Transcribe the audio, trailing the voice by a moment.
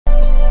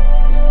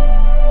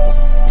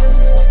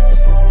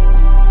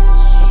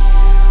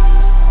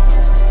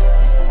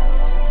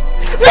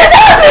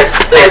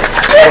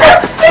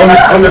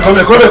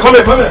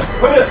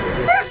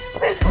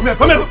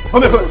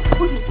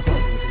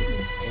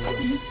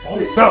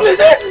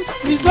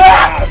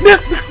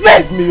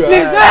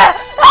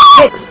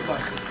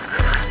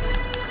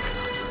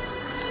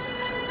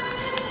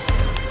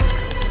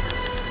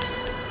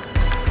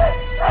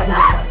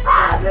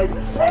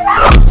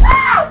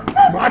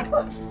Mad?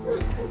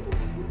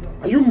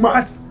 Are you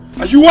mad?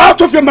 Are you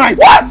out of your mind?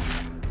 What?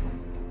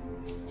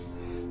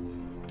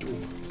 Do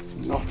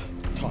not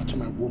touch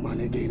my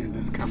woman again in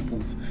this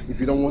campus if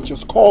you don't want your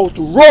skull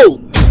to roll.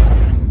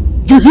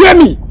 You hear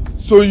me?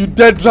 So you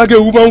dare drag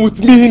a woman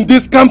with me in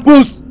this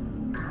campus?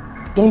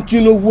 Don't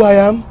you know who I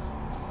am?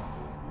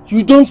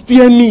 You don't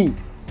fear me.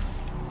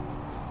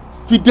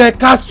 Fidel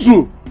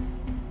Castro.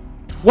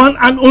 One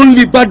and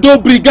only Bado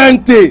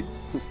Brigante.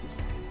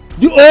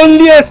 The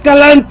only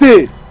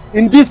Escalante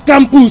in this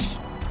campus.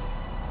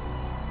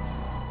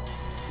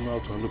 You know how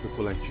to handle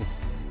people like you.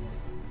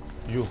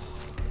 You,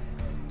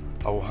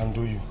 I will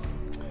handle you.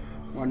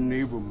 One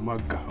neighbor,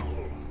 Maga.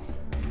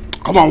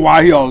 Come on,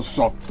 why here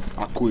also?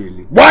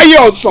 Akweli. Why here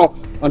also?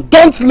 And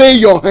don't lay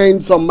your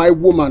hands on my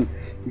woman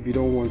if you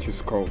don't want your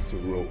skull to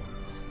roll.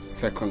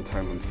 Second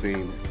time I'm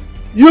saying it.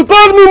 You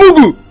called me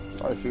Mugu!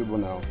 I feel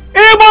now.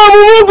 Iba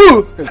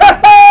Mugu!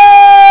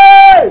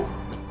 Hey!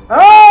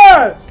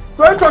 Hey!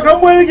 So it's a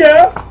come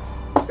here.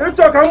 It's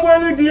a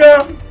come here.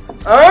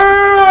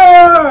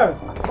 Ah!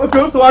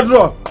 Okay, so I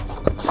draw.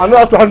 I know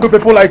how to handle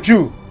people like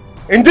you.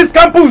 In this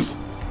campus,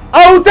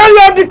 I will tell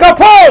you of the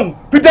Capone,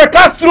 Fidel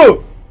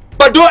Castro,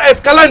 Bado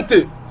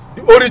Escalante,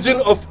 the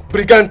origin of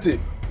Brigante,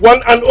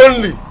 one and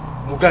only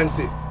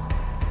Mugante.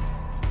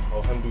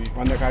 I'll handle you.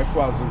 And the guy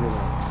for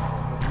Azubina.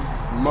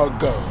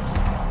 Mugger.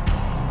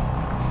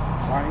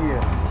 Right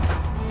here.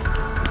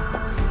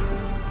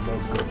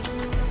 Mugger.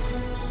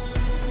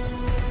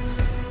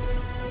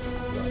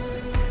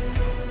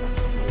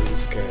 Are you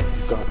scared?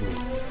 You got me.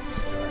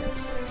 Alright.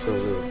 So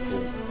little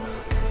fool.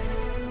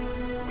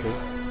 Okay?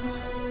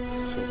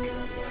 It's okay.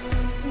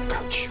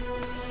 Catch you.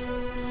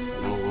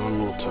 No one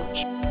will touch.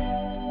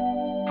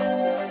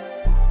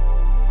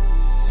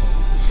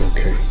 It's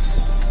okay.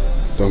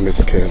 Don't be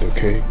scared,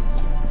 okay?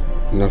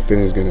 Nothing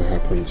is gonna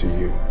happen to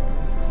you.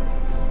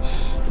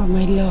 But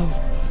my love,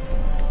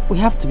 we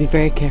have to be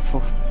very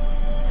careful.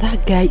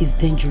 That guy is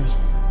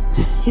dangerous.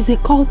 He's a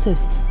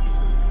cultist.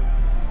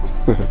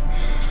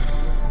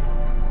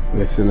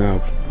 Listen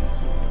up.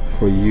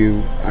 For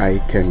you, I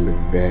can be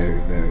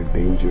very, very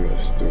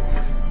dangerous too.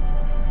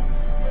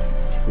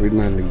 Read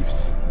my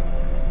lips.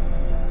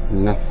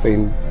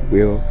 Nothing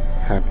will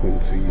happen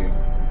to you.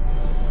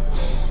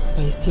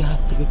 But you still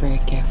have to be very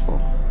careful.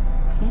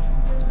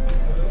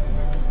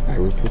 I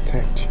will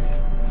protect you.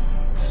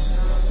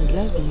 I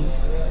love you.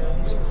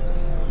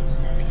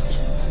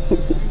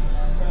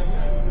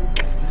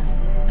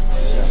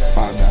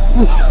 Father.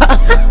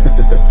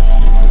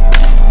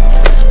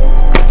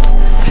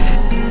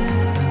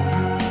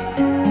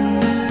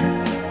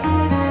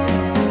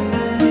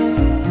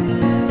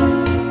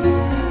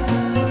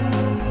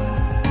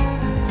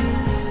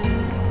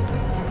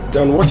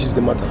 Dan, what is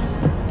the matter?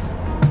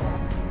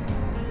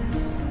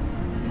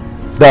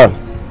 Dan,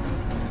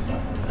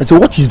 I said,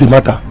 what is the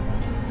matter?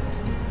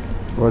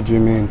 What do you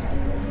mean?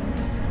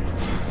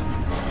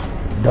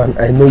 Dan,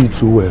 I know you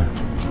too well.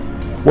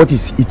 What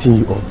is eating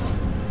you up?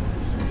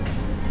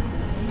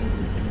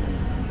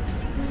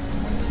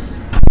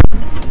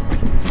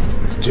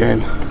 It's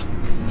Jane.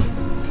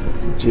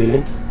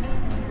 Jane?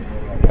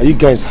 Are you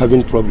guys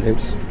having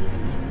problems?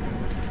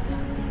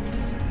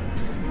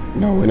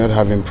 No, we're not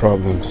having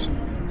problems.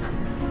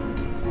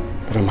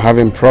 But I'm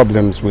having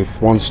problems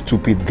with one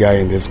stupid guy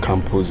in this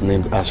campus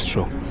named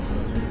Astro.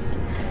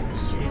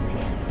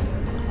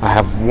 I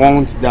have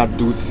warned that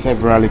dude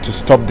severally to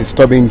stop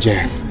disturbing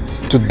Jen.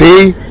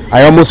 Today,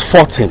 I almost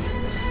fought him.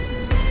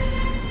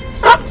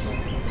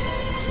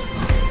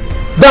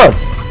 Dad!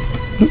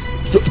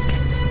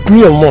 Give me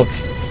your mouth.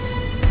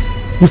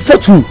 You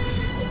fought who?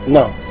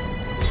 No.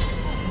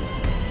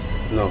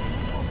 No.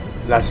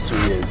 Last 2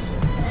 years.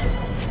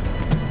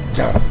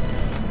 Jan.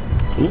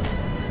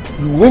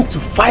 You went to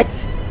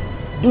fight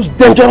those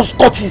dangerous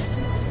cultists.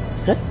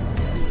 Eh?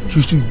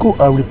 You should go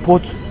and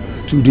report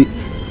to the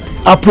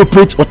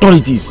appropriate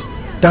authorities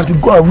than to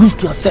go and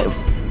risk yourself.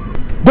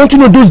 Don't you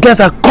know those guys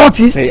are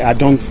cultists? Hey, I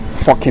don't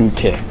fucking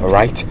care,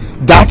 alright?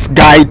 That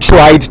guy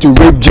tried to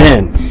rape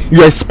Jen.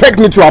 You expect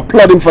me to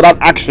applaud him for that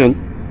action?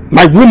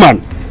 My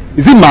woman,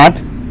 is he mad?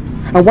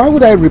 And why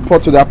would I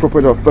report to the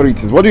appropriate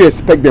authorities? What do you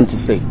expect them to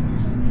say?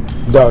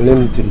 Dad, let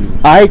me tell you.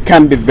 I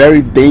can be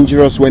very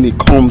dangerous when it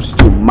comes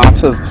to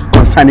matters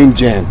concerning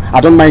Jen.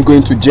 I don't mind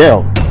going to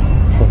jail.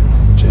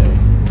 Jail?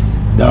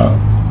 Dad,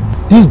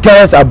 these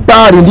guys are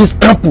bad in this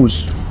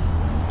campus.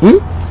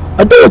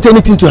 I don't want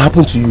anything to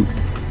happen to you.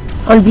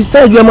 And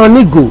besides, you are my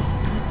nigga.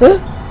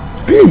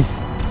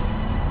 Please,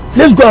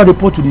 let's go and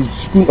report to the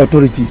school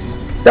authorities.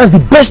 That's the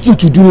best thing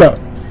to do now.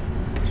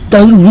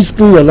 Than you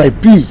risking your life,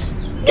 please.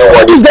 You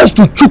want these guys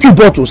to choke you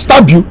bottle,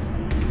 stab you?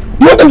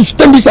 You want them to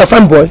stab this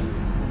fine boy?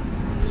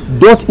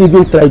 Don't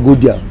even try go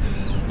there.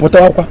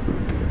 Potawaka.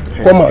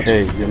 Come out.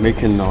 Hey, you're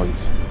making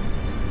noise.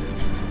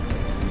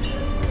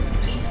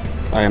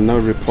 I am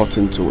not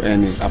reporting to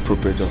any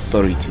appropriate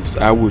authorities.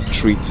 I will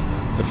treat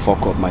the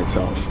fuck up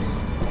myself.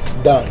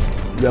 Dan,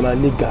 you are my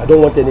nigga. I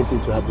don't want anything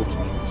to happen to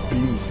you.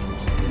 Please,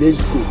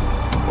 let's go.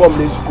 Come,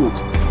 let's go.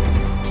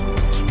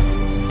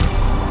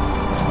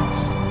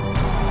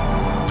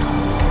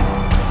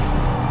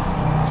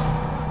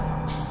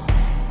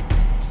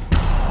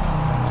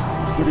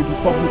 You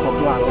stop me for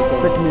class.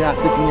 Take me out.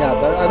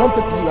 I don't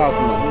take you out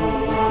now.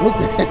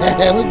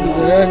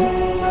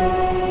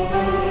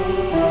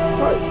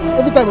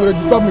 Every time you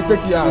disturb me,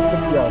 take you out.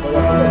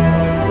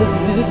 This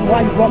is why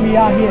you brought me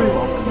out here.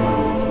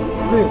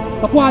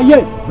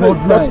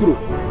 That's true.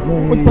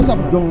 What's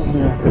happening?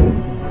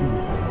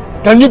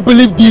 Can you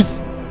believe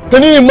this?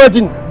 Can you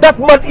imagine that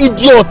mad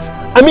idiot?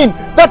 I mean,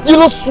 that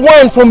yellow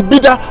swine from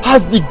Bida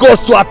has the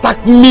guts to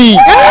attack me.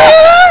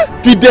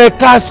 Fidel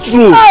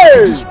Castro.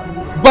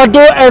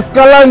 Bado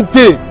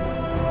Escalante,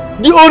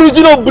 the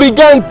original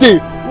Brigante,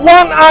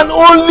 one and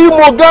only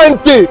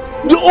Mogante,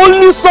 the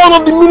only son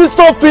of the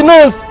Minister of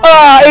Finance.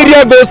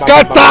 Area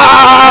Bescata!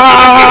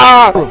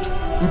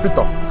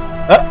 Mpito.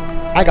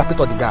 I got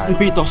Mpito the guy.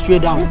 Mpito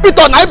straight down.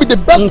 Mpito, I be the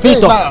best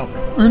thing now.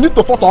 You need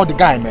to photo all the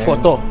guy, man.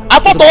 Photo. I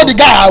photo all the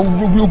guy,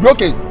 we'll be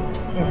okay.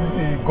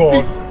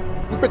 God.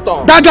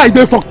 Mpito. That guy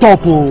they fucked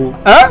up, oh.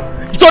 Huh?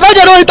 So that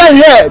guy don't enter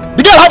here.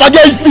 The girl have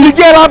against the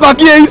girl have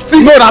against.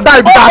 No, that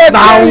die that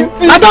now.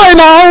 I die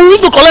now. We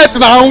need to collect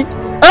now.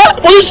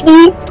 For you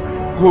school.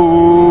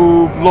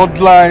 Oh,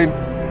 bloodline.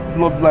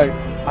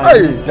 I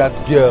need that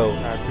girl.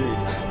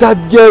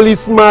 That girl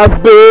is my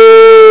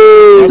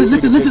babe.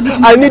 Listen.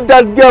 I need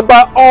that girl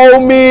by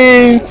all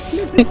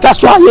means.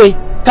 That's right,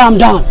 calm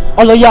down.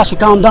 All of y'all should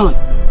calm down.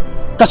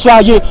 That's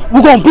right,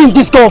 we're gonna bring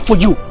this girl for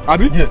you.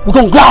 Abi? Yeah. We're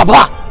gonna grab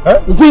her.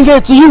 We'll bring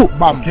her to you.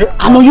 Okay.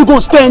 I know you're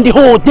gonna spend the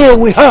whole day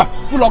with her.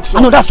 Full action.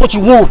 I know that's what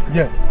you want.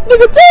 Yeah.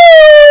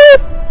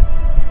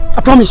 I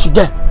promise you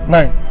that.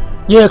 9.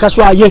 Yeah, that's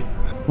right,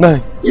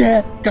 9.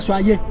 Yeah, that's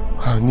right,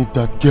 I need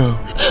that girl.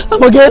 I'm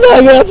gonna get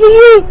that girl for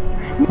you.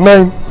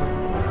 9.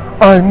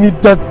 I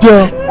need that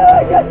girl.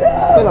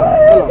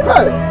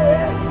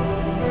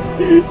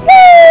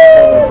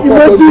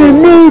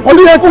 Imagine me for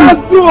the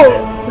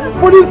Castro.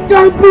 For this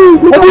campus,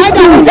 for this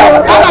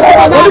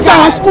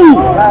school.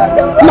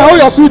 Now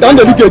you're sweet and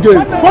the league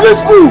again. For this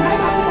school.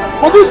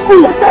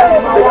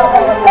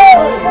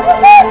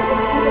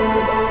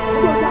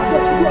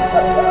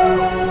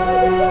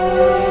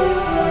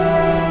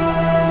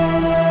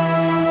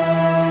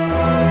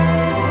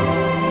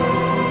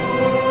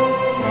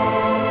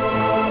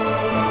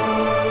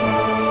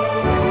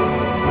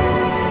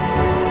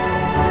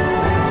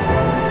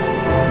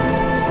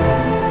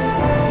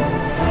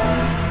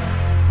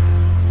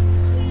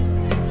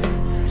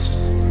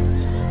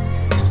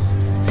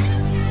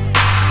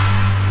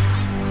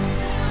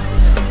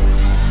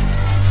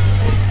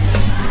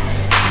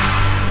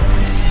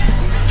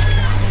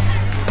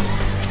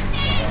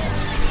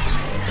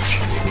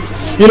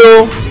 You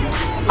know,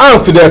 I'm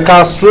Fidel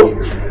Castro,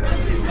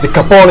 the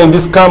Capone in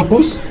this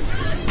campus,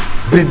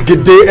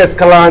 Brigade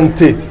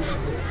Escalante,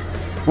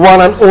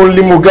 one and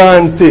only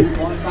Mugante.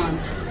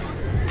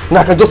 Now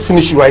I can just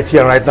finish you right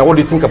here and right now. What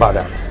do you think about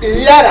that?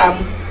 Yeah,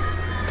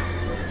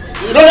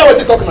 you don't know what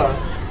you're talking about.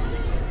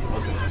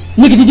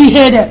 Nigga, did you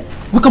hear that?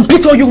 We can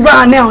pit on you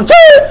right now.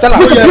 Tell him,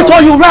 we can pit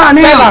on you right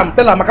now.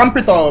 Tell him,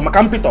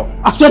 Makampito.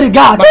 I swear to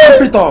God.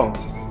 Makampito.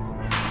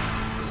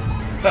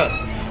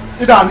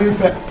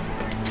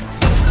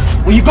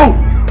 Where you go?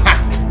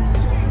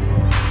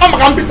 I'm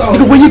Makampito.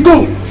 Nigga, where you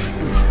go?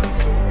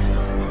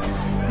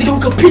 Nigga, we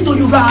can pit on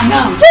you right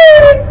now.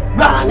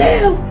 Right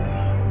now.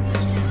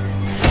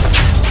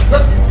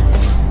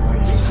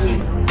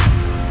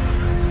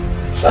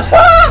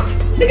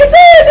 Nigga,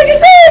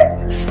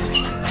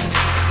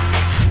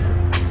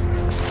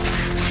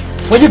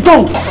 where you go?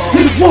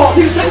 Nigga, walk.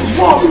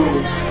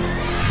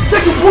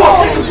 Take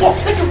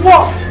a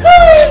walk.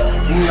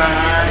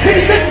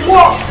 Nigga, take a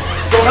walk.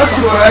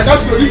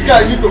 That's true. This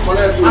guy need to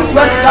collect. I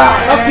swear to God.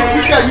 That's true.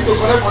 This guy need to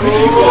collect for this.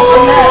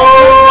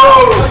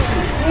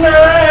 No.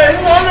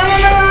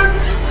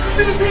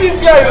 See this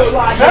guy.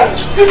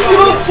 This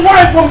little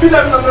swine from Bida.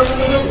 No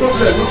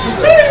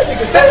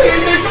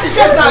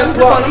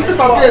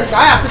problem.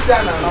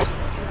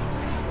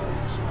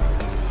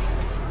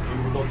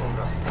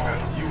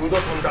 You will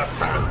not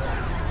understand.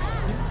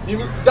 You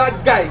know, that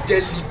guy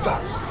get liver.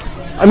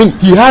 I mean,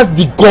 he has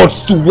the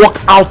guts to walk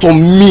out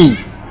on me.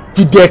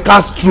 Fidel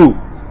Castro,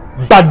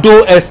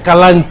 Bado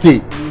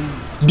Escalante,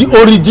 the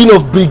origin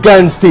of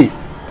Brigante,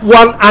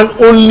 one and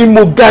only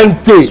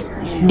Mogante,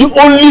 the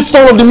only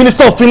son of the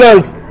Minister of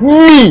Finance,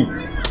 me.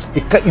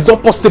 It's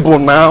not possible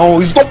now.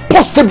 It's not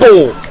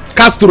possible.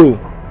 Castro,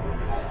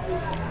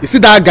 you see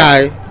that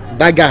guy?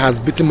 That guy has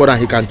beaten more than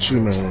he can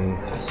chew, man.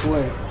 I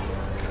swear.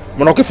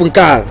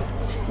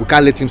 We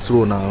can't let him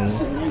throw now.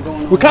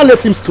 We can't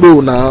let him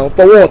throw now.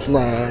 For what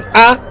now?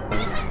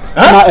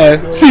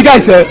 See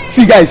guys,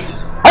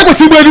 I can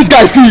see where this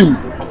guy feel.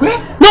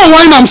 No,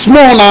 why I'm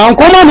small now.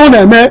 Come on,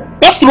 man.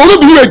 Castro, don't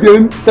be you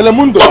again.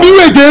 Telemundo. Don't be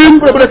you again.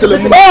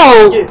 Telemundo.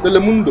 Oh!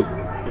 Telemundo.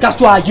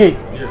 Castro, I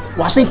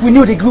think we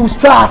need a good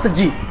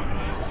strategy.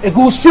 A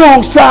good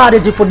strong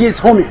strategy for this,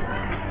 homie.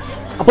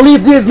 I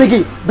believe this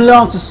nigga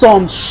belongs to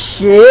some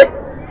shit.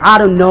 I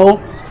don't know.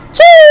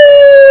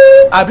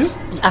 Abi?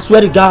 I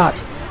swear to God.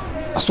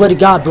 I swear to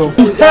God, bro.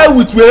 Hell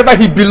with wherever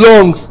he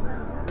belongs.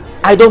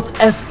 I don't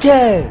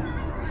care.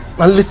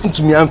 And listen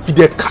to me, I'm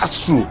Fidel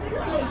Castro.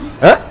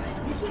 Huh?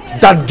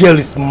 That girl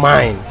is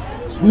mine.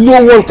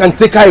 No one can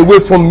take her away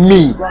from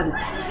me.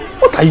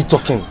 What are you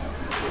talking?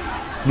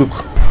 Look,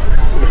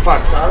 in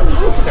fact, I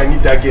don't think I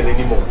need that girl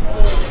anymore.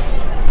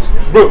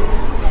 Bro,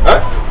 huh?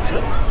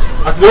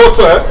 As the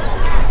also,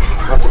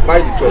 I took my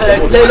the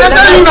 12. Let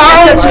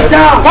you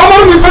down. Come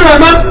on, we friend,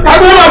 man. I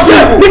don't want to.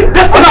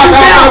 Let's put you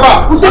down.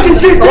 I'm talking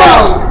shit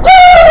down.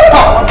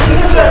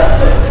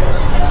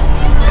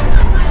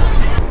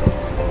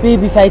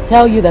 Babe, if I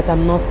tell you that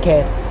I'm not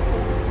scared,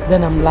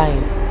 then I'm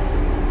lying.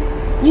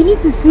 You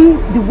need to see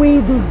the way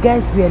those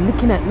guys were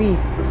looking at me.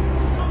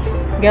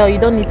 Girl, you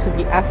don't need to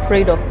be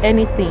afraid of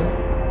anything.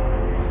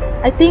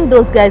 I think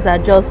those guys are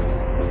just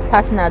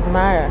passing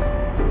admirer.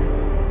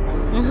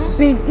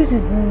 Babes, this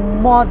is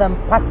more than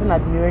passing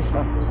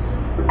admiration.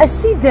 I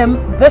see them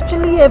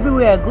virtually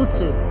everywhere I go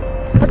to.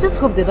 I just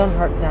hope they don't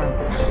hurt Dan.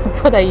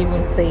 What are you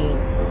even saying?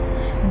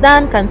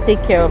 Dan can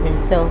take care of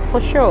himself, for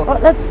sure.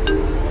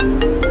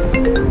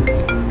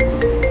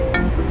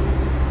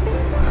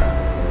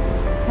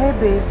 Hey,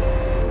 babe.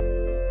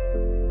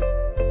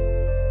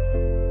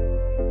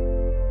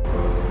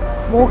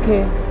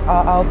 Okay,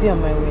 I'll be on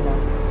my way now.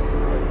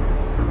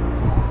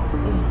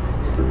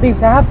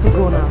 Babes, I have to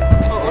go now.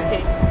 Oh,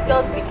 okay.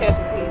 Just be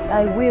careful, please.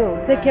 I will.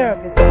 Take care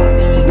of yourself.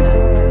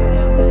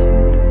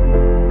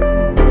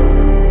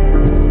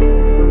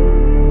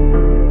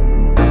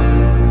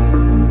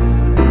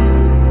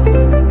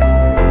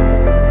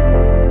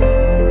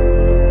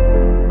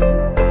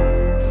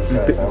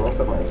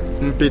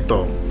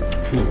 Mpito.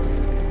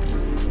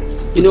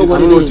 You know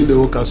what it is?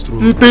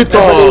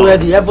 Mpito.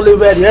 Heavily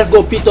ready. Let's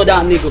go Pito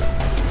that nigga.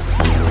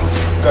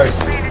 Guys.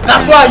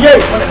 That's right, yeah.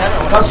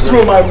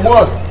 Castro, my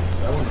word.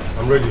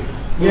 I'm ready.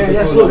 Yeah,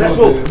 let's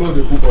go.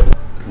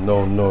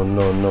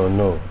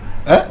 No.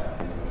 Eh?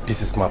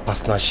 This is my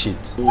personal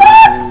shit.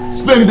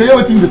 Explain, they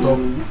everything they talk.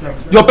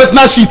 Your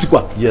personal shit,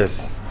 quoi?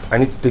 Yes. I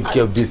need to take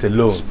care of this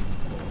alone.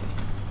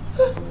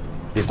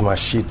 It's my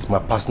shit, my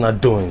personal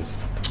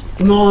doings.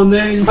 No,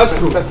 man.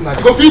 Castro.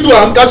 Go feed you,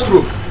 I'm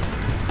Castro.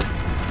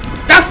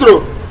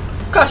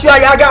 Castro, I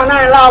got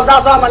 9 lives,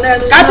 that's all my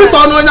name is.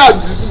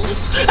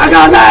 I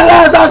got 9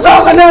 lives, that's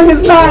all my name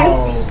is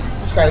 9.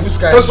 Which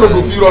guy? Castro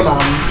go feed you now.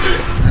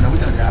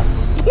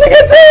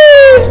 Nigga T!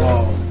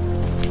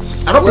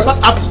 I don't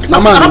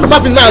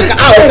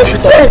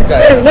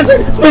Listen,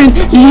 Spain,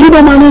 you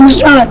know my name is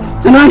Shine,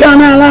 and I got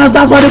 9 lives,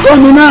 that's why they call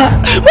me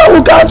 9. But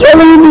who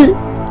controlling me?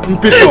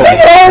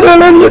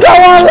 Nigga, you got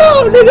 1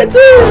 love, nigga T!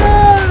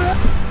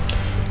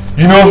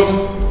 You know,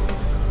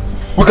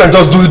 we can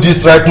just do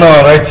this right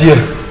now, right here,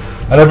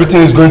 and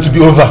everything is going to be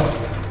over.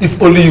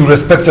 If only you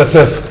respect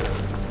yourself.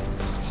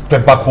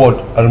 Step backward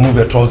and remove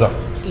your trouser.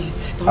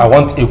 Please, don't. I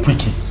want a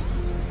quickie.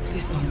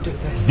 Please don't do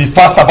this. Be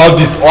fast about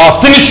this or I'll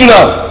finish you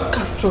now.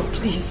 Castro,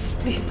 please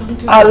don't do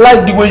this. I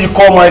like the way you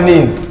call my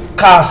name,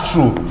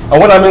 Castro.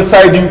 And when I'm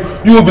inside you,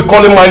 you will be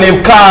calling my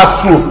name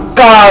Castro.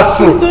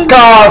 Castro.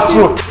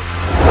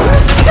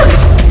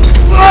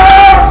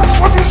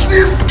 what is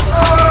this?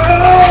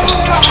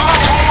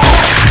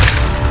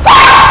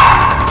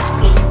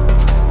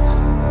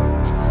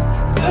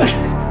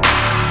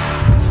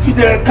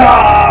 Fidel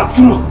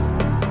Castro,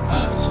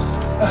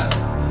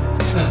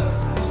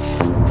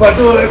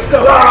 Vado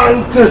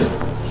Escalante,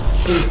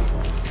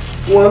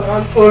 one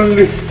and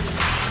only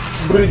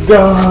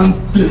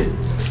Brigante.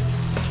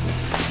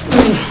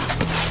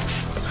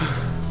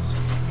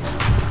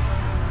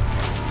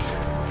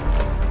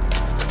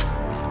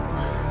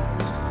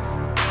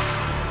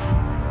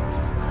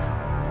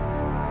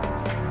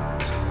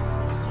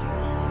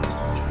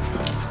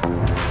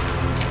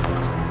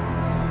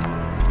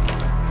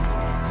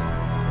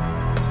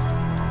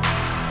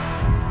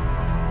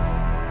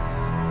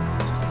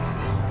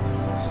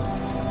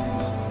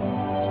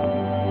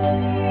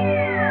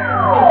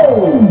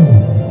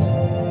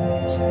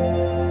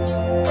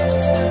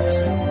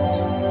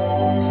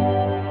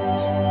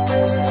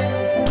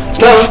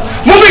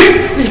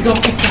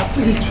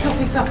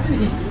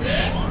 Please.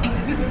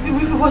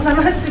 It was an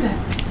accident.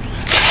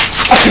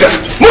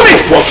 Move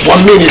it!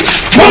 1 minute.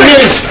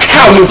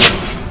 How move it?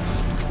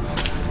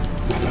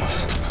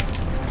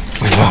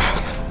 My love.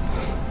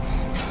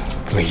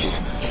 Please.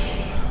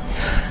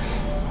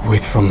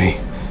 Wait for me.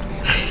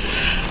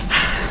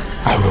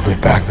 I will be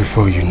back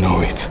before you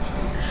know it.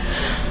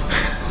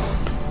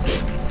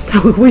 I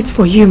will wait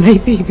for you, my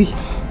baby.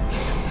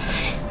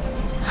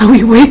 I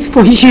will wait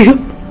for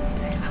you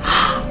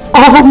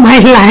all my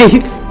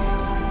life.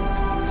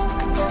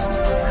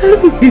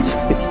 Move it.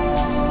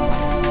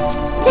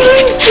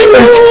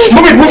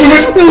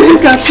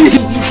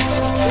 Please.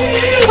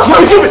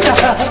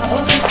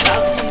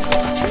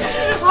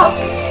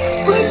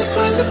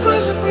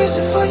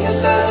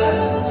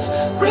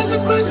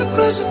 Praise it, praise it,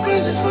 praise it,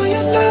 praise it for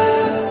your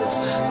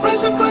love.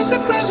 Praise it, praise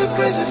it, praise it,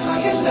 praise it for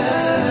your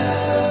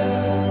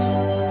love.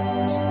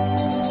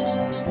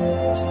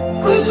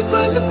 Praise it,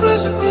 praise it,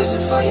 praise it, praise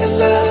it for your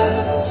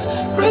love.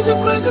 Praise it,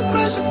 praise it,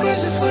 praise it,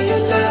 praise it for your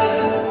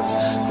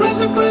love. Praise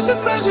it, praise it,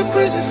 praise it,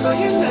 praise it for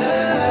your love.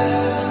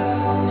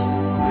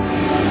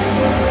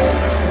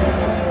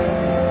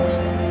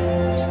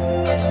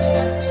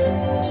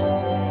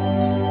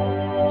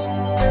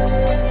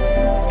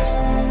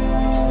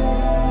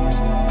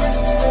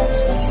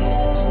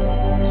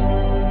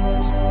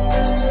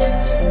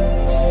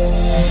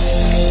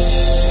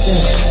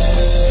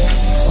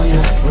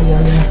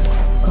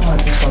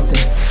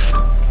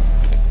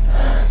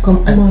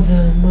 Come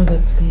on.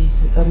 Mother,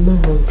 please. I'm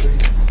not hungry.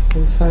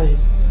 I'm fine.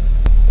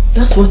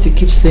 That's what you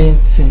keep saying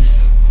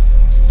since.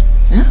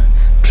 Yeah?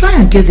 Try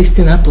and get this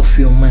thing out of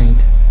your mind.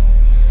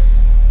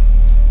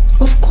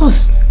 Of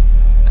course,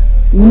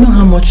 we know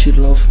how much you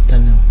love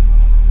Daniel.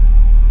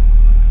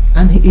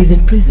 And he is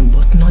in prison,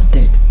 but not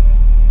dead.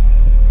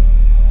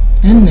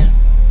 And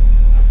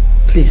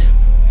please,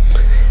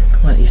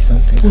 come and eat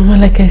something. Mama,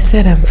 like I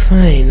said, I'm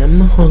fine. I'm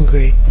not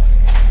hungry.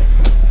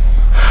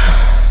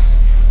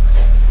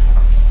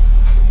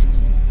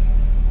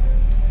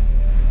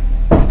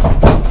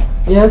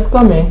 Yes,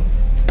 come in.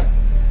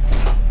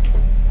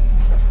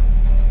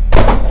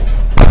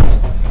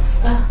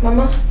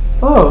 Mama.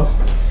 Oh.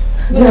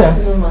 Good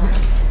afternoon, ma.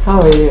 How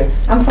are you?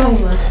 I'm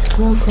fine, ma.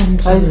 Welcome.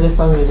 How is the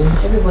family?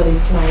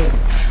 Everybody's fine.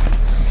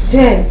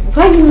 Jen,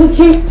 why are you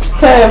looking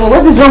terrible?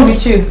 What is wrong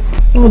with you?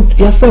 Oh,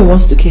 your friend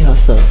wants to kill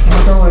herself.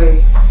 Oh, don't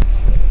worry.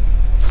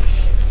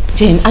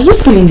 Jen, are you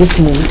still in this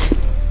mood?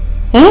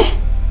 Eh?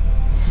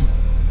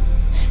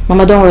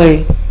 Mama, don't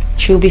worry.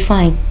 She'll be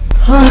fine.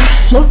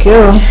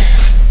 Okay.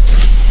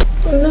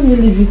 Well, let me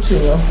leave you two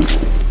now.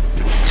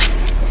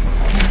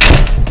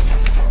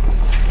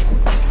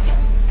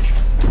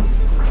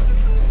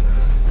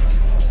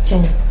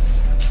 Jen,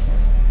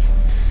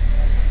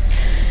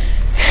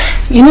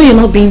 you know you're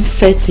not being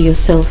fair to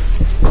yourself.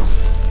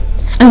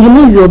 And you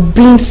know you're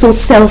being so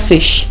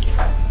selfish.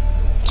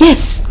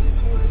 Yes.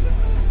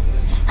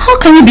 How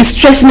can you be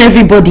stressing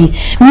everybody?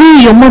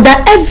 Me, your mother,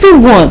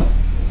 everyone.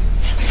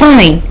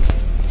 Fine.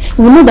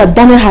 We know that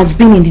Daniel has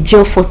been in the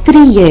jail for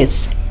 3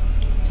 years.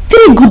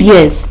 3 good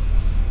years.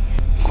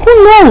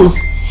 Who knows?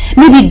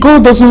 Maybe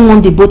God doesn't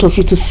want the both of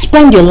you to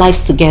spend your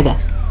lives together.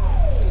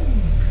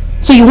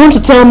 So you want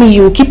to tell me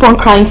you will keep on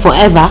crying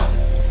forever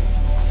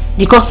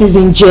because he's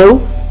in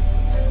jail?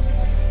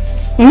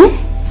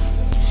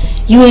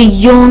 You're a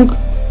young,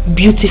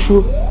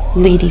 beautiful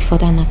lady for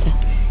that matter.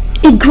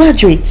 A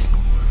graduate.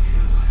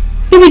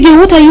 Baby girl,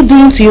 what are you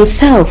doing to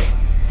yourself?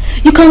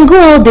 You can go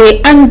out there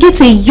and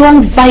get a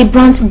young,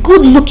 vibrant,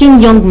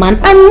 good-looking young man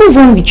and move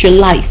on with your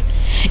life.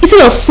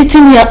 Instead of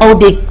sitting here all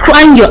day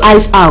crying your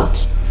eyes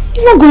out.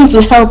 It's not going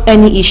to help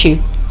any issue.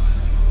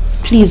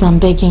 Please, I'm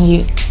begging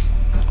you.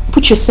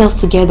 Put yourself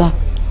together.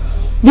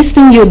 This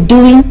thing you're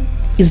doing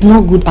is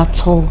not good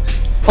at all.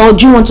 Or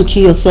do you want to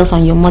kill yourself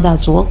and your mother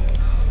as well?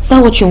 Is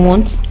that what you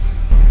want?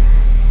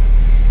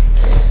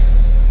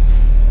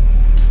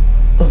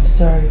 I'm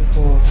sorry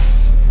for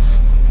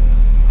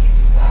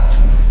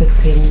the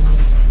pain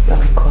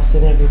I'm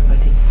causing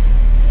everybody.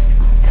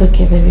 It's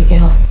okay, baby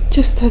girl.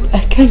 Just that I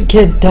can't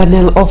get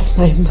Daniel off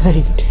my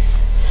mind.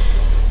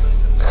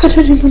 I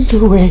don't even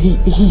know where he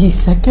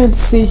is. I can't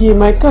see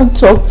him. I can't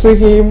talk to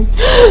him.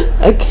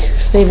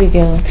 Baby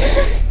girl,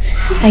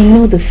 I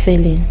know the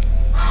feeling,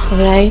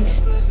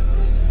 right?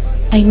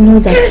 I know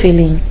that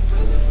feeling.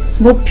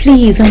 But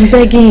please, I'm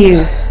begging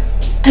you.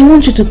 I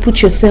want you to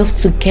put yourself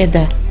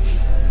together.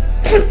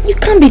 You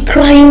can't be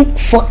crying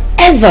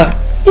forever.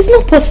 It's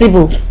not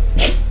possible.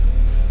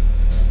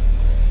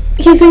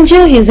 He's in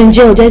jail, he's in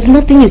jail. There's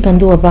nothing you can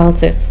do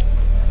about it.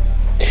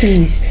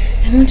 Please,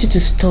 I want you to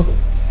stop.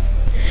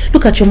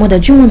 Look at your mother.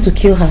 Do you want to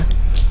kill her?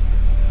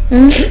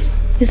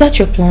 Is that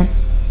your plan?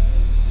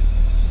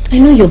 I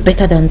know you're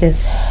better than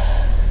this.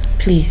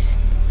 Please,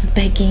 I'm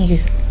begging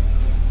you.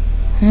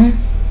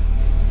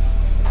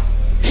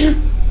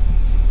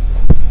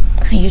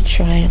 Can you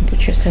try and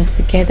put yourself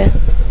together?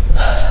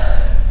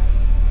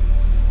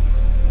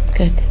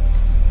 Good.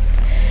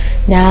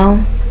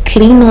 Now,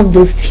 clean up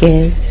those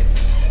tears.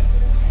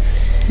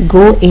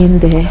 Go in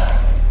there.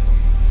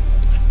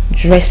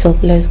 Dress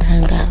up. Let's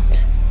hang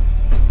out.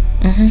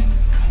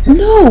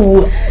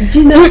 No,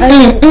 Gina,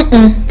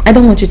 I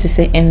don't want you to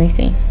say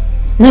anything.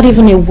 Not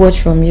even a word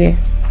from you.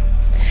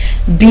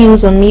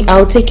 Bills on me.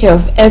 I'll take care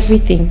of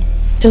everything.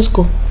 Just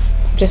go.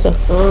 Dress up.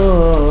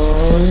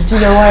 Oh,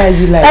 Gina, why are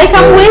you like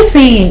I'm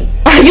waiting.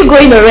 Are you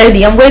going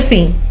already? I'm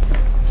waiting.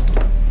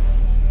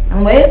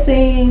 I'm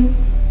waiting.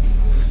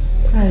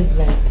 Why are you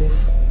like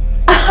this?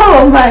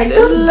 Oh my God.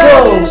 This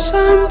love is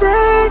unbreakable.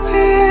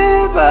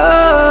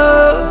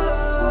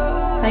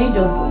 Can you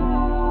just go?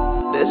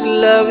 This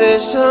love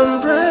is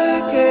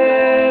unbreakable.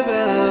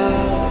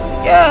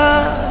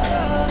 Yeah.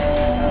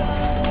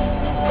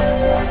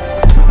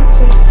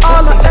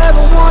 All I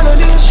ever wanted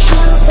is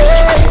you,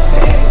 baby.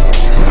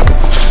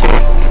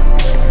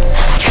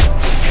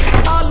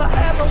 All I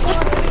ever wanted.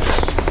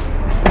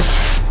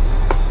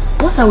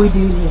 are we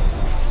doing here?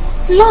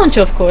 Lunch,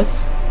 of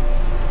course.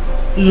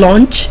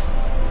 Lunch?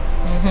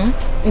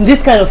 In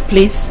this kind of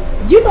place?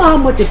 Do you know how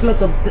much a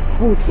plate of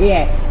food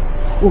here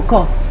will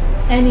cost?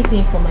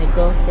 Anything for my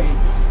girlfriend.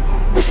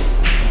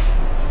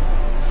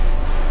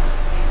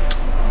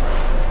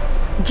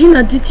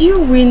 Gina, did you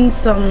win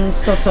some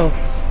sort of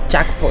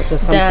jackpot or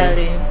something?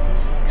 Darling,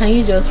 can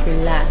you just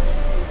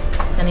relax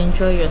and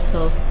enjoy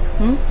yourself?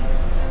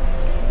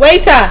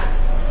 Waiter!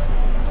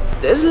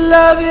 This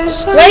love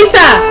is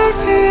Waiter!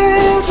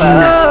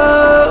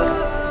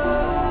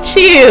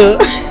 Chill.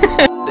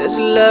 This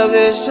love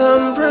is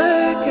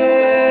unbreakable.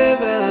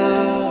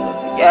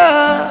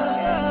 Yeah.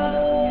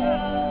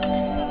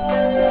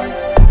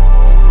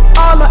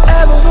 All I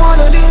ever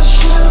wanted is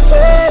you,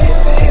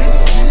 baby.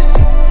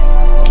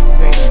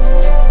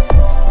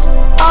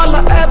 All I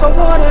ever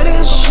wanted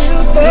is you,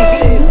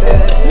 baby.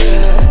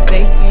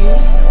 Thank you.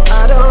 I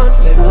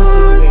don't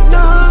want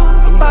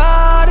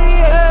nobody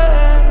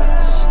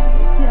else.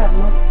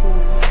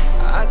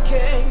 I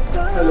can't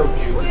go. Hello,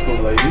 beautiful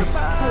ladies.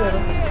 Hello.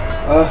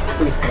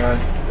 Please can I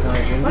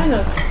drink? Why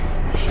not?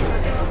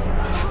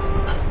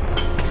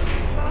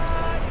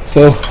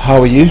 So,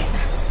 how are you?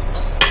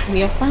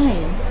 We are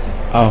fine.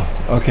 Oh,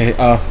 okay.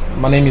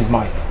 My name is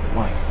Mike.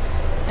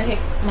 Okay,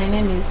 my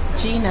name is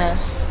Gina.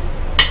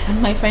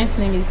 And my friend's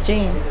name is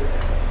Jane.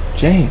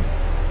 Jane?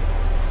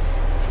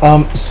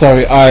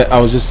 Sorry, I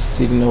was just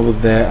sitting over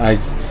there.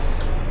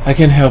 I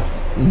can't help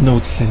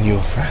noticing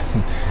your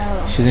friend.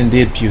 Oh. She's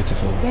indeed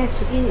beautiful. Yes,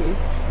 she is.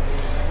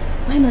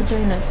 Why not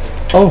join us?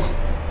 Oh,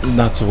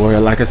 not to worry.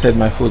 Like I said,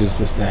 my food is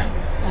just there.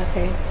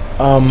 Okay.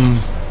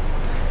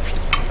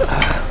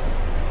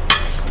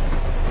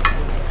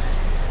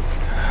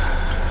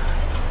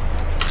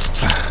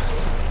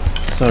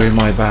 Sorry,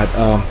 my bad.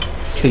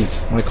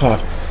 Please, my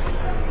card.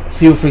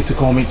 Feel free to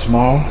call me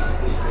tomorrow,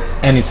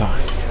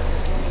 anytime.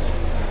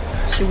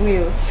 She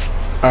will.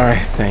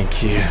 Alright,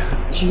 thank you.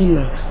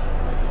 Gina.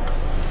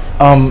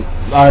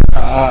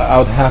 I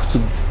would have to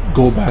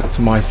go back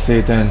to my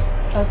seat and...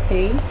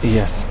 Okay.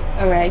 Yes.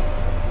 Alright.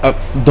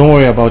 Don't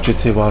worry about your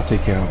table, I'll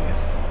take care of it.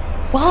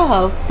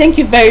 Wow, thank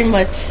you very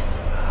much.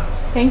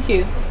 Thank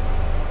you.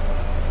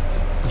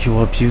 You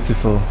are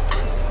beautiful.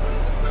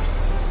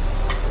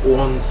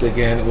 Once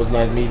again, it was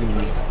nice meeting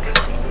you.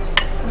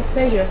 My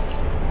pleasure.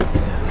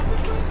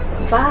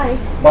 Bye.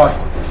 Bye.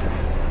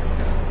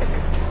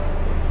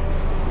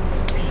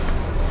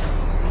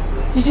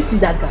 Did you see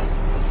that guy?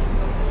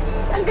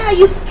 That guy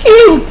is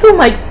cute. Oh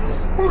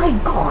my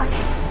god.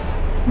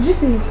 Did you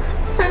see his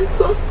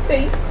handsome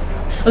face?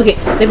 Okay,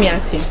 let me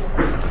ask you.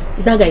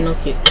 Is that guy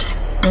not cute?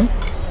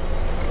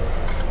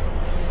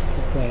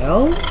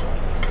 Well,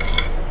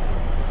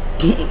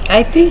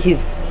 I think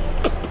he's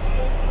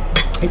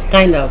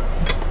kind of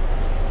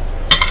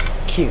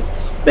cute.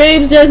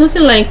 Babes, there's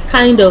nothing like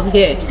kind of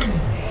here.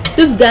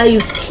 This guy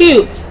is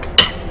cute,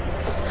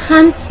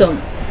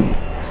 handsome,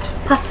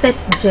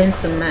 perfect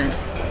gentleman.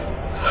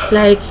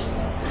 Like,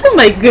 oh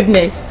my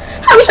goodness.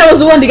 I wish I was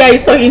the one the guy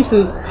is talking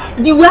to.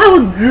 The way I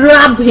would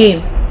grab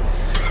him.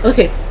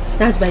 Okay,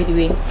 that's by the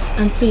way.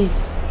 And please,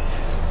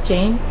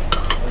 Jane,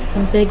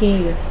 I'm begging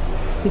you,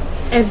 with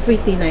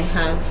everything I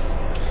have,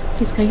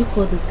 please can you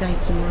call this guy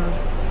tomorrow?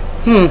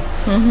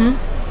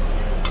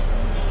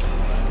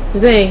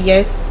 Is that a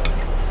yes?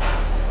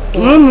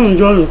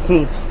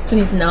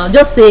 Please now,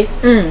 just say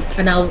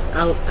and I'll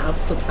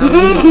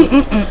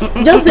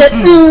just say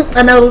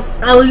and I'll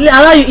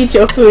allow you eat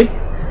your food.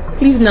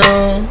 Please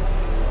now.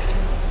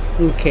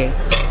 Okay.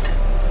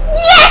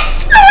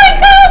 Yes! Oh my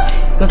god!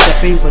 Because you're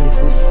paying for the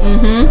food.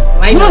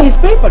 Why No, not? he's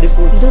paying for the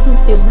food. It doesn't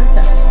still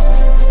matter.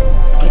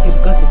 Okay,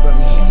 because he brought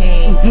me.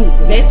 Hey,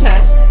 better.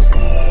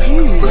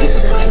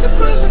 Prison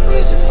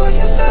for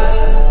your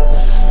love.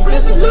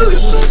 Prison for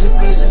your love.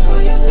 Prison for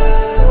your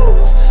love.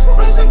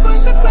 Prison for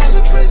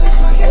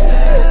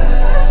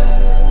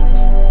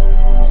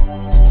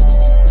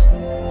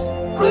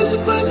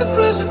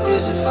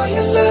your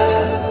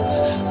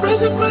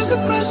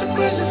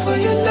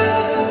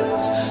love.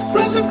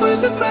 Prison for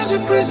your love.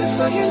 Prison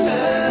for your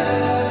love.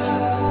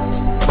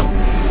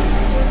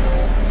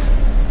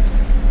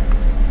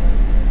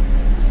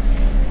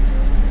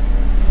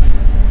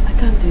 I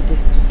can't do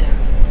this to them.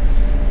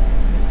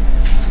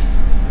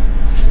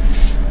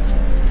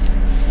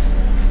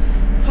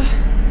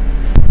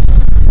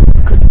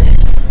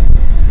 Goodness.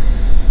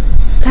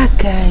 That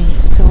guy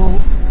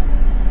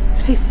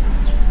is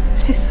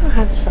he's so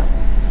handsome.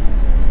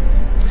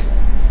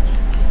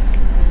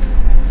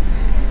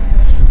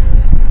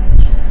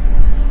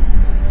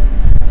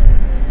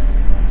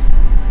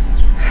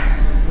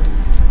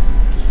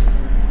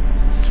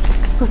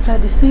 But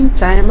at the same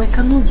time, I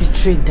cannot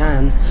betray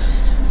Dan.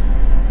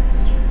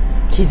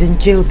 He's in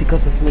jail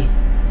because of me.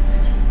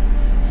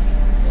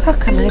 How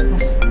can I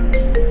possibly?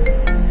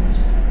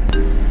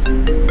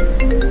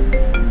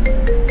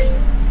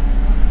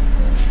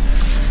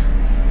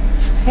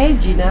 Hey,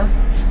 Gina.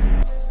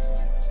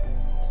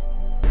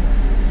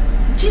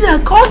 Gina,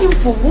 call him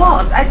for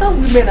what? I thought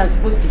women are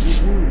supposed to be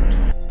rude.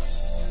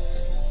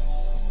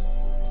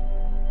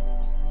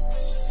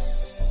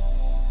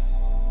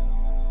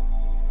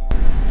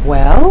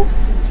 Well,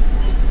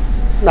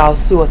 I'll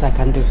see what I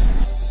can do.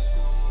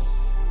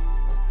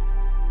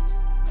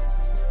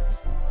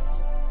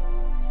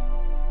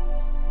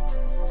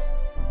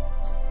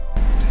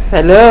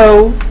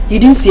 Hello? You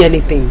didn't see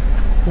anything.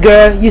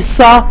 Girl, you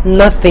saw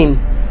nothing.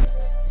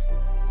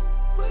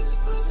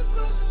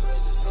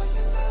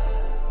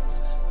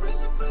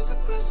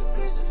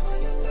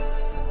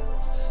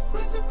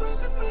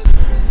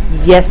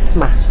 Yes,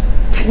 ma.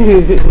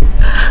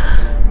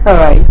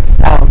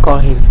 Alright, I'll call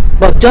him.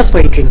 But just for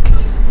a drink.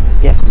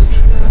 Yes.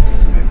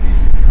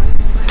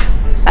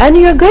 And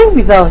you're going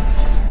with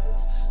us.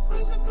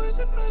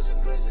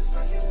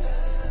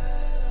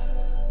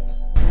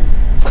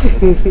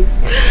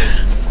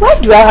 Why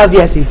do I have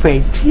you as a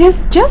friend?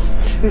 Yes,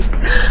 just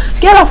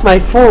get off my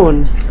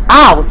phone.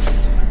 Out.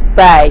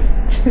 Bye.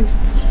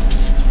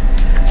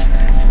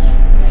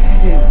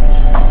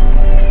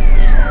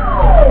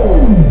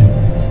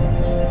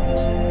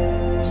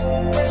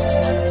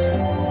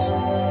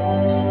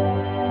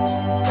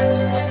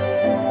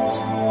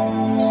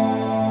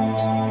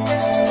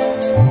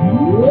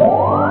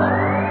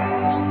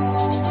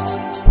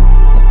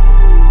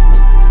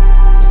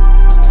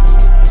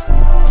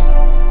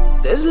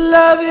 This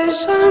love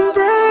is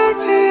unbreakable.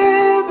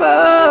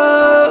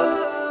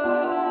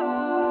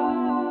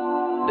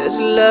 This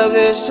love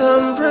is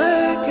unbreakable.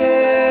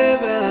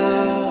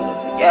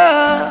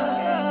 Yeah.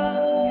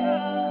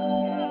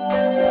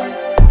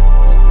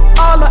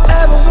 All I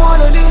ever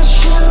wanted is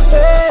you,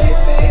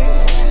 baby.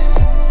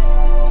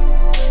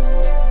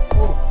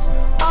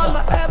 All I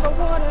ever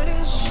wanted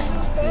is you,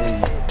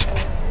 baby.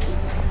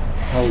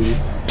 How are you?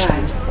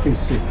 Fine. Please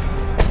sit.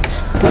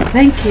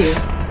 Thank you.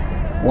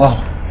 Wow,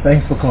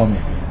 thanks for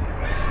coming.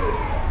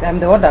 I'm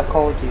the one that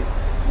called you.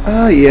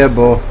 Oh yeah,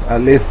 but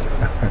at least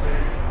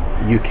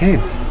you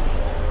came.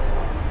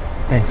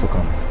 Thanks for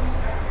coming.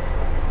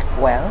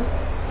 Well,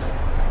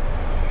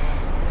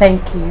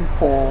 thank you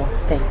for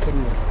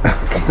thanking me.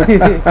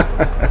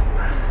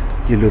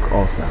 You look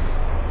awesome.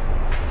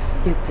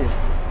 You too.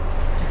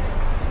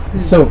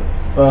 So,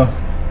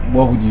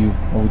 what would you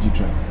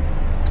try?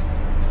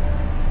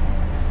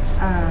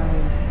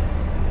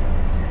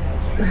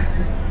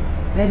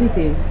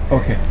 Anything.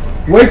 Okay.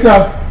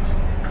 Waiter!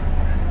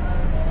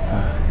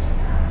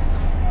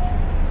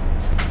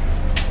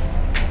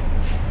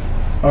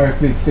 Alright,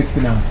 please,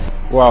 69.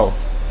 Wow,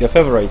 your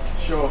favorite?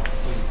 Sure,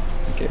 please.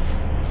 Okay.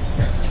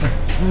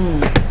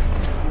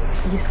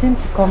 You seem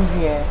to come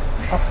here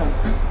often.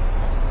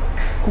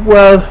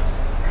 Well,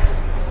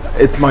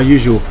 it's my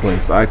usual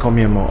place. I come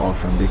here more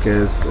often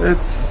because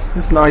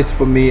it's nice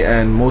for me,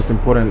 and most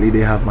importantly,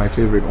 they have my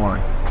favorite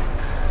wine.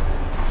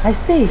 I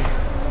see.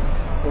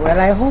 Well,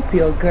 I hope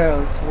your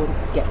girls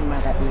won't get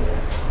mad at me.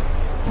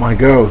 My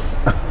girls.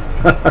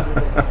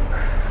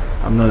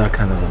 I'm not that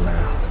kind of a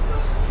man.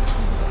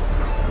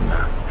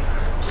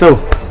 So,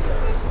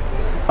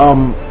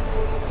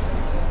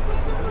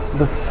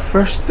 the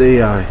first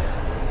day I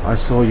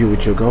saw you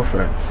with your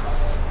girlfriend,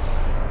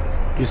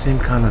 you seem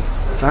kind of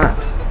sad.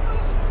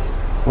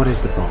 What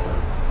is the problem?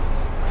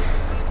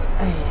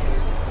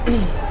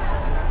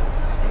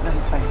 I'm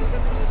fine.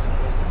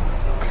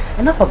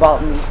 Enough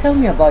about me. Tell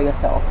me about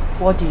yourself.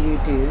 What do? You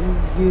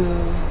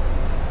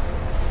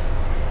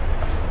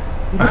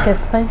look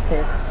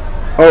expensive.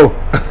 Oh,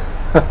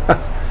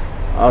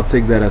 I'll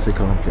take that as a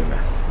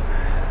compliment.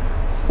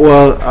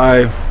 Well,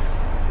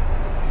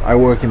 I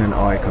work in an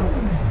oil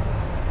company.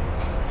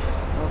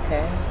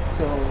 Okay,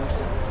 so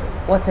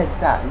what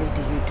exactly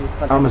do you do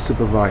for them? I'm a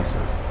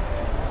supervisor.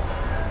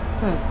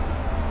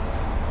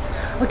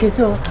 Okay,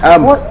 so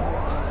what?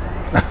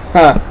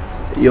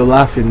 You're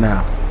laughing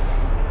now.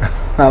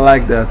 I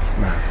like that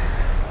smile.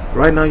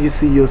 Right now, you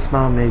see, your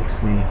smile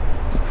makes me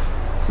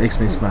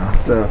smile.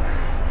 So,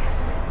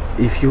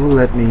 if you will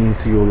let me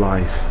into your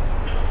life,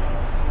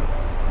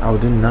 I'll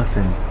do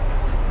nothing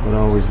but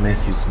always make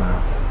you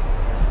smile.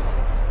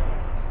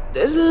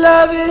 This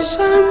love is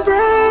unbreakable.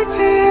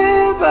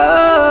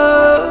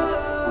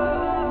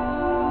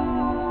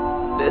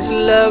 This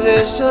love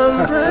is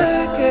unbreakable.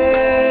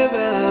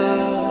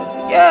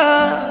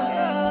 Yeah.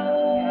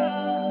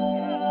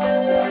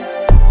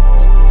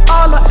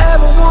 All I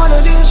ever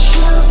wanted is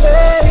you,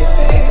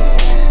 baby.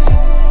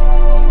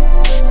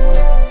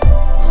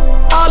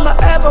 All I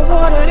ever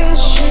wanted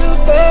is you,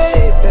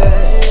 baby.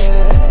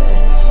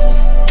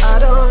 I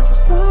don't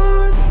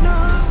want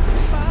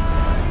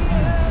nobody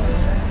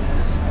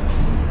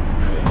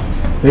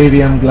else.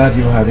 Baby, I'm glad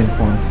you're having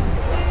fun.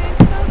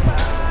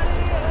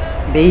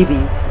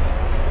 Baby.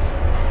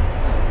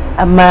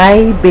 Am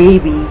I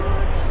baby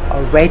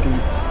already?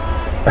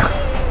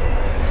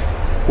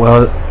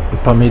 Well,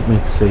 permit me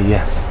to say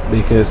yes,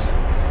 because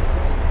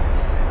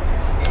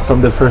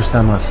from the first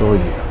time I saw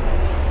you,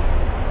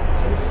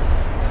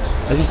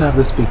 I just have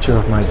this picture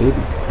of my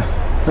baby.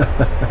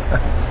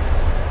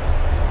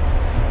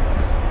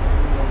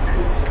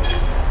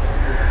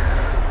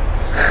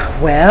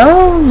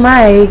 Well,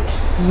 Mike,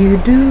 you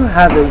do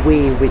have a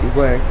way with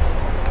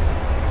words.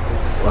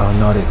 Well,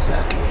 not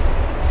exactly.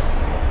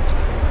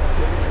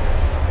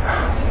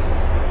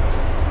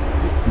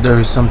 There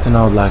is something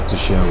I would like to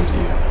share with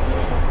you.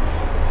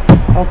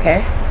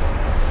 Okay.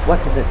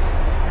 What is it?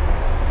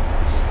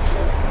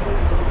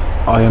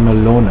 I am a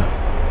loner.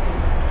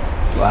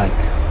 Like,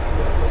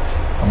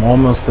 I'm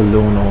almost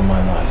alone all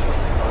my life.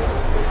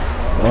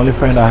 The only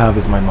friend I have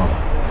is my mother.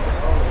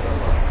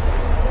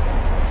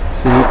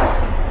 See,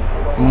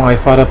 my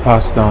father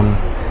passed on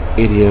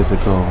 8 years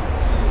ago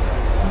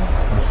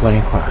in a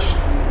plane crash.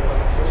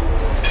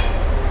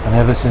 And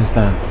ever since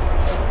then,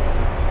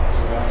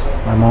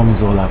 my mom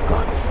is all I've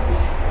got.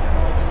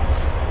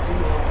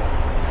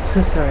 I'm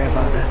so sorry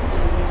about that.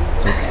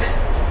 It's okay.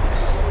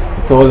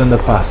 It's all in the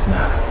past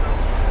now.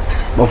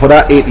 But for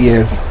that 8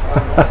 years,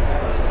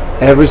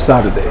 every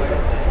Saturday,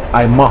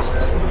 I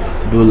must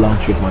do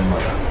lunch with my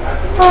mother.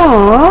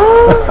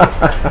 Oh,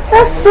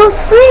 that's so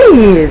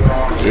sweet.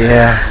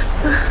 Yeah.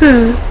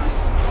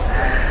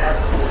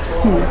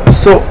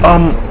 So,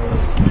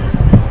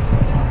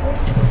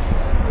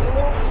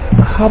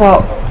 how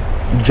about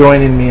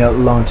joining me at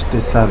lunch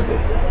this Saturday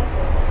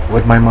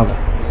with my mother?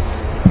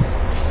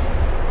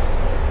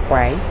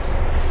 Why?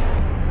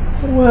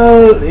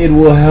 Well, it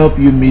will help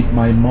you meet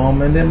my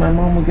mom, and then my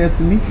mom will get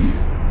to meet you.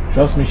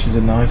 Trust me, she's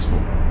a nice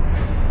woman.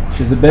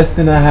 She's the best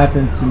thing that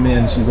happened to me,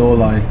 and she's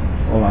all I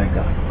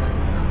got.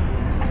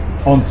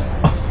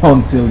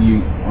 Until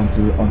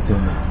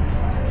now.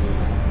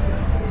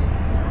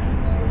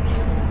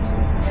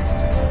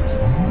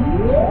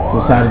 So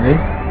Saturday.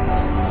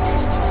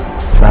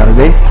 Is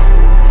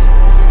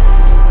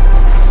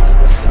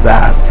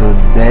that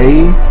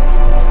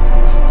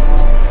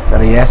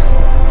a yes?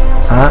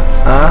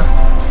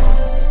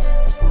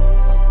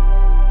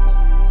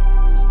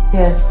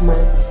 Yes,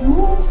 ma'am.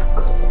 Oh,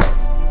 because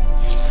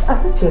I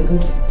thought you were going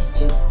to the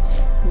kitchen.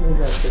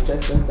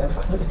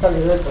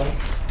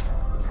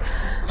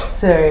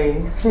 Sorry,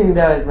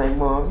 that was my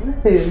mom.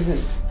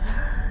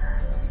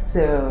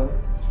 So,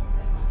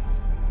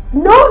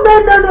 no.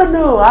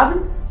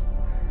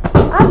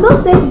 I've not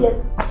said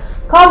yes.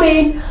 Come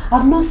in.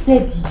 I've not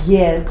said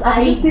yes.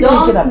 I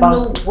don't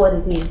know what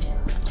it is,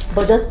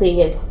 but just say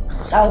yes.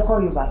 I'll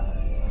call you back.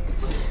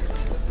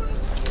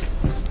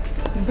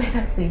 You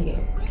better say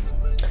yes.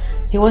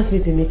 He wants me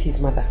to meet his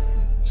mother.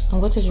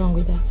 And what is wrong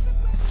with that?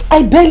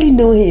 I barely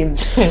know him.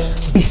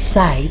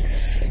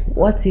 Besides,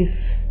 what if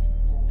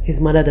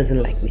his mother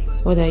doesn't like me?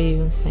 What are you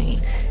even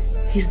saying?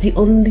 He's the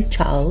only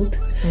child.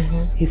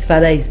 His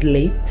father is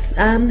late,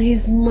 and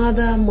his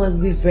mother must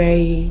be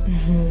very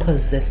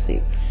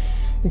possessive.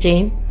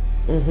 Jane,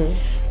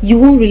 you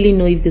won't really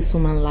know if this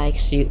woman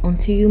likes you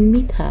until you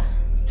meet her.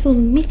 So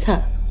meet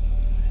her.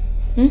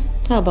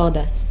 How about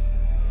that?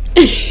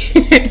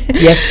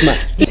 Yes, ma'am.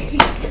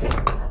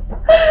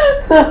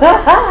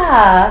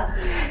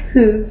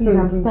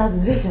 I'm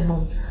starving. Where's your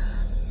mom?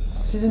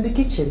 She's in the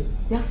kitchen.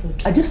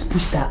 I just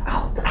pushed her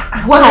out.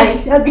 Why?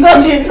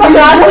 Because she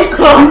actually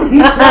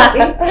come.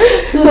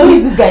 So who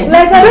is this guy?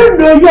 Like, I don't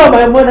know, you are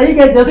my mother. You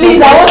guys just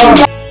please, I want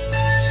to.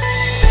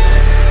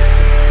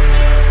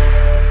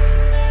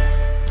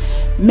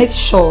 Make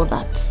sure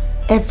that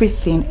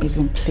everything is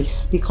in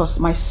place because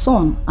my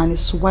son and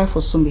his wife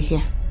will soon be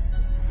here.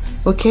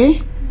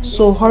 Okay?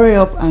 So hurry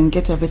up and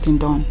get everything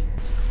done.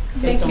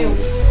 Thank you.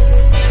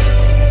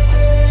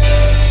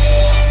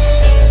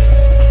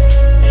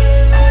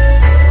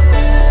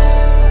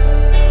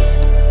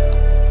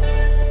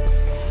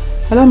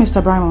 Hello,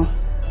 Mr. Brimo.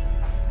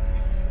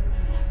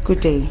 Good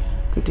day.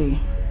 Good day.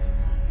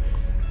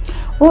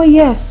 Oh,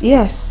 yes.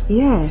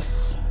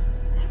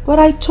 But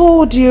I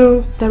told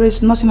you there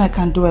is nothing I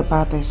can do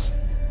about this.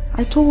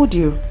 I told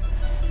you.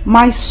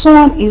 My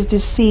son is the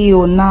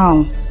CEO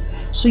now.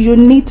 So you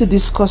need to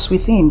discuss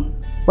with him.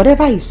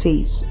 Whatever he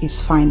says is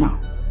final.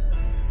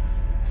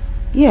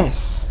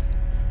 Yes.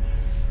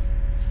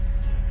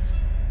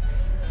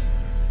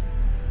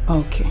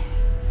 Okay.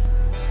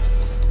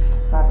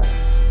 Bye-bye.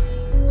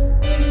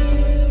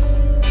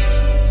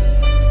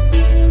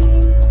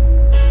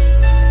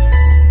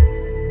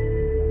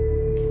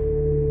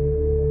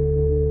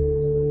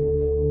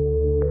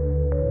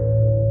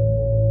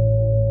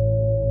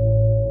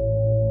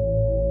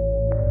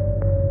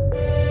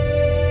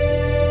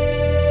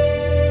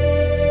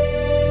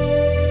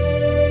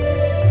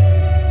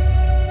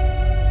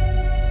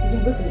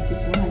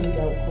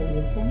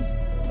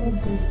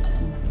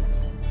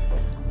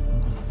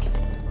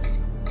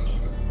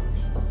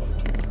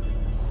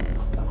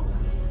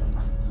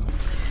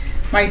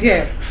 My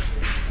dear,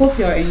 hope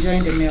you're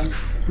enjoying the meal.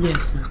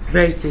 Yes, ma'am.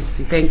 Very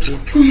tasty. Thank you.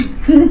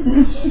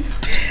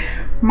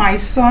 My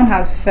son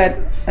has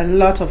said a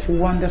lot of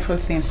wonderful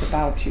things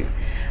about you.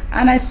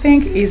 And I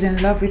think he's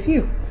in love with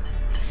you.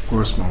 Of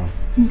course, Mom.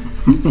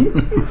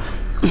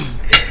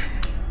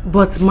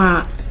 But,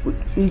 Ma,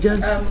 you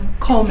just...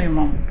 call me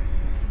Mom.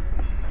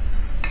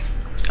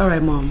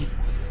 Alright, Mom.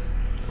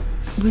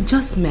 We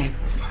just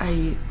met.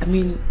 I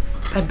mean,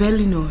 I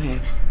barely know her.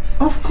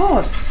 Of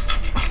course.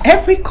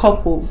 Every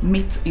couple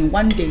meets in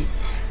one day.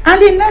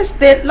 And the next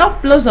day,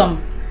 love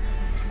blossom.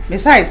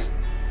 Besides,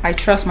 I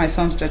trust my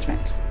son's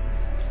judgment.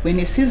 When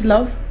he sees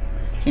love,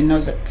 he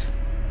knows it.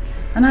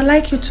 And I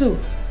like you too.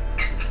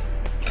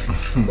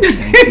 Thank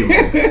you,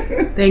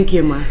 Mom. Thank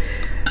you, Ma.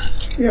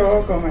 You're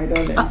welcome, my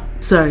darling.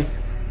 Sorry,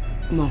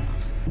 Mom.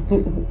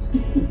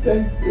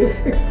 Thank you.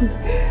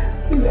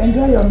 Please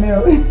enjoy your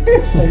meal.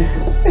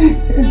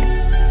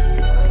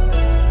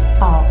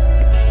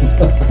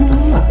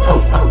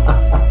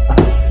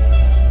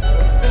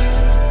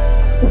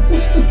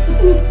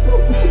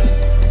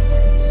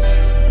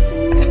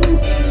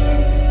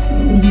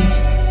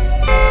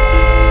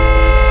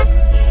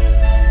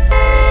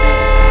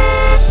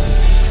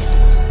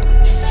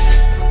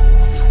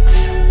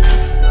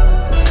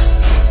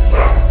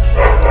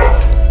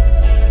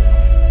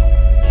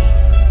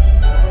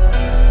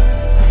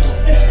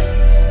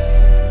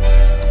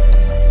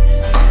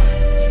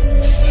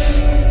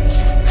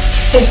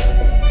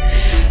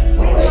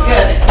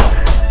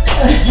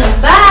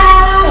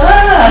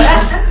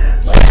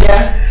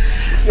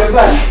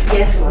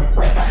 Yes, ma'am.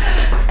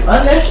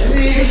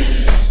 Honestly,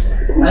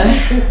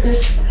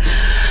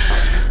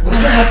 I'm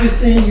so happy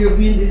seeing you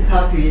being this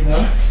happy, you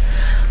know.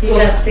 You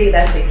can say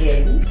that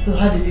again. So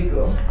how did it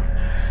go?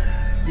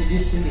 Did you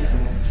see this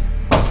man?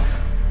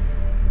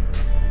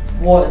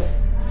 What?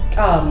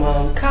 Oh,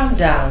 Mom, calm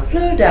down,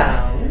 slow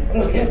down.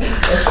 Okay.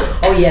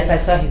 Oh yes, I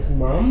saw his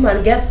mom,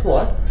 and guess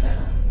what?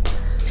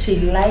 She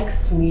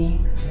likes me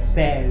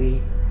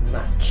very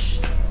much.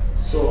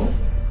 So?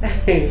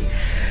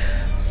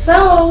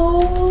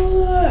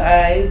 So,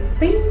 I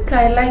think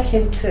I like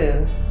him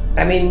too.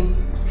 I mean,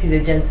 he's a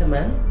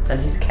gentleman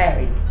and he's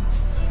caring.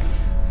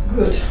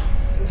 Good.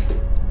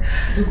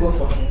 Do go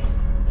for him.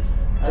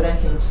 I like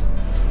him too.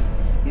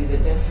 He's a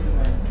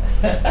gentleman.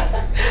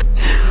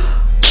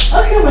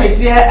 Okay, my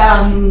dear,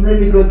 let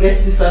me go get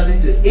you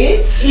something to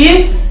eat.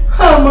 Eat?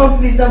 Oh, Mom,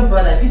 please don't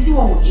bother. You see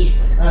what we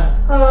eat?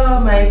 Oh,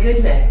 my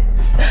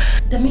goodness.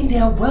 I mean, they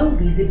are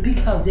wealthy. It's a big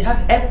house. They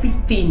have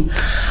everything.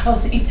 I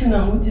was eating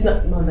and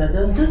eating.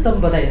 Mother, just don't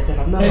bother yourself.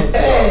 I'm not hungry.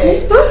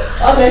 Hey,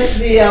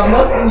 honestly, I've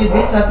not seen you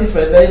this happy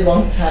for a very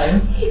long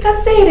time. You can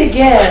say it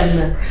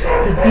again.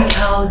 It's a big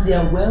house. They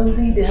are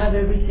wealthy. They have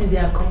everything. They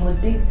are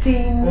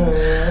accommodating.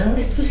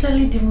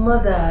 Especially the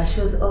mother.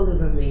 She was all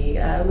over me.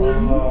 I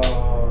mean...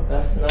 Oh,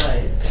 that's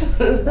nice.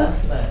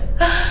 That's nice.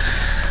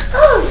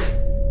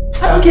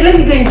 Okay, let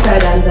me go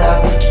inside and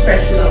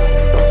freshen up.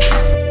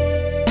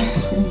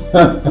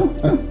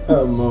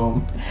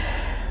 Mom.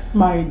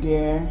 My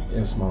dear.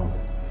 Yes, Mom.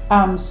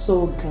 I'm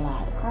so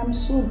glad. I'm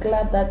so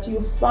glad that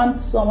you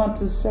found someone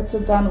to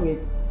settle down with.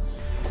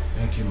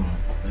 Thank you, Mom.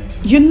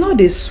 Thank you. You know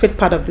the sweet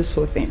part of this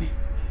whole thing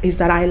is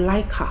that I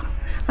like her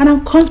and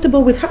I'm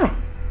comfortable with her.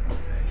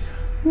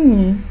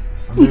 I'm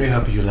very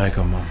happy you like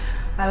her, Mom.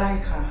 I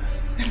like her.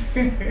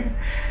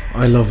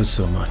 I love her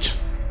so much.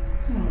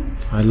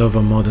 I love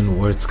her more than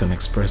words can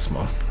express,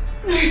 Mom.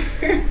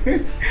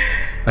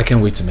 I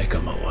can't wait to make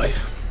her my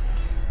wife.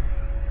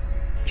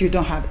 You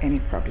don't have any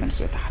problems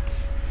with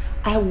that.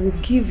 I will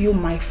give you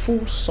my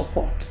full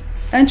support.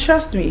 And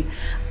trust me,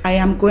 I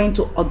am going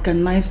to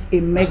organize a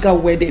mega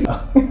wedding.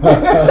 Thank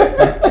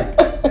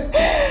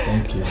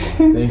you,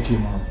 Mom. Thank you,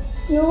 Mom.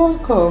 You're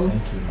welcome.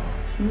 Thank you,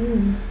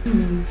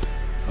 Mom.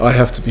 I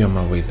have to be on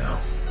my way now.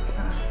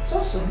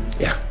 So soon?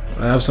 Yeah,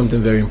 I have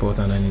something very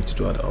important I need to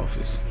do at the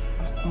office.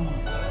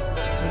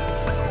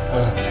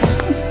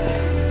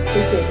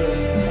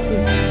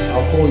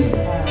 I'll call you.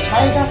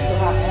 Hi, that's to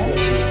her.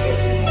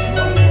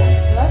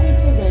 Love you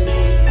too, baby.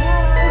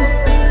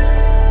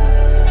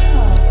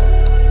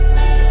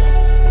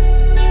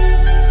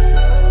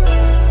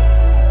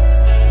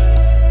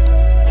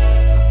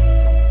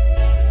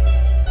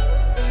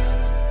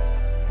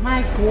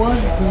 Mike,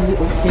 what's the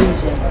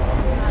occasion?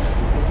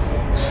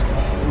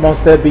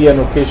 Must there be an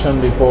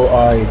occasion before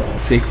I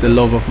take the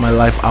love of my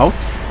life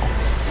out?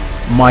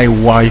 My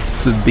wife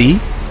to be?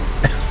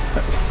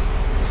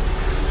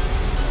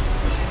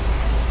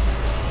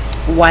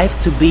 Wife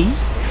to be?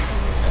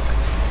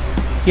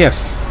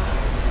 Yes.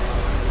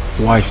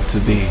 Wife to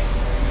be.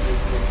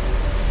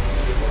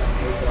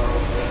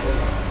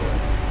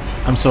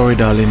 I'm sorry,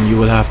 darling, you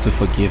will have to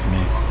forgive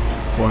me,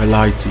 for I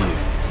lied to you.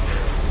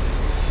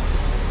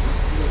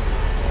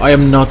 I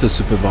am not a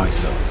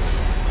supervisor.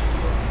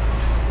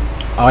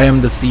 I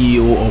am the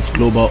CEO of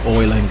Global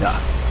Oil and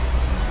Gas.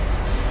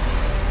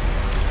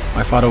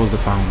 My father was the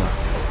founder.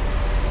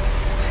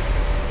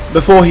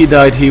 Before he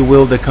died, he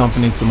willed the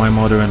company to my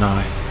mother and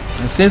I.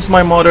 And since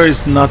my mother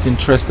is not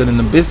interested in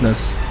the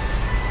business,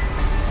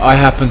 I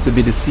happen to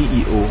be the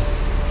CEO.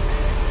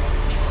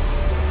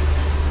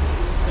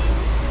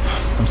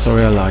 I'm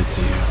sorry I lied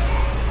to you.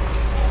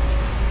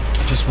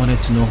 I just wanted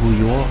to know who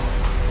you are.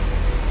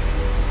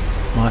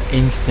 My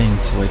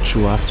instincts were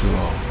true after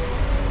all.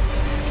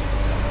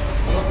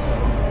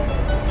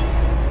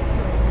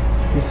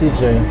 You see,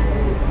 Jane,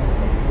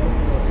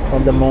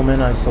 from the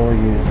moment I saw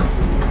you,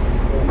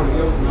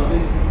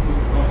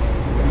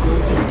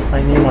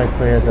 I knew my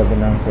prayers had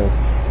been answered.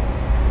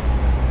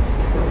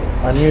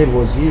 I knew it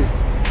was you.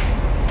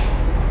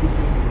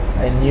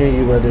 I knew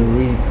you were the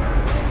reap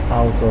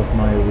out of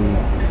my reap.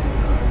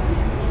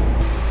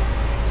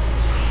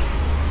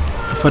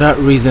 For that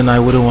reason, I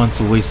wouldn't want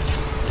to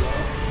waste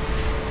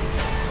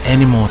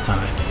any more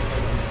time.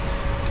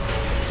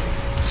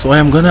 So I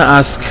am gonna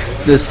ask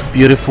this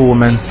beautiful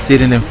woman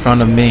sitting in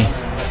front of me.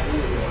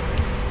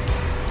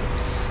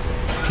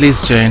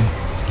 Please, Jane.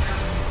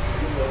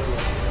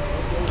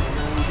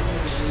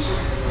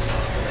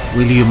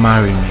 Will you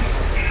marry me?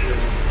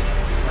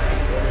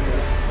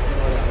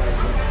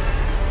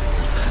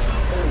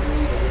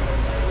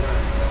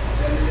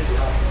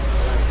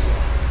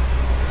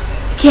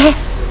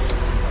 Yes.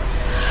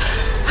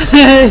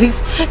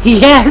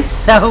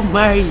 Yes, I'll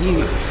marry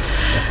you.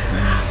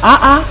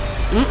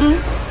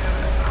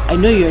 I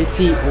know you're a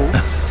CEO,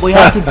 but you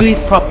have to do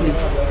it properly.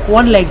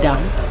 One leg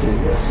down.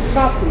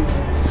 Properly.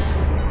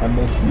 I'm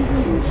a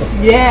CEO.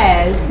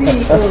 Yeah,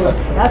 CEO.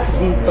 That's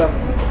it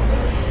properly.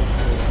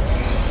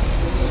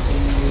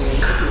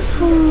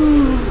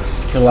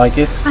 You like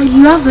it? I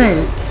love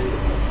it.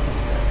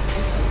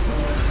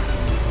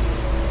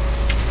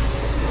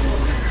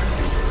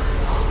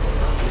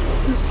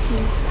 So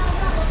sweet.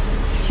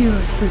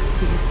 You're so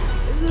sweet.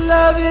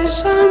 Love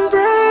is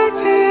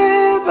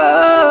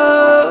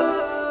unbreakable.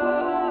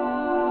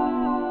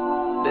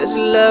 This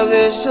love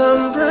is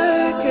unbreakable.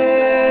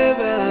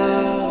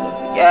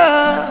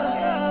 Yeah.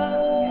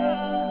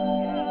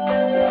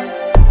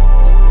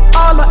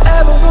 All I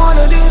ever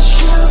wanted is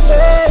you,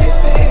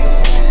 baby.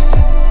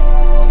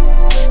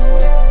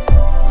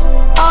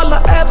 All I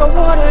ever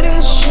wanted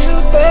is you,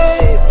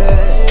 baby.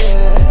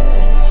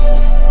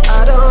 I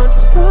don't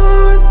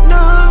want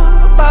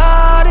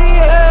nobody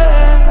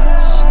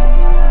else.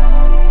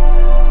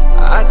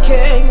 I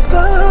can't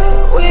go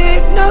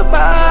with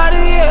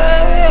nobody else.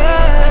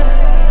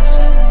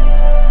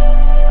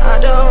 I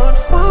don't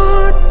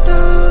want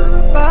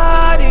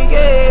nobody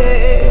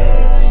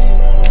else.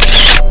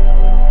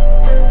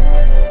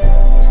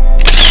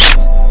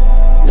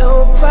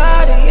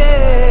 Nobody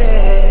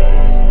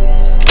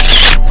else.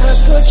 How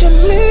could you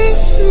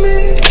leave me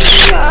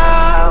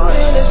out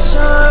in the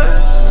sun?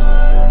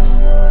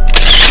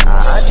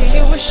 How do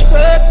you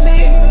expect me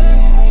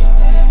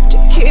to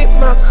keep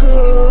my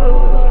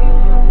cool?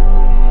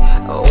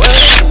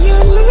 When you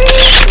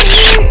leave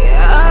me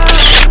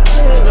out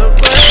in the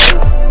rain,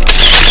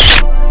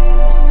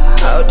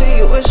 how do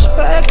you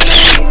expect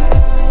me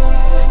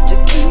to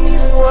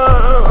keep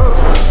warm?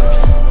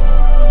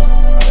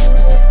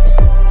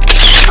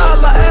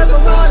 All I ever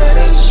wanted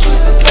is you,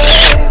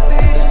 baby.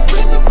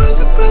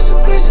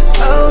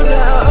 Oh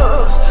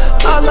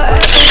no. All I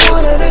ever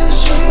wanted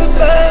is you,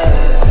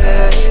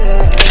 baby.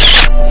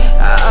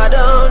 I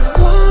don't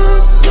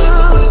want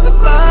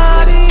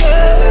nobody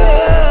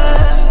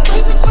else.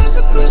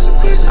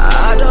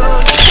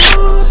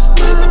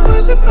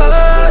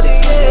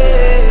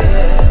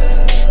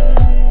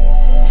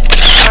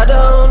 I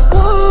don't want nobody else. I don't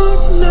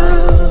want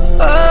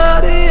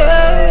nobody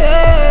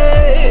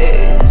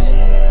else.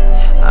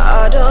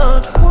 I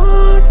don't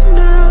want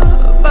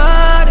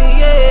nobody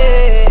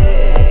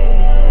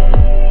else.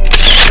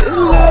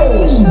 This love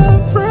is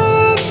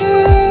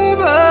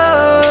unbreakable.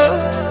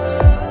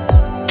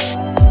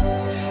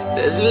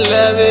 This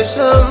love is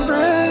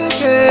unbreakable.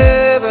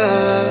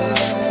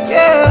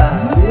 Yeah.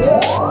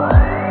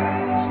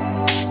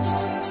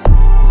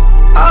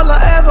 All I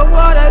ever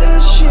wanted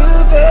is you,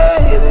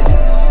 baby.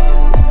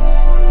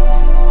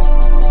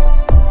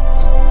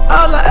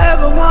 All I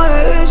ever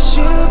wanted is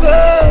you,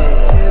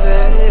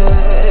 baby.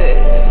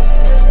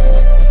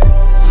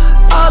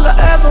 All I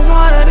ever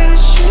wanted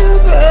is you,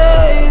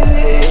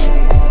 baby.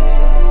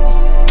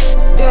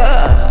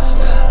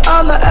 Yeah.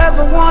 All I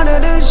ever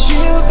wanted is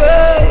you, baby.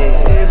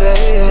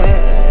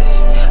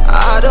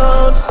 I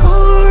don't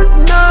want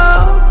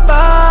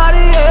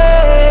nobody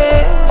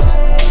else.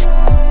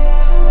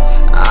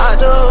 I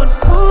don't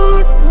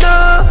want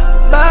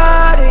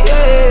nobody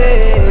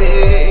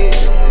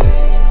else.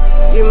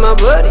 You're my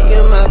buddy,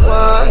 you're my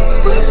client.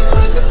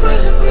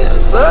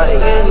 Buddy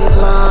and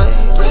client.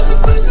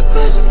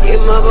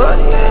 You're my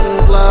buddy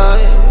and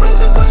client.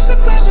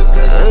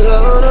 Ain't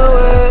going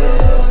away.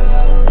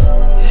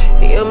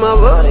 You're my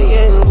buddy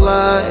and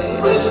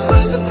client.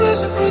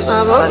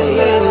 My buddy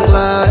and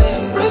client.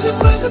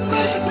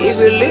 If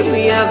you leave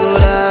me, I go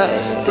die.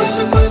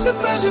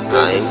 I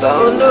ain't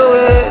going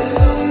nowhere.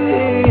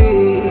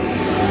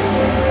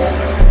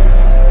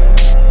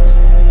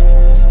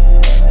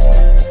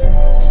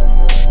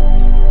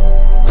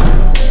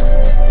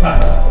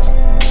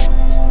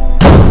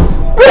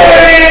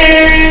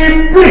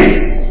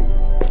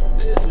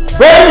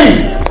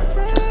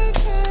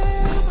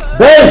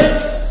 Babe!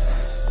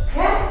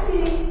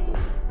 Cassie.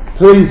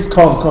 Please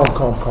come.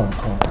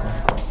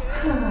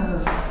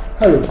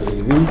 Hello,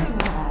 baby.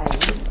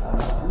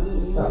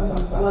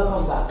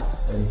 Welcome back.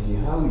 Thank you.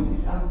 How are you?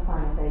 I'm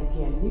fine, thank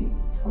you. And you?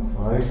 I'm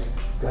fine.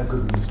 Got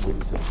good news for you,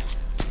 sir.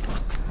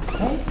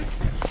 Okay.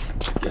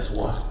 Guess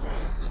what?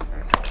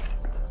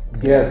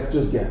 Guess,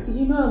 just guess.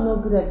 You know I'm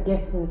not good at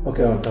guesses.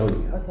 Okay, I'll tell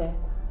you. Okay.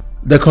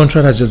 The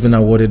contract has just been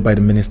awarded by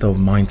the Minister of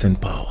Mines and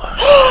Power.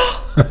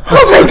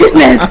 Oh my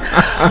goodness!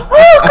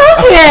 Oh, come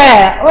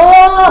here!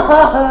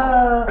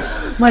 Oh,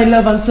 my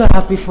love, I'm so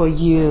happy for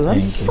you.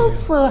 I'm so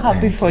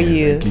happy for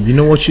you. You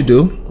know what you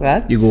do?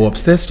 What? You go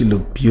upstairs, you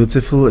look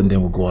beautiful, and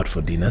then we'll go out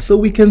for dinner so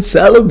we can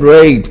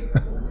celebrate.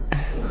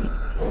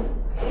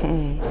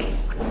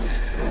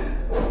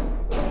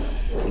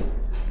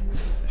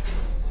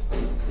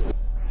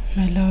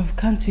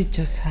 can't we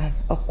just have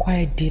a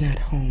quiet dinner at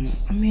home?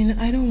 I mean,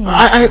 I don't want...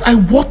 I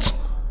what?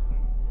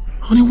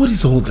 Honey, what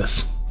is all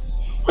this?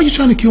 Why are you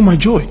trying to kill my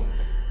joy?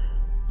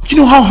 You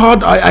know how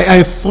hard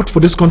I fought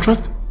for this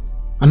contract?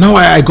 And now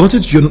I got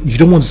it? You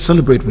don't want to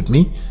celebrate with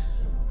me?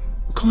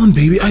 Come on,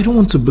 baby. I don't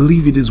want to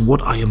believe it is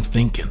what I am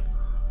thinking.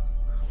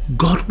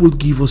 God will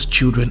give us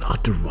children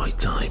at the right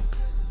time.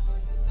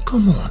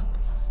 Come on.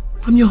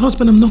 I'm your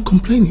husband. I'm not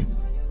complaining.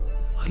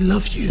 I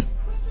love you.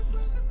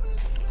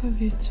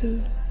 Love you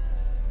too.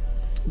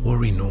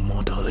 Worry no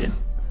more, darling.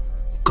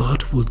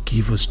 God will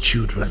give us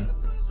children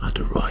at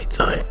the right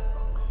time.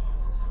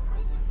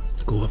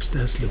 Go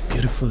upstairs, look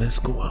beautiful. Let's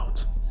go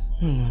out.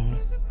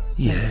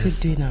 Yes. You're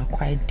still doing a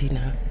quiet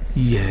dinner.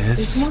 Yes.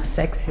 It's more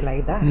sexy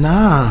like that.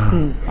 Nah.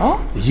 Oh?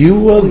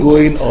 You are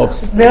going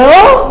upstairs.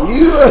 No.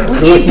 You are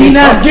going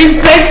dinner,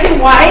 drink plenty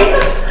wine.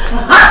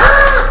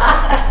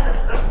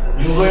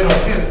 You're going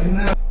upstairs.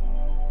 No.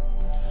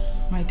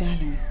 My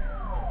darling,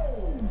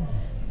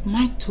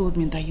 Mike told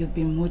me that you've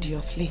been moody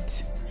of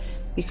late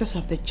because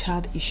of the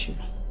child issue.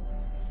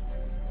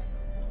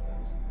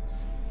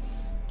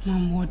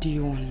 Mom, what do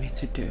you want me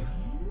to do?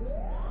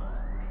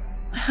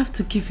 I have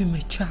to give him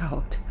a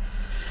child.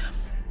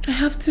 I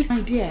have to...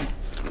 My dear,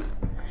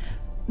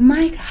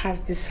 Mike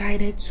has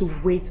decided to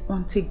wait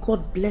until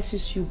God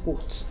blesses you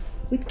both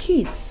with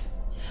kids.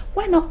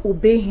 Why not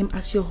obey him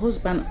as your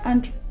husband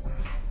and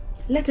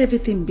let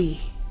everything be?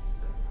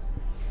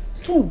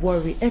 Don't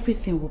worry,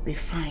 everything will be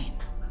fine.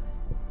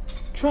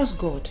 Trust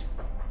God,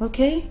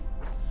 okay?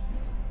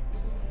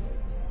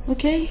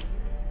 Okay?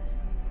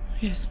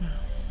 Yes, ma'am.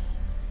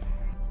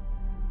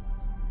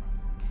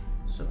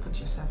 So put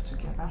yourself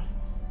together.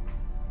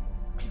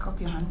 Pick up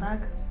your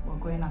handbag. We're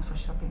going out for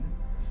shopping.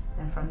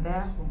 Then from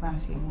there, we'll go and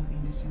see a movie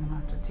in the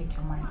cinema to take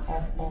your mind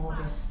off all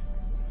these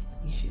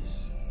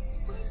issues.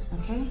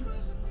 Okay?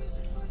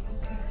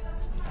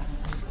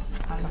 Let's go.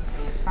 Stand up.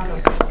 Stand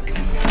up.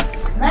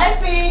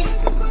 Mercy!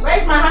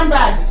 Where's my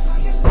handbag?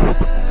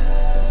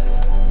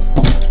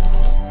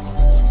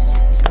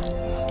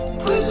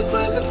 Prison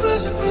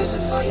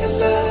for your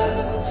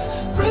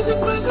love. Prison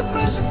for your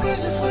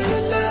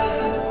love.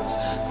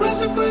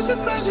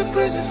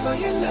 Prison for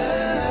your love.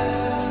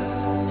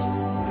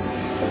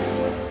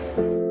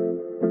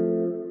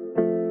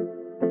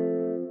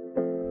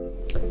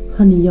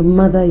 Honey, your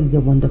mother is a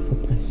wonderful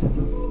person.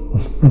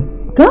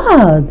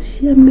 God,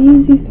 she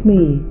amazes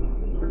me.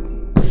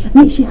 I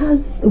mean, she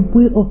has a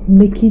way of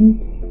making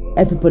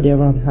everybody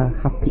around her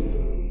happy.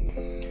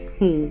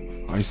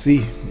 I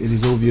see. It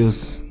is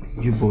obvious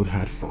you both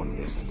had fun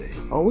yesterday.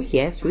 Oh,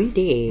 yes, we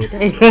did.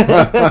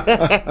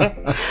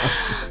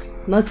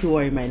 Not to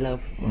worry, my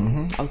love.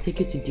 I'll take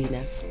you to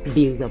dinner.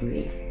 Bills on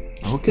me.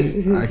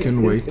 Okay, I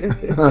can wait.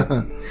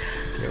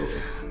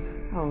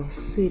 Oh,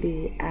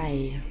 sweetie,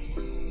 I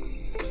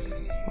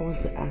want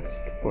to ask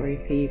for a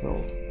favor.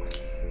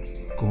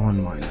 Go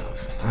on, my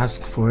love.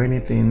 Ask for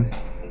anything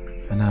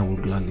and I will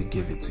gladly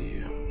give it to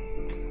you.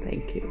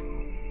 Thank you.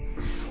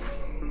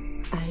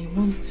 I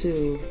want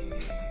to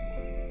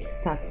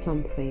start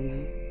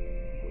something,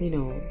 you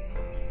know,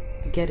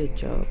 get a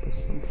job or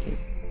something.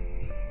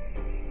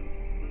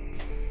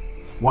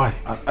 Why?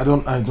 I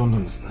don't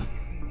understand.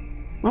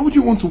 Why would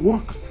you want to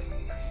work?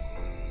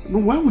 No,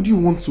 why would you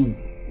want to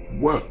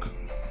work?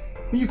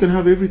 You can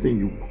have everything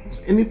you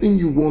want. Anything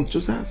you want,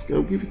 just ask.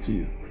 I'll give it to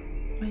you.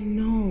 I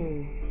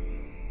know.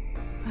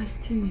 I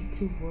still need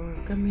to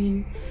work. I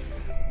mean,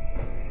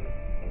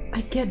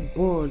 I get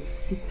bored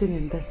sitting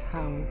in this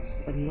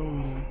house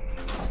alone.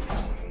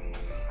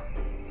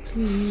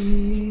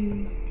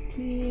 Please,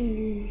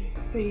 please,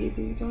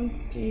 baby, don't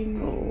say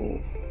no.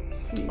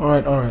 Please.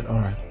 All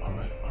right.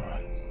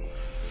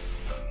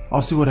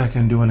 I'll see what I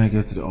can do when I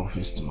get to the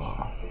office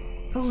tomorrow.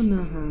 Oh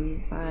no,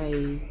 hon.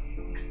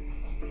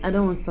 I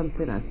don't want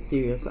something as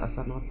serious as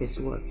an office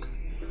work.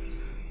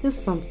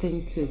 Just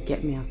something to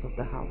get me out of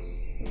the house.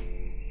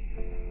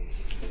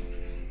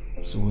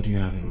 So what do you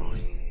have in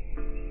mind?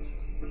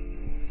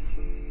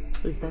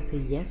 Is that a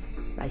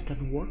yes? I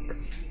can work?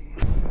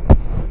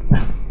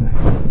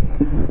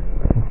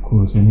 Of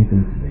course,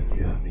 anything to make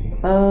you happy.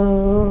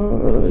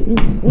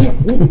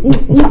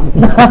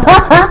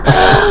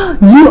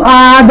 You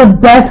are the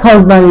best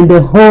husband in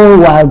the whole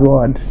wide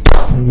world.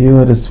 You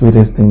are the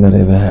sweetest thing that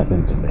ever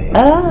happened to me.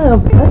 Oh,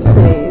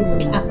 perfect.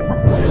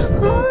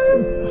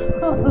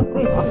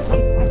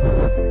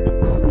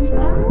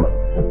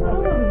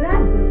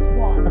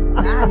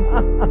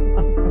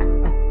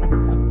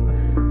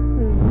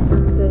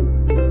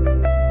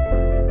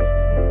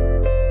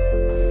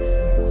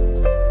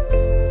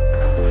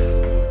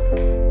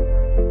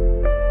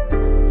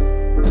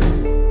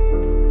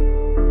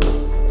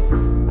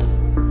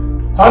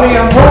 Honey,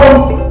 I'm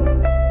home!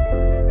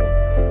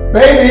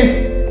 Baby!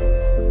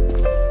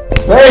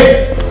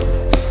 Babe!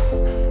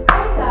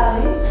 Hi,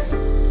 darling.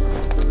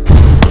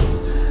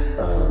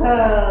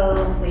 Oh,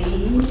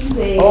 baby.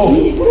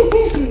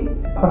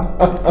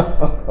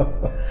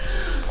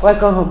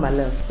 Welcome home, my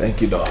love.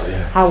 Thank you,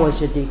 darling. How was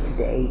your day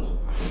today?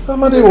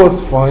 My day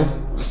was fine.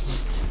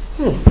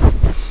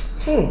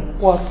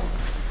 What?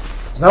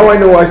 Now I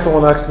know why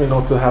someone asked me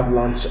not to have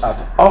lunch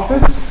at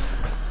office.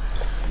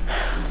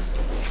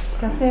 You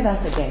can say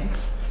that again.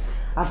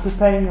 I'm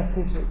preparing your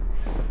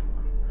favorites.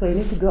 So you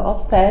need to go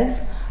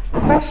upstairs,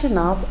 freshen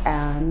up,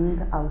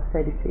 and I'll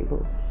set the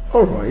table.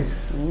 Alright.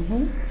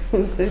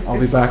 I'll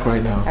be back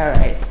right now.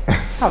 Alright.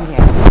 Come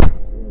here.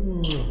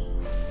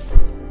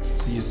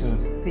 See you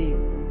soon. See you.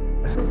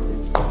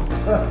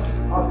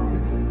 I'll see you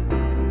soon.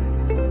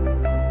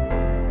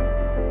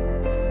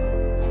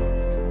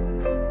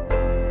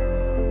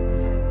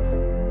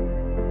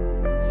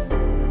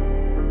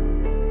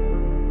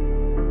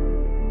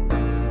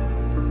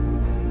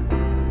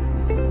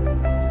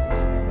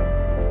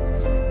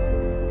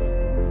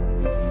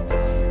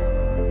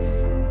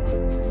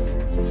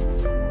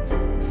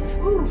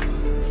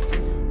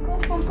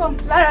 Come.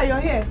 Lara, you're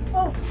here.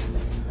 Oh,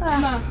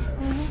 Ma.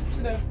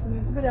 Good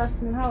afternoon. Good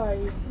afternoon. How are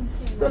you?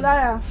 So,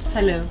 Lara.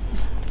 Hello.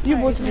 You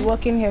both will be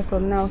working here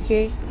from now,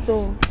 okay?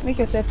 So, make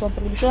yourself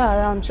comfortable. Show her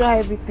around. Show her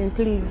everything,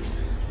 please.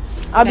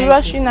 I'll be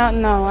rushing out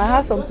now. I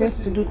have some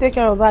things to do. Take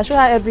care of her. Show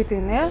her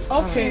everything, yeah?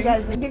 Okay. You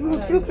guys, be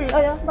good. Feel free. Oh,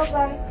 yeah.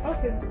 Bye-bye.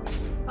 Okay.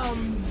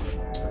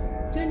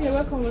 Jenny,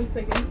 welcome once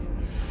again.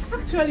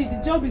 Actually,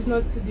 the job is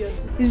not tedious.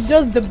 It's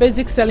just the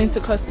basic selling to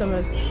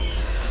customers.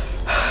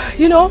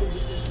 You know,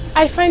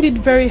 I find it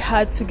very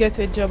hard to get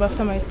a job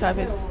after my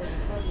service.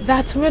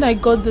 That when I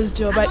got this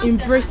job, I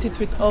embraced it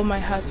with all my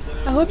heart.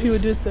 I hope you will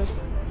do so.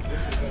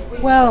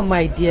 Well,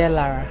 my dear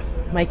Lara,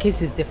 my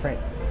case is different.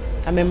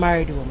 I'm a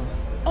married woman.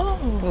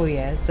 Oh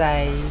yes,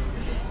 I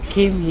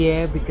came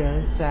here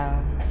because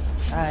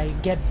I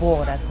get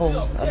bored at home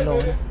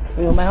alone.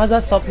 You know, my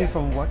husband stopped me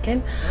from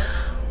working,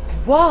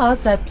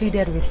 but I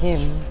pleaded with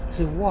him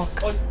to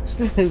work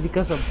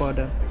because of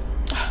boredom.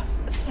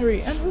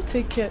 Sorry, and who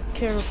take care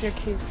of your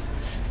kids?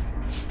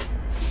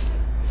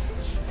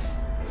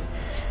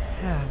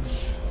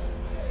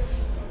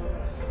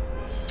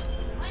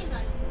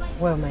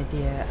 Well, my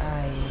dear,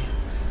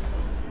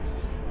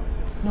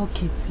 no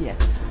kids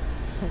yet.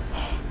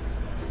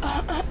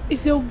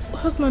 Is your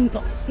husband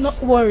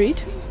not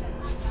worried?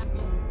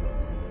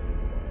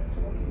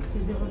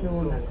 He's even the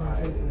one that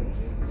concerns me.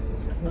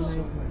 He's a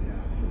nice man.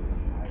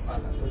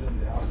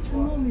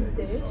 Your mom is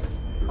dead?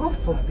 God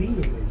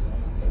forbid.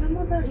 My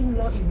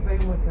mother-in-law is very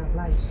much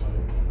alive.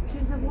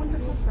 She's a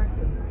wonderful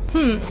person.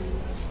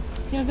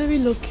 You're very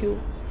lucky.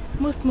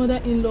 Most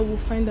mother-in-law will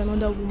find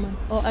another woman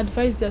or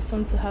advise their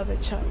son to have a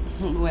child.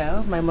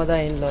 Well, my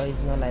mother-in-law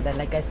is not like that.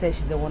 Like I said,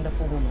 she's a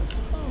wonderful woman.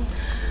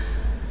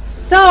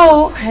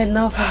 So,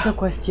 enough of the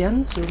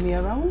questions. Show me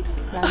around.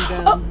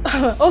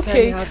 And,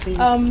 okay.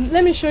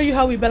 Let me show you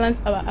how we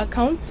balance our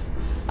accounts.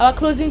 Our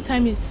closing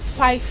time is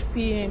 5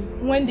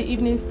 p.m. when the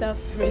evening staff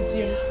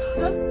resumes.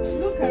 Just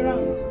look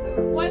around.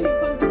 While you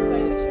come this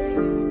side, I'll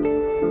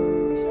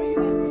show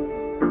you.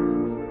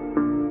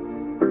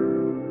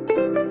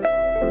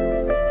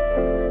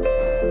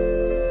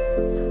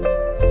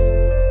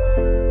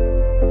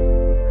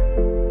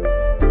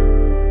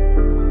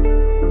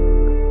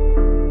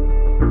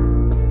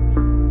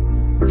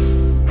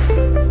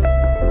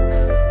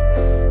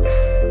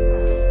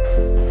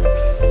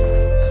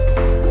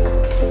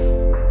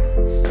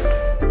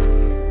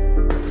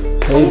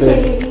 Hey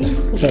babe.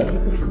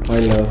 My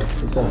love.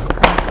 What's up?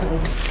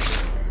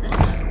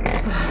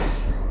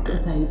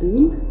 What are you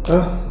doing?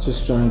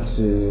 Just trying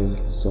to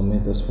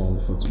submit this form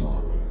before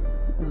tomorrow.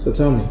 So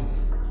tell me.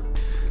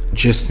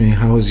 Just me,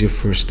 how was your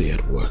first day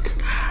at work?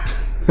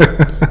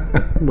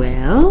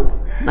 Well,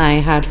 I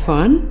had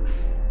fun.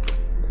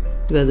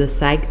 It was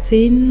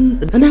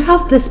exciting. And I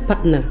have this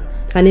partner.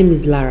 Her name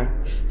is Lara.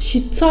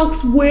 She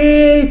talks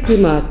way too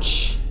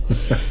much.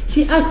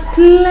 She asks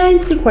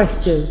plenty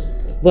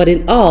questions. But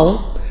in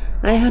all,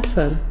 I had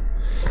fun.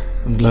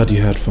 I'm glad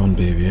you had fun,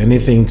 baby.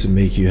 Anything to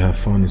make you have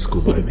fun is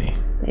cool by me.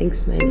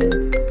 Thanks, my love.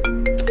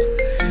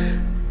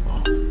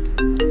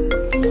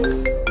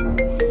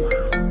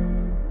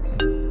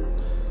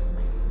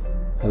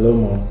 Hello,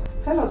 Mom.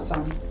 Hello,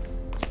 son.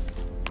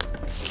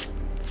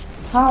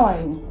 How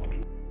are you?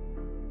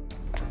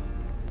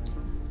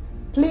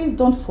 Please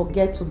don't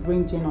forget to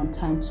bring Jane on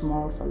time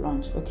tomorrow for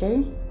lunch,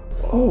 okay?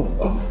 Oh,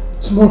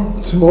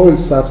 tomorrow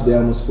is Saturday. I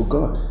almost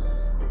forgot.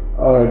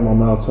 Alright,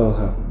 Mom, I'll tell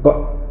her.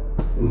 But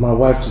my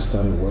wife just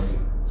started working.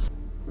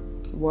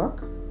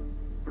 Work?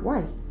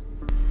 Why?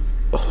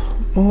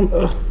 Mom,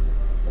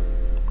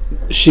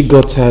 she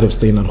got tired of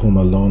staying at home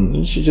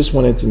alone. She just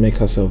wanted to make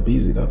herself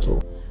busy, that's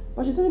all.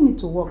 But she doesn't need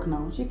to work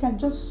now. She can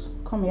just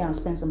come here and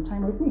spend some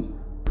time with me.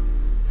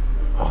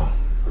 Oh,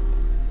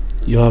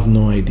 you have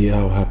no idea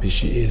how happy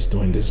she is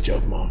doing this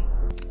job, Mom.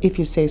 If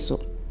you say so.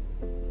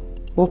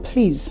 Well,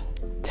 please,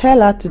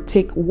 tell her to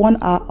take 1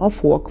 hour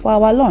off work for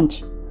our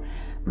lunch.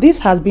 This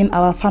has been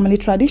our family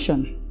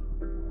tradition.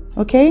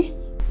 Okay?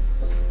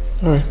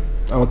 Alright,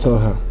 I'll tell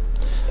her.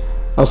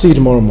 I'll see you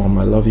tomorrow, Mom.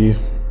 I love you.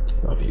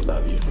 Love you,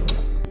 love you.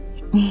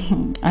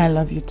 I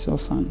love you too,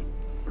 son.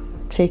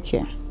 Take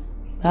care.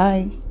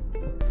 Bye.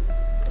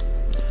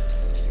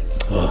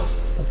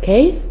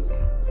 Okay?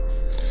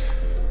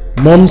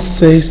 Mom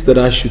says that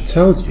I should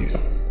tell you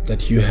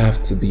that you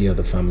have to be at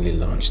the family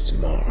lunch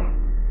tomorrow.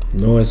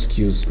 No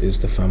excuse is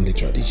the family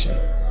tradition.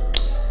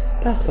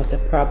 That's not a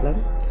problem.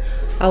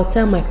 I'll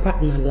tell my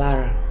partner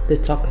Lara, the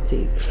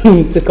talkative,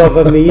 to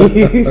cover me.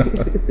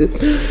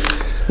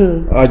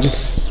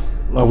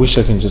 I wish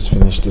I can just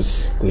finish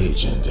this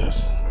stage and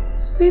just...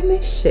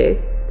 Finish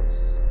it?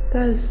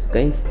 That's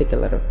going to take a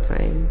lot of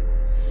time.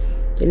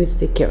 You need to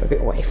take care of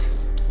your wife.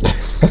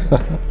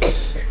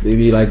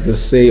 Maybe like they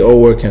say,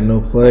 all work and no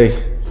play.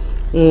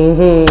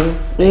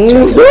 This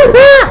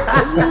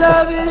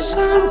love is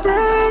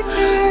unbreakable.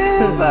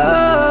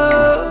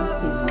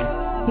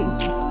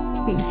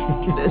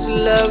 This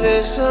love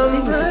is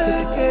unbreakable.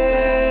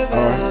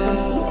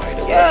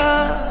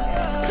 Yeah.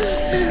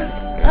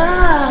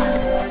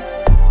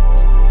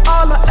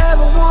 All I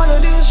ever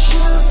wanted is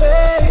you,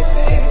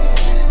 baby.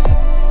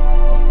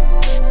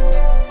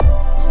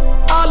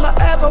 All I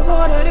ever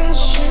wanted is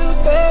you,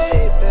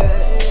 baby.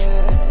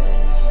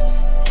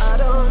 I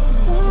don't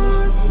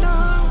want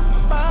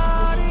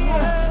nobody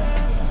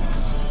else.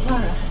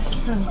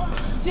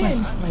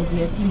 Jane, my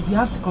dear, please, you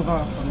have to cover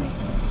up for me.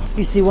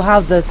 You see, we'll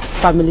have this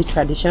family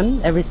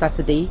tradition every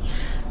Saturday.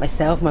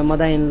 Myself, my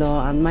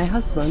mother-in-law, and my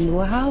husband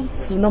will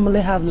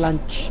normally have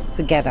lunch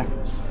together.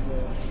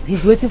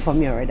 He's waiting for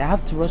me already. I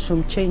have to rush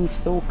home, change,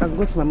 so we can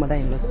go to my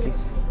mother-in-law's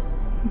place.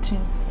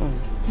 Jane,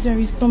 there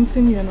is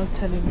something you're not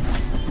telling me.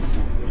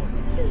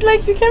 It's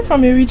like you came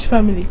from a rich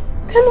family.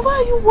 Then why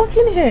are you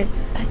working here?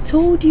 I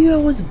told you I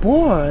was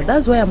bored.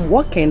 That's why I'm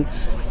working.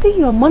 See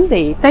you on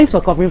Monday. Thanks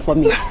for covering for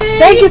me.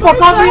 Thank you for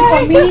covering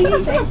for me.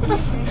 Thank you.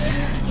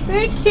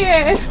 Take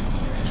care. This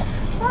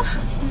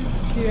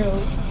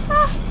girl.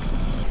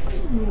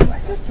 I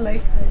just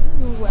like her. I don't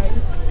know why.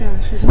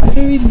 Yeah, she's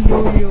very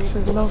loyal.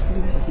 She's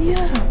lovely.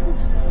 Yeah.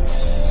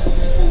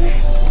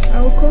 I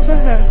will cover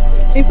her.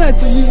 In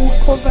fact, we will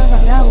cover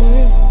her. Yeah, we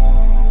will.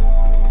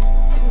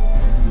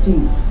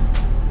 Jane,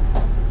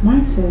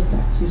 Mike says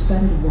that you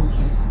started work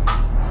yesterday.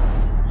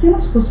 You're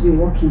not supposed to be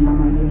working,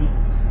 Mama dear.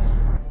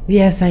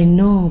 Yes, I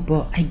know,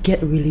 but I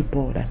get really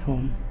bored at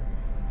home.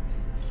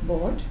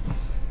 Bored?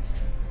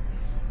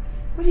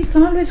 Well, you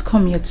can always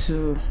come here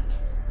to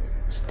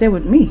stay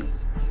with me.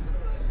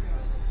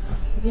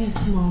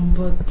 Yes, Mom,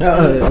 but...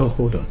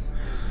 hold on.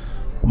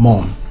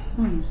 Mom,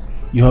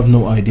 you have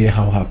no idea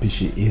how happy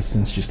she is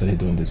since she started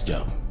doing this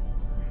job.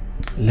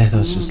 Let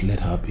us just let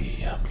her be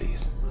here,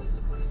 please.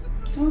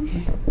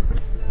 Okay.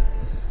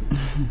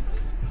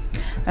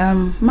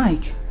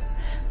 Mike,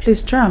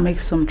 please try and make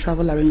some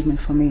travel arrangement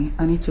for me.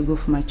 I need to go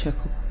for my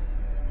checkup.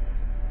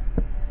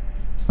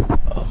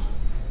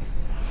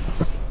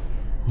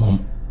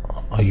 Mom,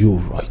 are you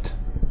alright?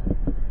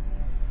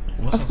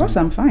 Of course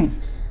I'm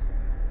fine.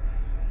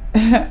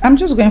 I'm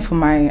just going for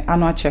my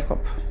annual checkup.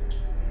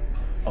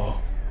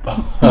 Oh.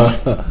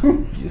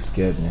 You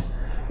scared me.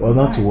 Well,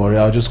 not to worry.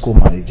 I'll just call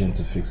my agent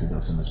to fix it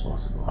as soon as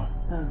possible.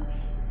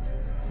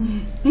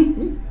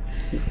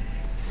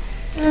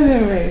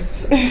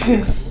 Anyways.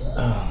 Yes.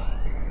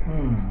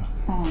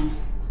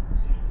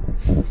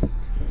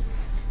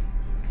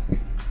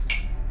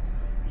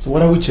 So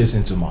what are we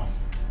chasing tomorrow?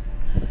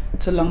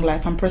 To long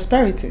life and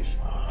prosperity.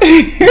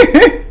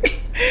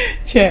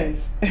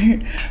 Cheers.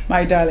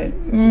 My darling.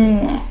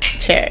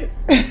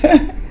 Cheers.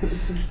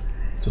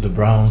 To the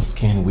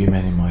brown-skinned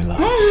women in my life.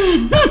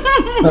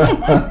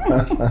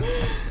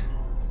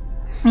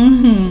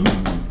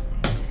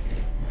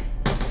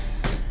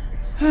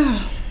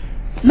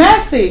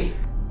 Mercy!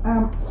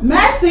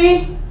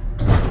 Mercy!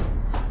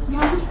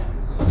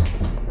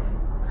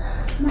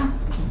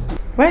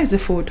 Where is the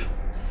food?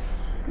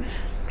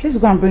 Please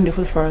go and bring the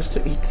food for us to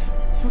eat.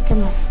 Okay,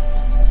 Mom.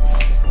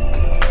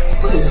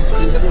 Prison for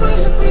your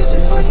love.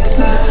 Prison for your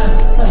love.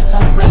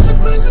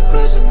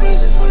 Prison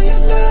for your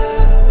love.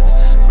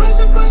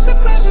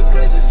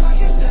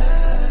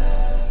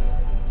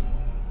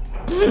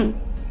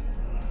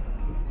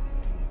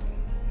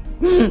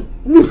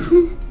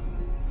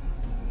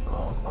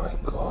 Oh my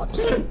God.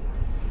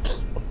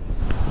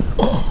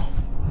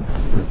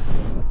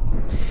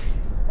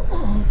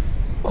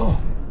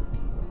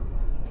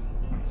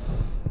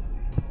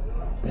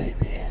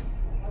 Baby,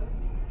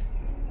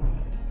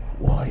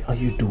 why are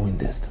you doing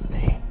this to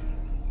me?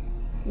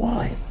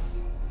 Why?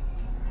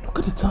 Look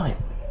at the time.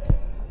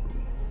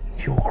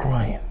 You're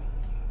crying.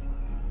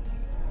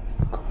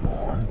 Come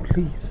on,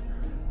 please.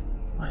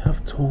 I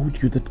have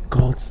told you that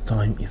God's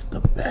time is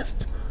the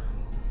best.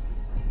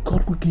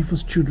 God will give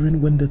us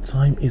children when the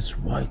time is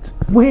right.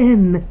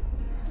 When?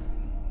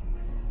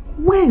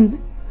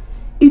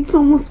 It's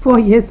almost 4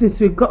 years since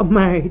we got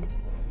married.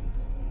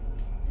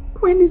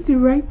 When is the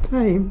right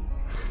time?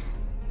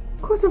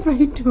 What have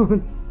I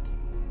done?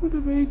 What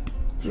have I done?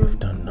 You've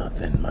done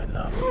nothing, my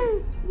love.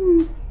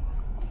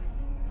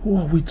 Who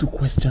are we to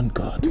question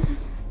God?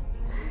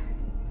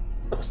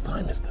 God's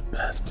time is the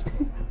best.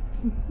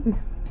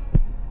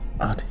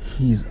 At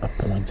His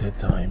appointed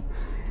time,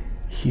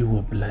 He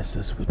will bless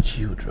us with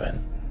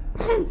children.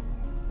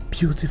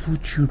 Beautiful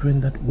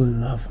children that will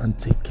love and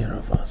take care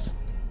of us.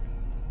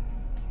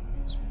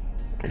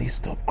 Please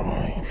stop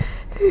crying.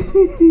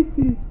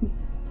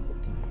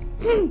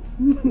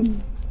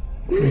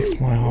 Breaks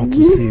my heart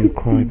to see you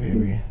cry,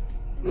 baby.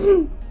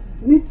 It's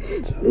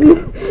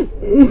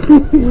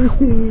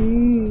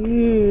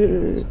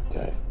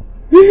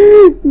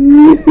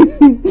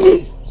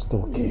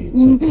okay,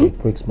 it's okay. It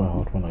breaks my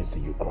heart when I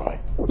see you cry.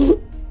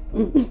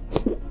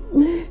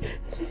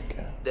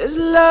 This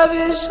love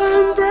is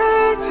unbreakable.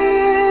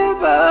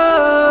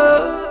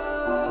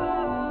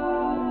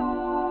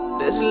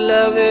 This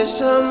love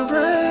is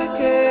unbreakable.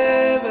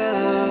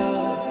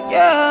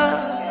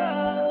 Yeah.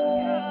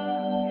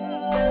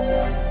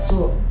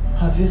 So,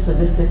 have you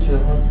suggested to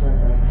your husband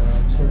that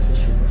 12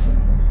 should be for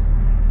us?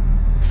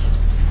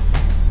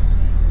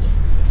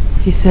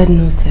 He said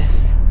no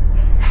test.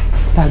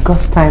 That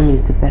God's time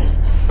is the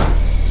best.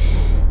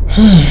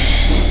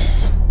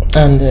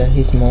 And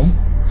his mom?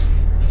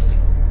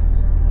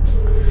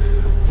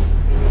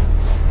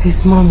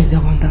 His mom is a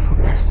wonderful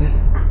person.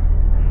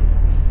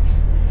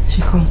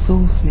 She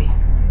consoles me.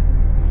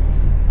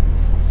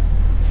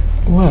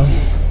 Well,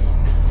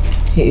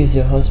 he is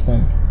your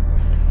husband.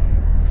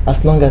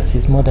 As long as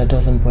his mother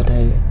doesn't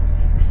bother you,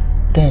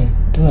 then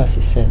do as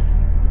he says.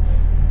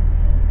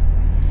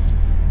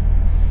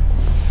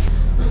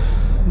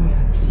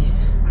 Mother,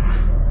 please.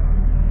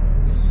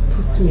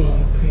 Put me in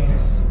your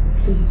prayers.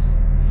 Please.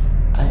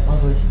 I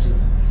always do,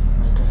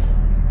 my daughter.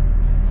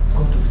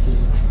 God will see you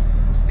through.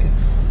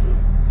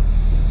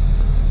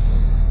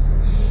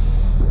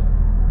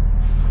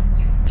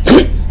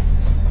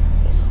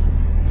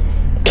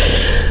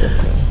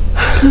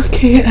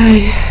 Okay, I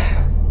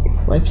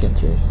wipe your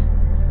tears.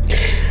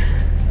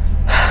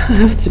 I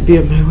have to be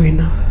on my way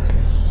now.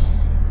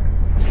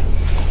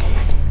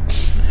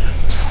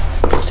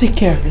 Take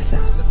care of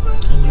yourself.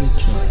 And you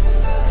too.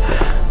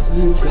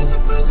 You too.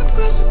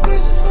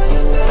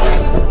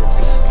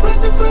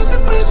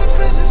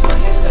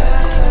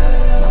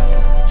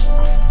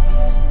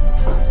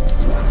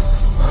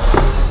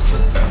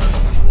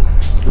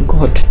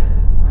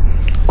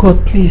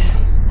 God,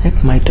 please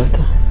help my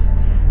daughter.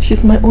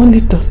 She's my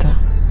only daughter.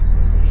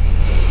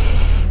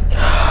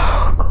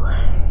 Oh,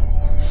 God.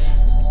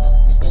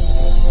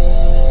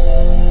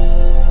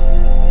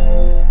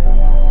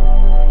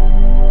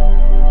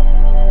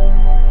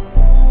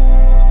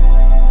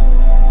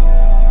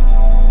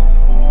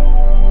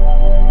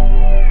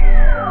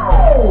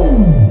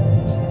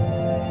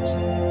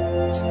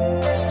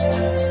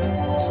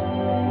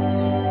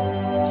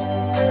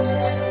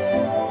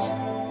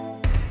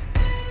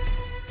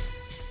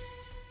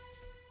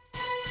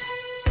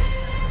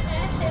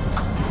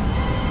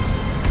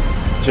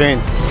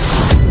 Jane.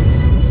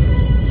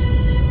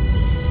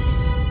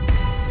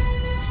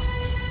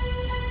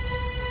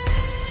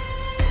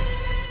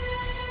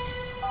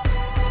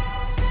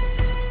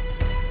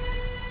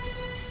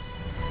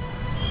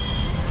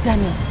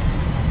 Daniel.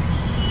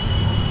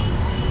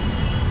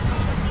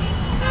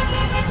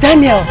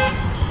 Daniel!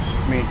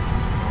 It's me.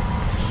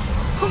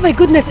 Oh my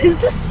goodness, is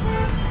this...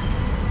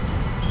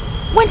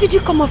 When did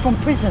you come out from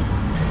prison?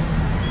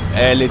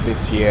 Early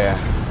this year.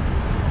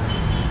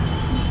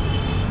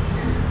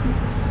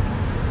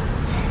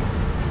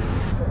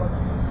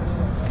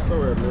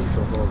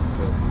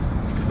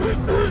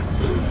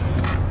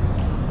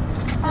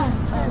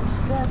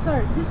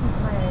 Sorry, this is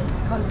my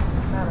colleague,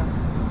 Nara.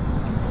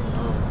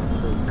 Oh,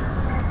 so...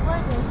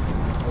 Right there.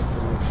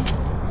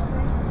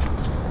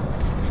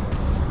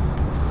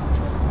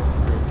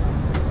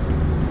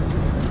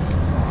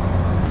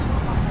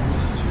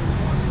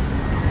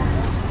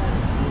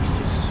 It's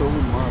just so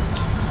much.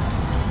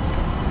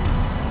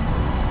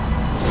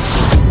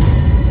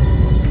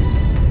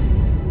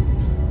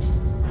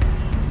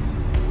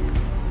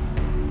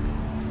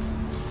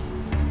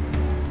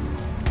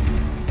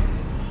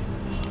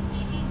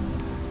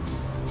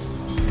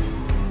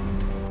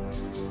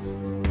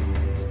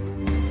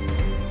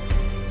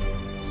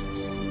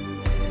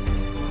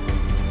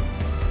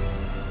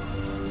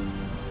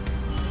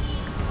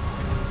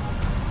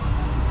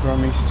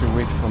 Promise to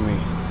wait for me.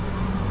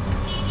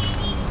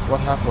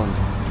 What happened?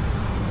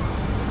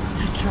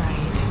 I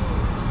tried.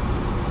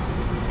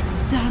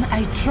 Dan,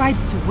 I tried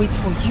to wait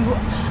for you.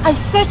 I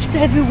searched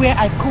everywhere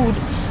I could.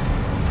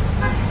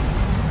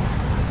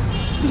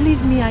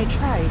 Believe me, I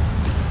tried.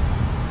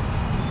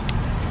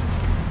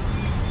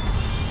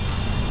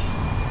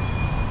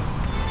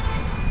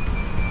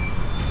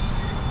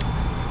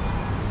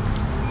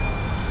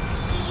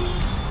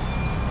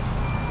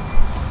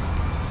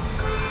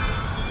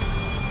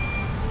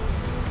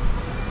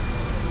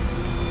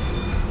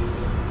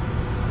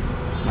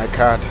 My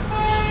card.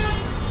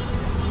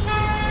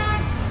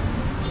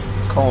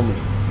 Call me.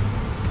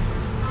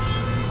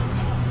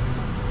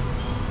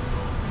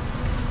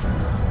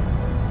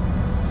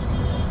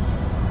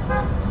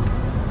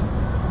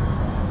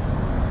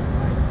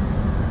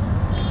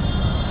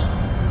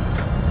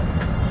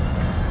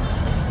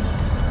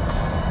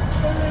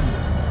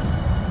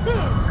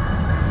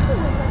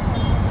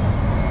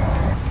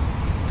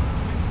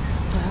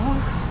 Well,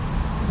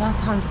 that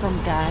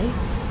handsome guy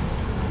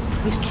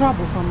is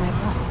trouble from my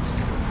past.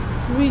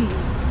 Really?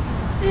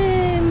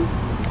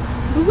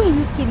 The way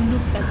you two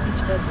looked at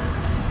each other.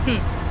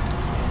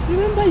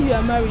 Remember you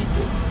are married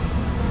though.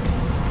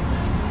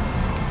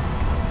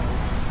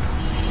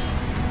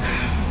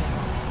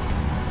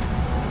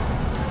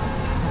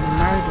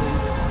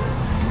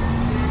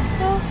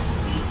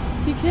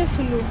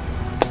 careful, oh.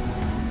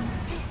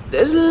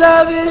 This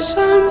love is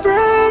unbreakable.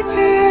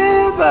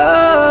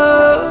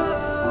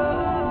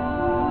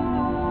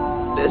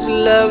 This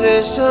love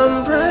is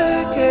unbreakable.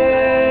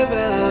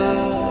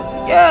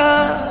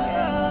 Yeah.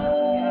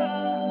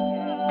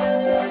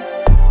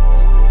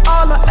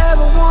 All I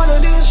ever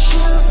wanted is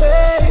you,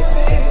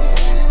 baby.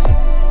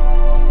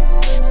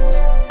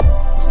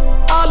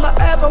 All I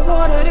ever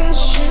wanted is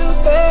you,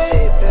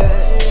 baby.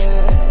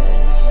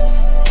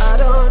 I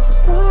don't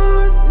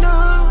want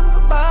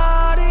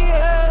nobody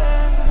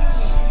else.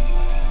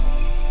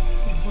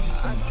 What is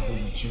the matter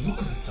with you? Look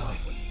at the time.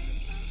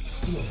 You're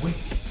still awake.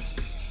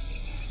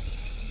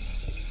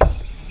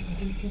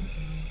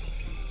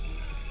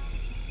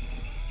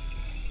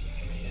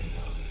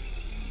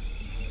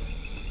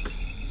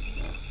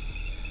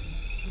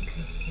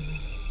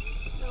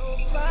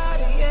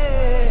 Nobody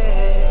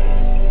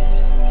else.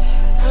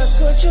 How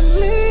could you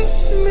leave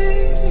me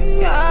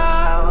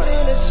out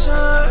in the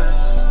sun?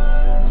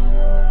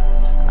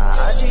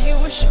 How do you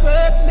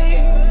expect me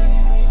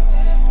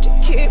to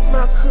keep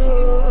my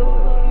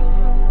cool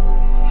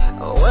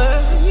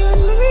when you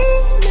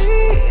leave me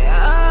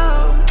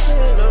out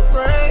in the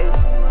rain?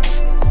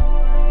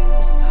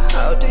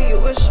 How do you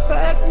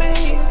expect me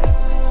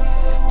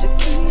to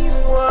keep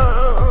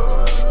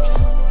warm?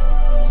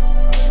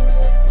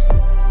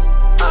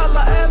 All I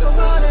ever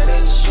wanted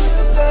is you,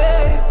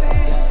 baby.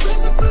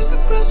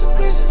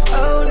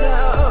 Oh no.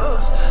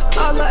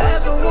 All I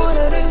ever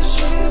wanted is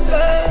you,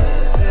 baby.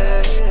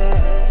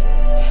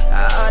 I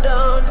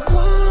don't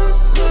want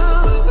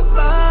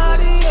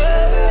nobody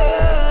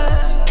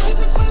else.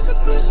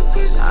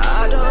 I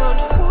don't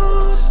want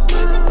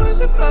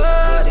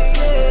nobody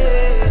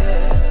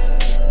else.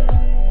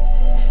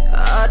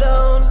 I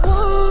don't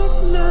want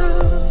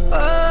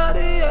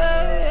nobody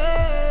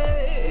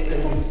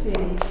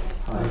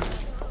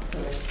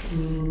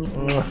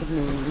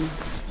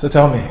else. So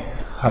tell me,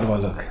 how do I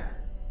look?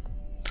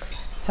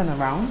 Turn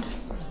around.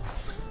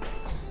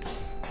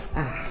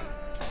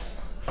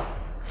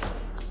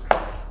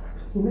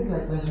 You look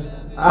like my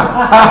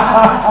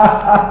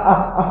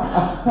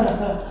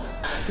husband.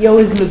 You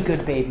always look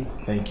good, baby.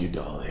 Thank you,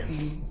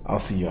 darling. I'll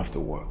see you after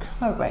work.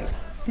 All right.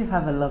 Do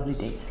have a lovely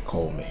day.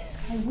 Call me.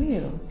 I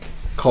will.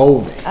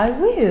 Call me. I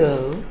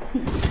will.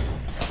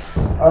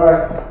 All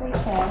right.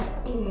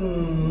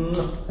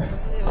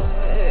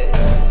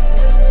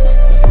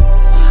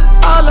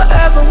 All I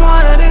ever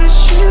wanted is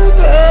you,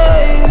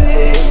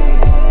 baby.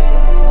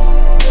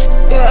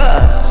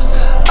 Yeah.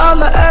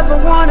 All I ever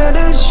wanted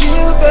is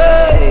you, baby.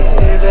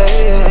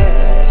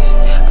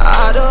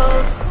 I don't.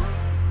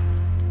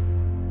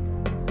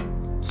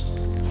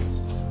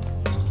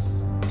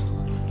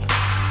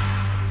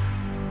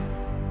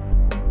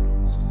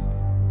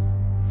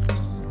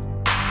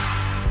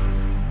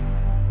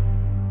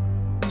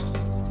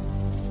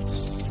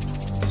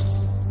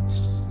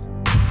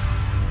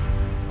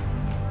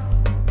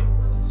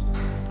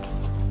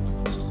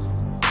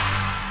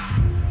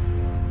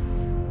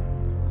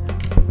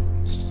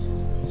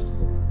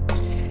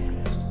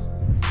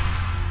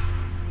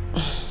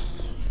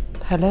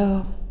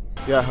 Hello.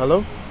 Yeah,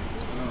 hello?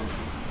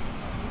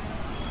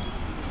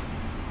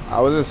 I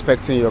was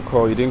expecting your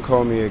call. You didn't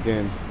call me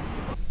again.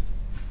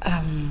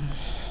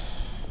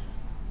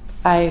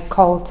 I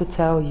called to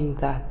tell you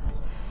that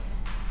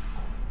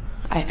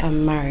I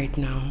am married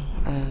now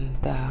and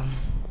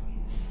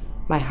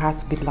my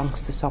heart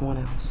belongs to someone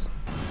else.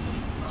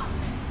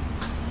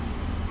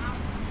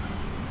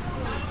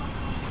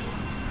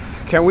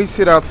 Can we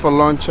sit out for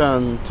lunch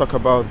and talk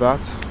about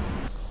that?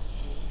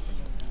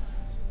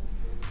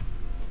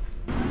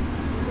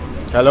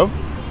 Hello?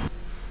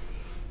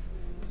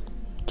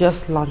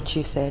 Just lunch,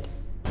 you said?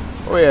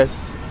 Oh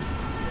yes,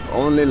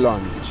 only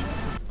lunch.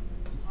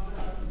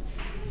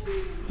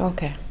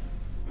 Okay.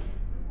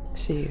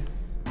 See you.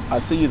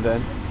 I'll see you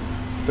then.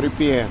 3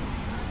 p.m.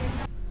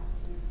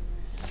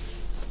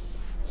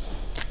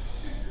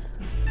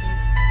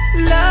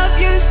 Love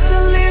used to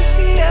live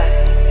here,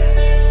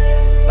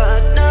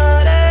 but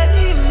not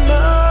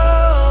anymore.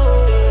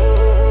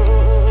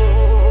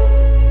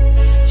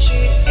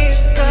 She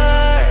is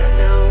gone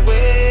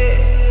away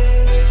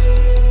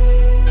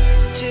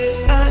to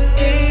a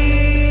distance.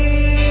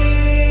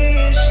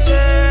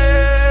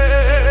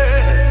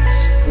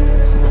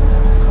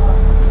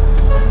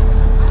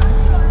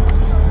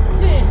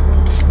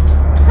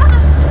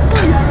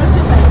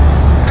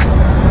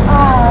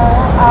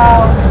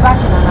 I'll be back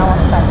in an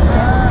hour's time.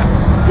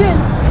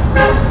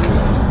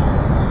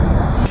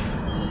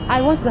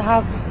 I want to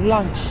have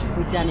lunch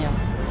with Daniel.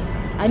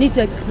 I need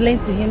to explain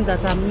to him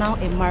that I'm now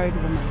a married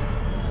woman.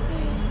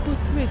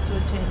 But wait,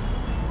 Jane.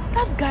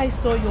 That guy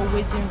saw your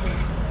wedding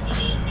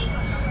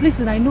ring.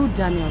 Listen, I know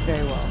Daniel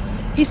very well.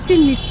 He still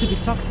needs to be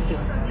talked to.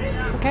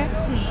 Okay?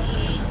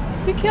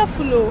 Be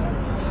careful, oh.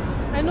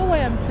 I know why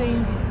I'm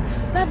saying this.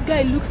 That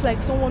guy looks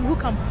like someone who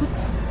can put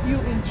you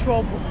in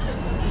trouble.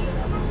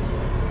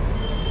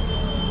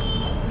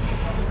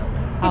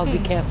 I'll be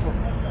careful.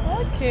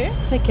 Okay.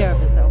 Take care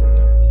of yourself.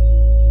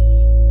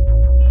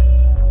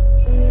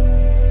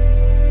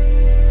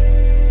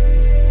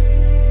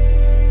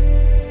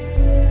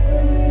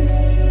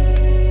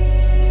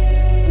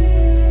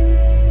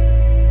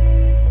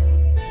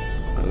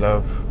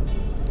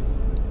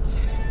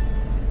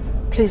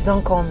 Please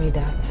don't call me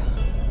that.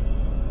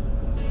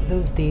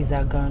 Those days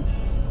are gone.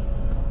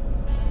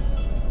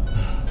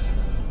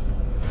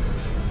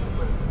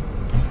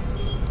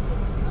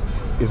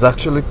 It's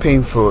actually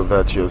painful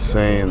that you're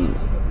saying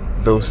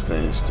those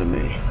things to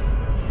me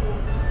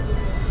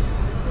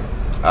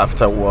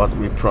after what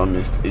we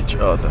promised each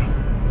other.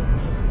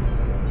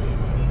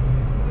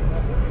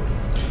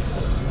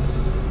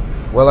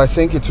 Well, I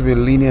think it would be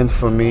lenient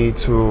for me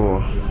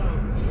to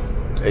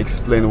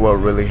explain what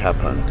really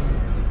happened.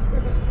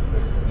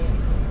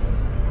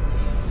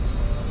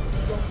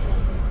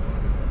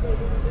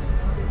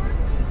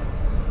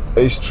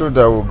 It's true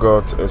that we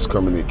got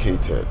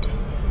excommunicated,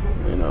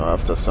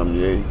 after some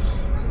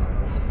years.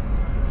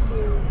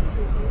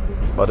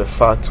 But the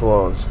fact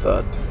was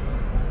that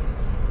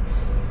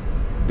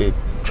they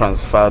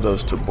transferred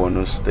us to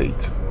Borno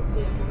State.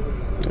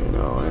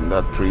 In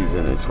that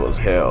prison it was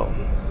hell.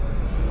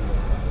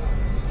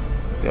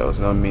 There was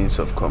no means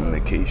of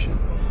communication.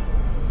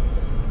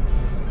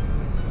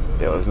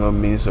 There was no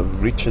means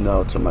of reaching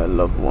out to my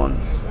loved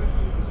ones.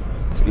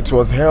 It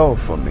was hell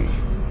for me.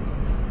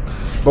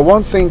 But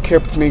one thing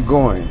kept me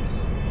going.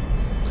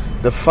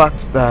 The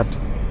fact that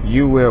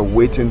you were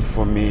waiting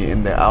for me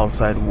in the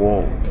outside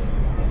world.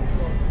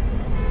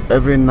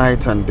 Every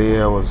night and day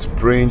I was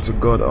praying to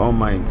God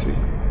Almighty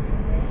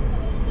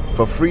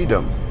for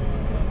freedom.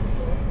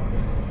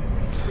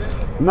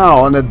 Now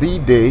on a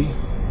D-Day,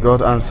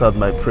 God answered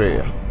my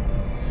prayer.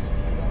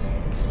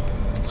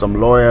 Some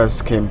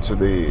lawyers came to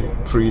the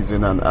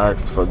prison and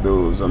asked for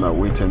those on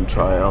awaiting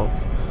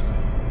trials.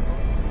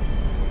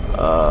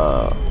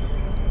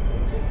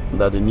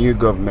 That the new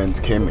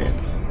government came in.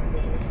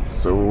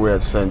 So we were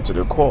sent to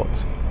the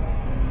court.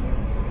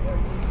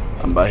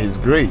 And by His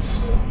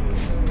grace,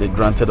 they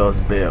granted us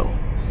bail.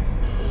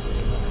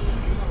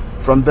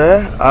 From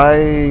there,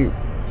 I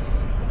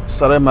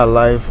started my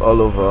life all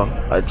over.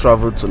 I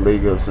traveled to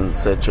Lagos in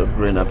search of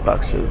greener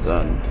pastures,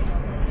 and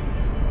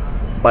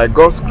by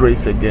God's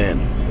grace again,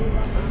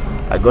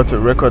 I got a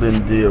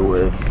recording deal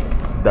with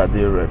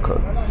Daddy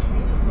Records.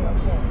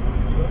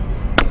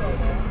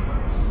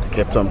 I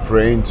kept on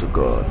praying to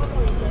God,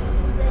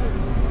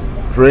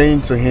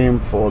 praying to Him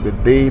for the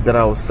day that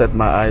I will set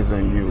my eyes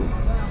on you,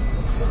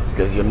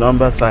 because your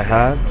numbers I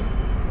had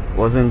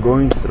wasn't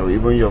going through,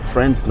 even your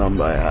friend's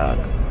number I had.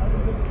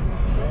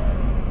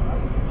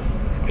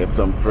 I kept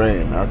on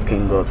praying,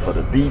 asking God for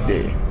the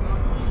D-Day,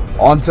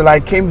 until I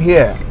came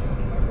here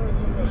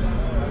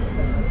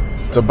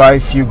to buy a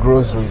few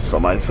groceries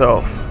for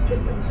myself.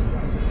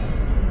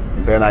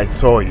 And then I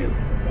saw you.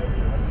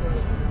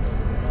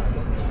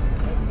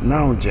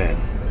 Now, Jen,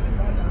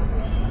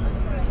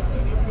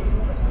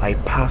 I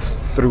passed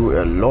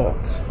through a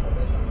lot.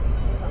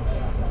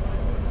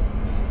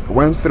 I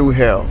went through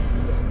hell.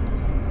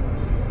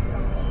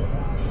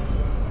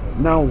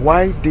 Now,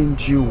 why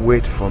didn't you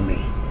wait for me?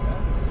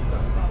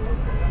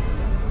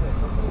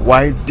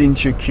 Why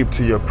didn't you keep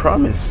to your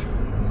promise?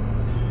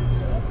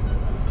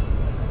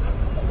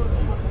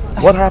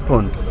 What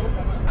happened?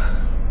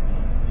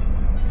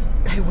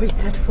 I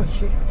waited for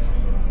you.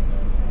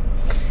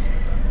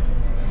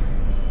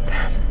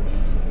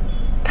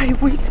 I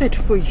waited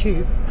for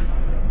you.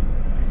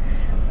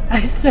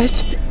 I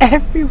searched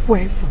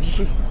everywhere for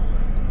you.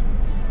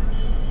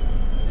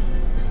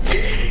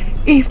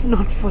 If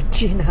not for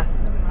Gina,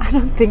 I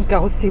don't think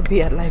I'll still be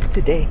alive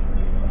today.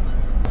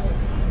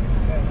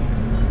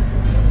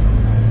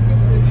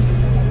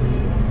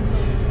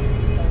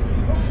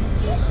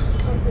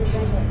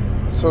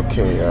 It's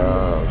okay.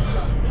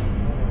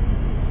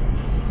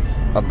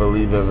 I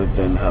believe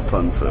everything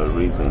happened for a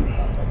reason.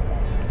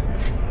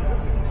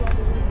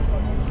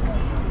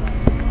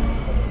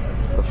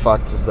 The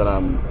fact is that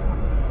I'm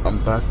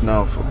back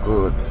now for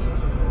good.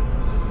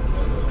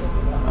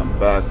 I'm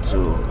back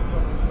to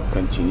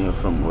continue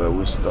from where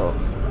we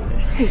stopped.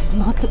 It's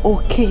not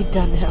okay,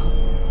 Daniel.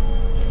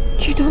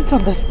 You don't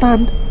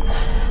understand.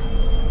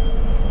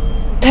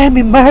 I'm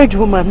a married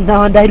woman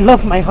now and I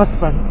love my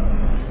husband.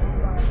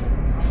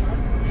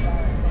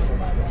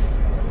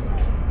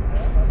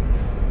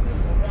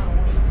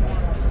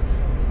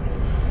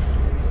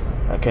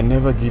 I can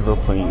never give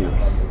up on you.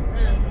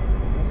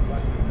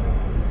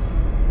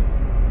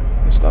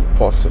 It's not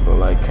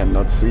possible. I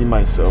cannot see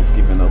myself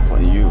giving up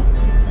on you.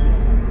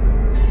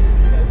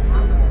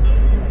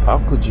 How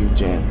could you,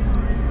 Jen?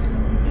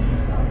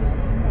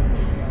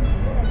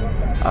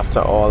 After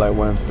all I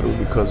went through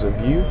because of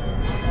you?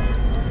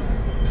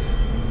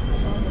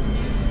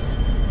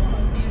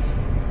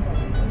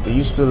 Do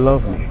you still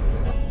love me?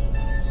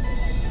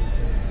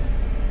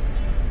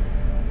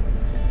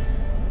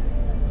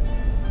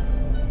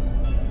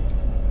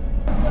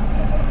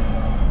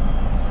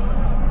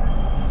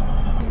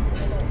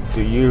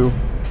 Do you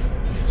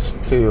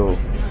still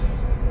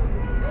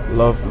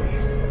love me?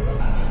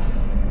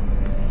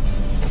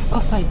 Of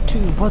course I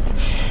do, but...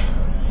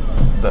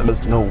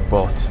 There's no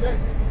but.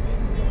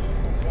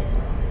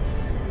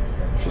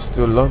 If you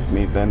still love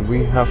me, then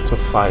we have to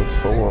fight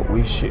for what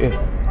we share.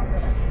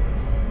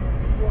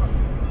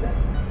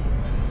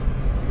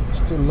 I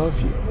still love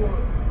you.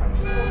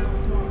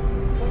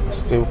 I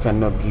still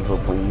cannot give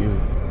up on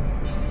you.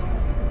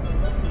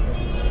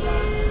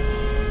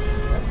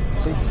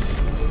 Please.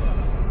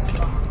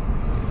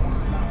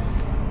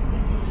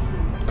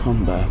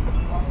 Come back.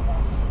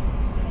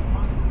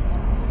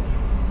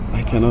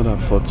 I cannot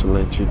afford to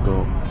let you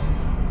go.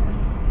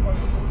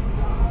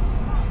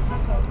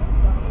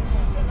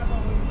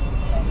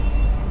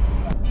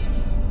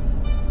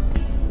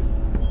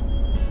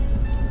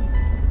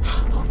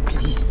 Oh,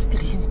 please,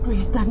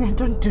 Daniel,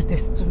 don't do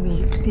this to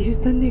me. Please,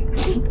 Daniel.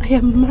 I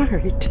am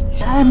married.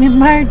 I am a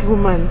married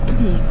woman.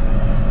 Please.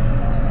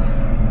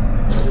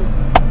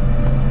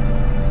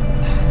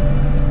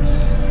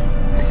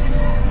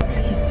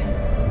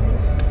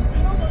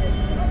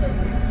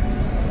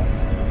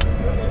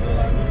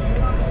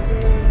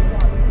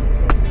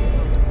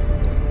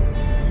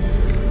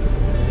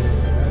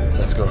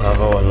 Let's go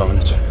have our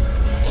lunch.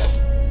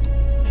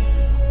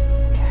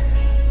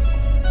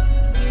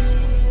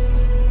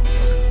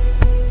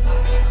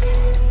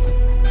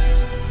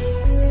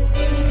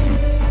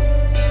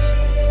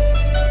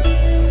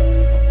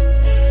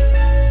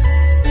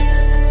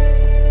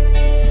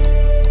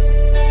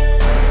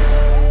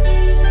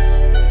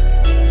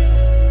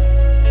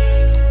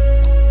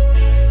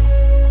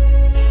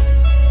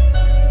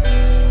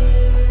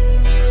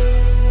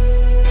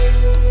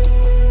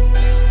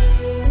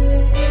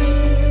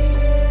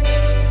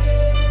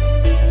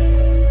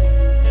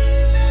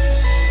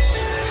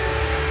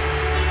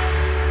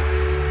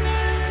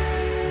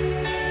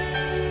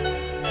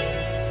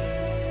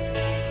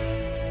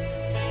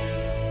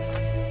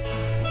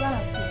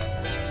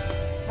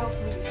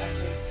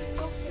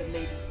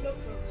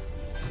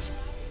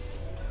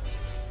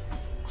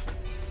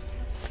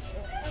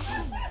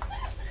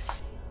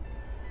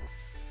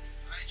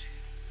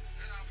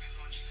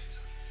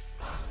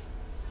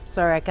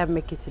 Sorry, I can't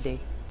make it today.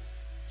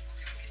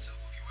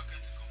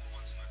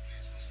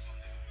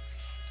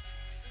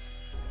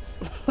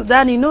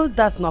 Danny, no,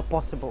 that's not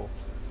possible.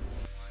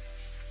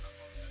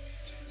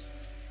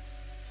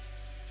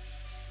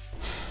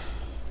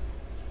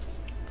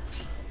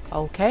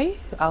 Okay,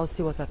 I'll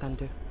see what I can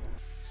do.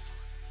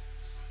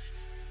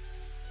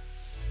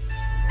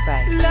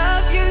 Bye.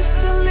 Love used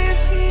to live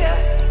here,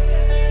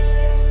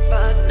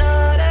 but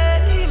not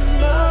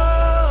anymore.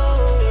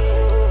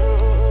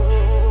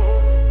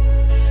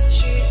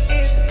 She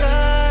is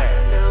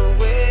gone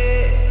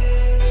away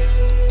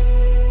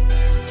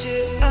to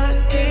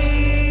a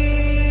distance.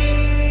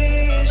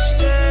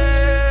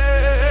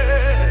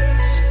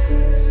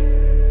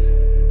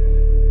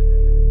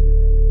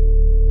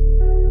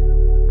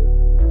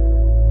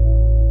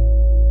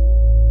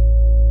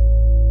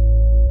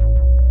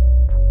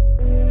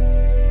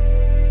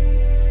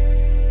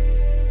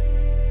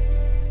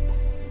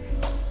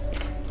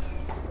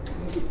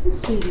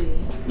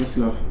 Yes,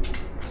 love.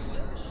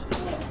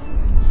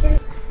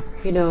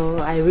 You know,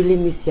 I really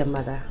miss your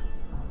mother.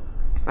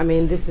 I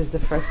mean, this is the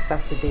first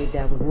Saturday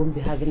that we won't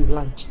be having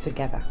lunch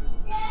together.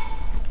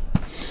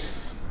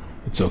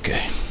 It's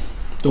okay.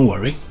 Don't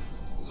worry.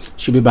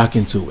 She'll be back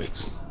in 2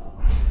 weeks.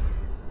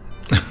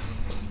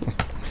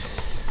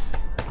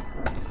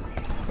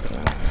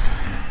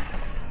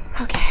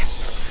 Okay.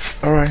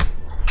 All right.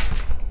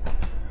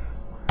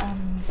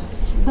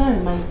 That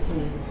reminds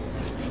me.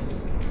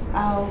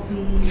 I'll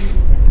be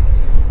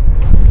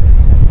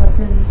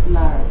escorting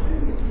Lara.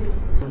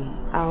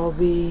 I'll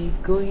be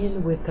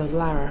going with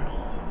Lara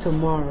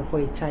tomorrow for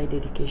a child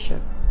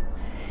dedication.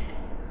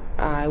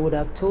 I would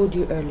have told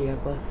you earlier,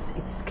 but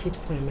it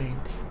skipped my mind.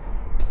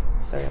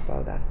 Sorry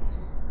about that.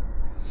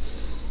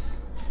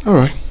 All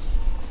right.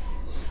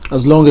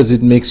 As long as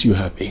it makes you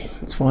happy,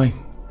 it's fine.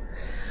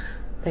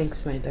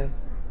 Thanks, my dog.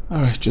 All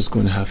right, just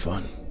going to have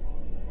fun.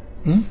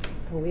 Hmm?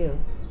 I will.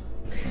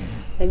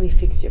 Let me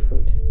fix your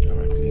food. All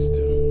right, please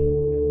do.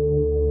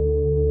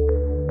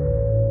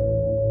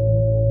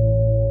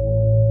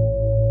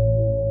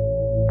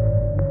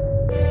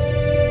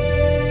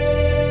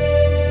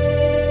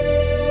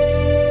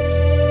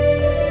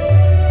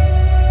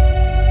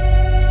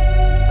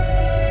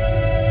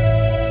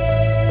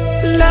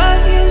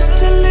 Love used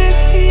to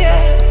live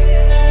here,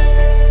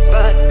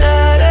 but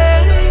not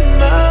anymore.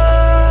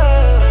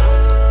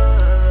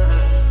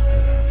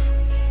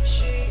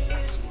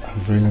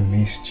 I've really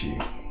missed you.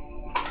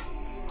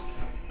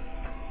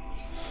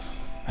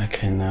 I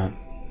cannot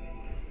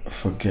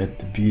forget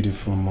the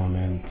beautiful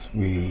moment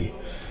we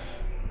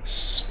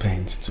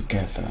spent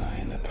together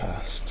in the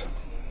past.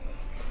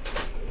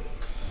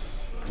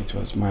 It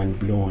was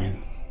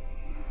mind-blowing.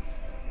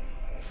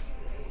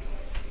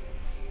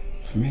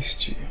 I've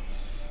missed you.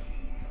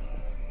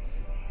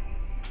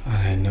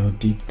 I know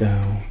deep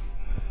down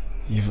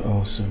you've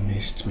also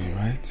missed me,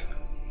 right?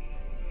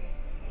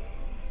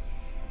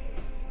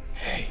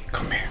 Hey,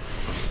 come here.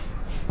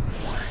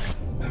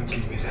 Don't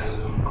give me that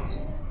look.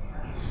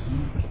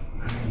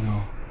 I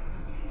know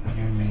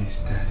you miss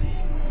Daddy,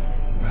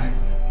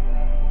 right?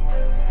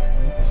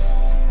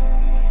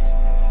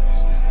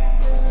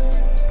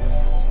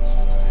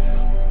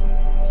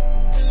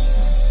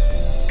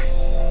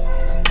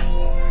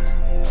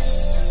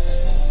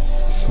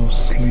 So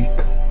sleek.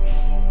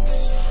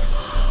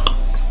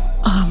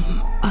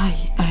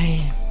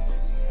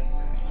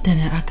 Then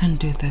I can't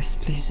do this,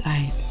 please.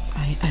 I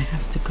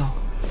have to go.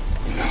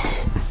 No.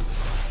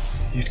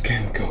 You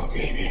can't go,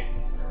 baby.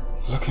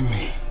 Look at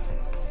me.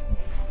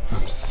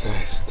 I'm so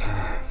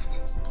starved.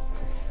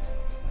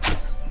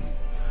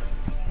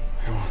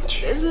 I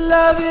want you. This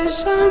love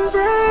is unbreakable.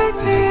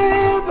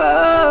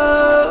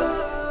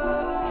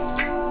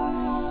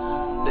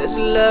 This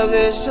love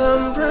is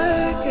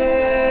unbreakable.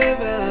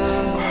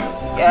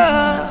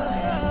 Yeah.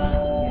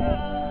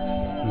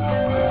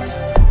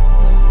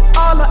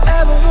 All I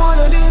ever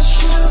wanted is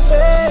you,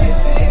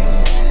 baby.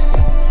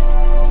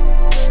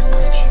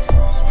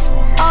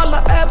 All I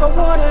ever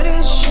wanted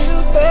is you,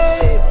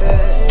 baby.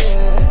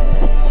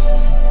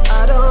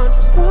 I don't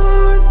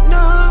want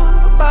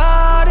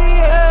nobody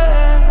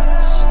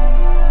else.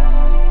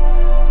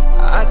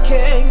 I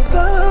can't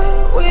go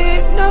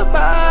with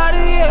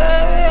nobody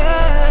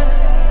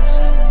else.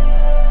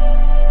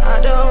 I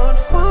don't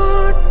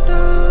want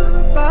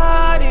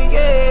nobody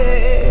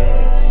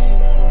else.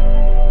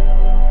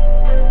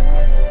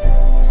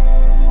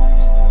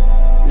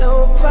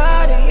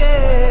 Nobody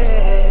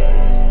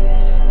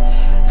else.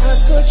 How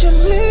could you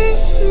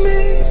leave me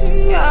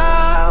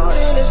out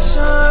in the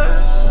sun?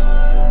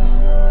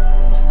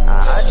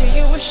 How do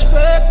you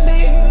expect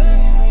me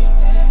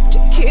to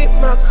keep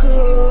my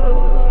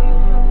cool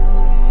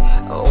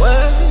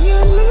when you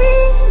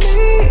leave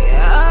me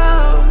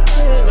out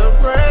in the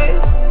rain?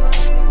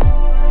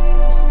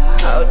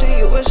 How do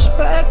you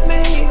expect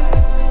me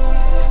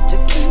to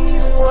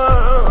keep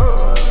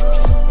warm?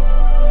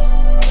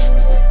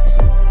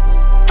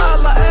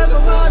 All I ever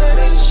wanted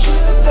is you,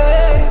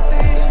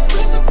 baby.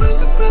 Prison,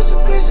 prison, prison,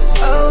 prison.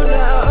 Oh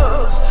no.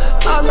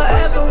 All I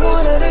ever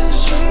wanted is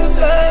you,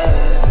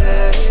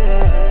 baby.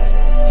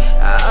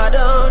 I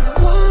don't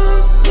want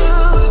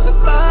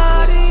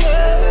nobody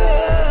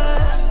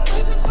else.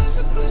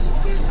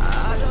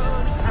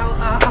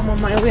 I'm on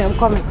my way. I'm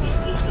coming.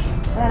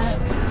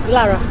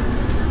 Lara,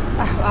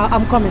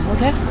 I'm coming.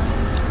 Okay.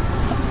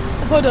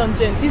 Hold on,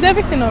 Jen. Is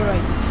everything all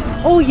right?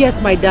 Oh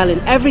yes, my darling.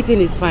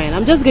 Everything is fine.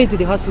 I'm just going to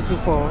the hospital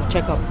for a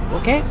checkup.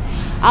 Okay.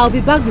 I'll be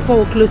back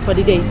before we close for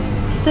the day.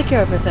 Take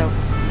care of yourself.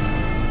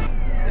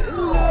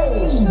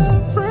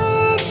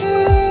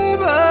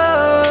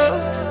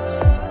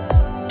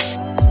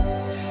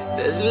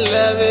 This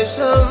love is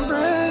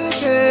unbreakable.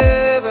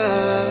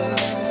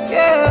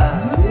 Yeah.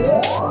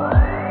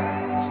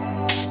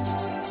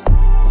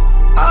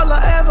 All I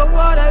ever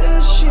wanted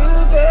is you,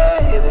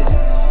 baby.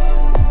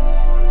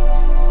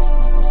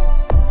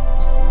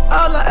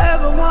 All I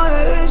ever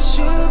wanted is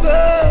you,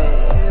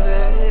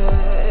 baby.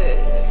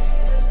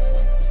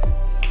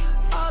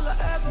 All I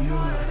ever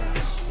wanted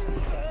is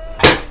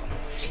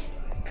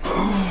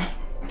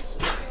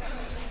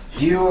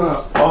You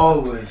are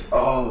always,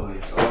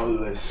 always,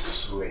 always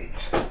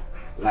sweet.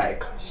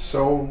 Like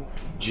so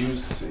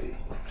juicy.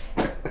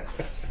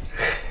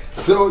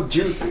 So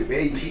juicy,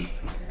 baby.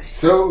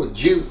 So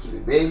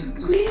juicy, baby.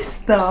 Please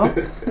stop.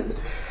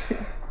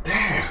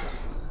 Damn.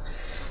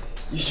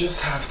 You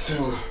just have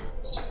to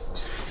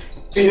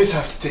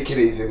take it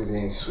easy and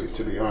being sweet,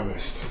 to be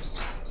honest.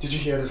 Did you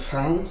hear the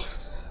sound?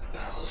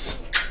 That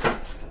was...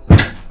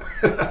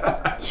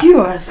 You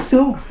are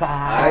so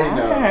bad. I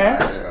know.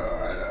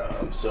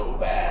 I'm so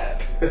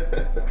bad.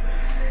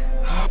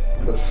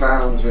 The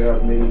sounds were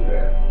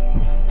amazing.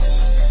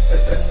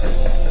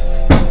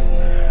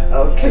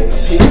 Okay,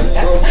 peace.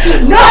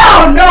 No.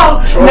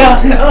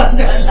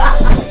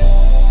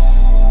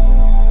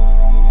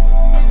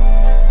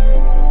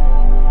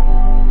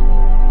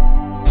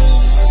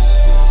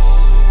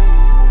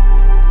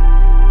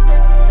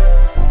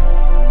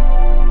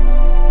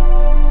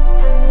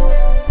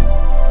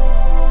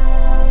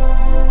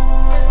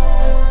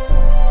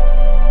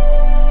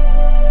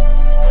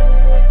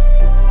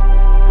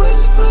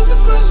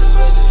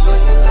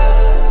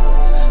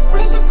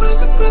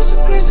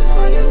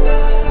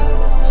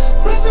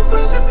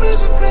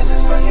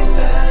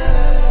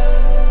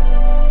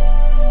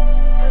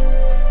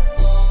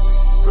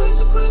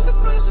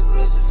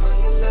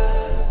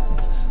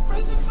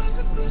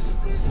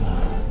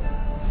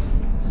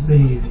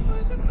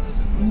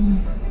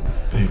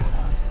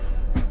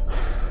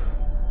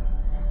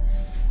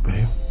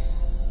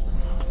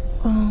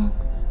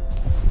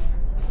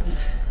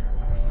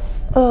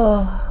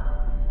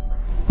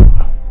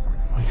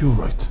 Are you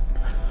alright?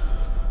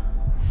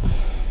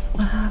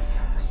 I have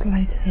a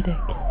slight headache.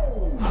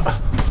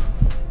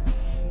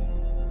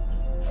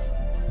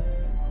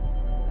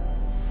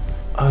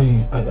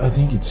 I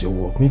think it's your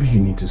work. Maybe you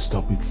need to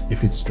stop it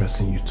if it's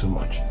stressing you too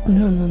much.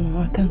 No,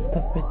 I can't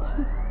stop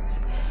it.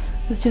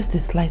 It's just a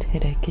slight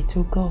headache. It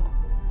will go.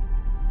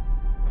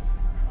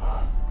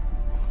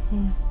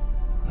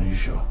 Are you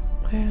sure?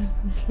 Yeah,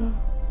 I'm sure.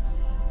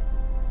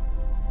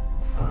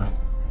 Alright,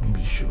 maybe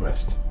you should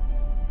rest.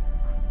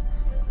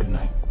 Good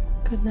night.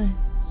 Good night.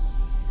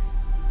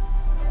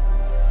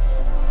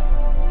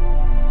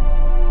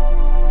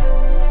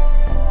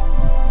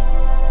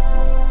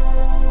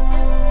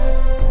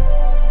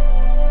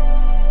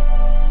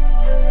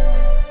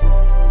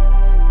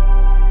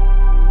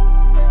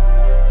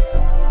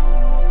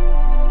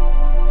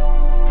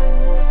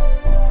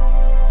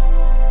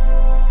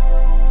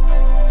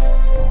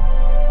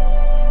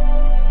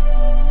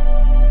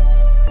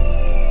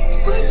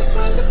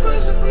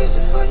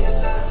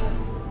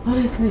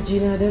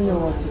 Gina, I don't know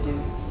what to do.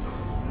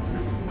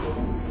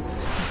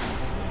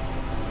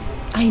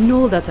 I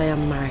know that I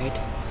am married,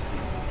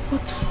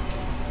 but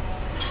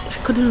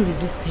I couldn't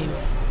resist him.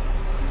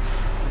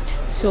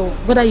 So,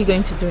 what are you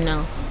going to do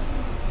now?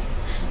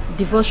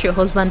 Divorce your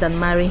husband and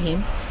marry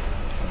him?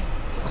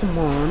 Come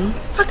on,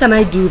 how can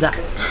I do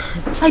that?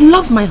 I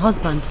love my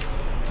husband.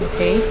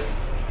 Okay.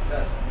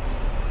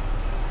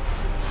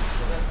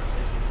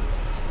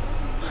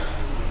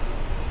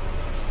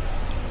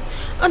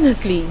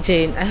 Honestly,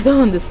 Jane, I don't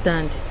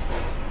understand.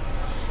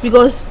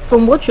 Because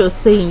from what you're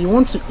saying, you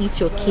want to eat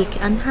your cake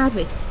and have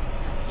it.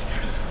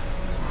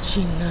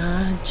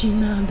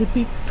 Gina, the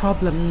big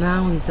problem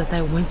now is that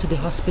I went to the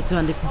hospital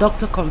and the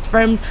doctor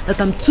confirmed that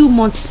I'm 2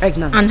 months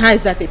pregnant. And how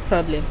is that a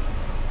problem?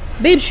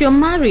 Babes, you're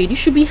married. You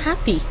should be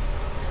happy.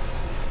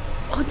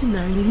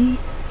 Ordinarily,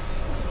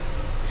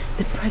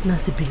 the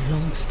pregnancy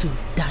belongs to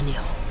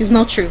Daniel. It's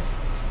not true.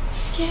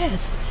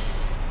 Yes.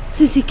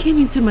 Since he came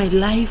into my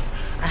life,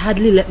 I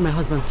hardly let my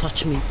husband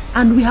touch me.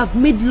 And we have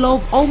made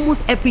love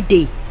almost every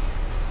day.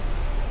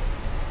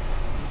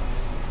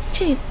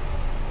 Jane,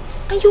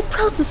 are you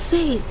proud to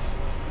say it?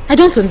 I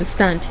don't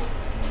understand.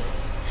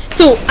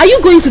 So, are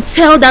you going to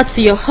tell that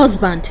to your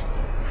husband?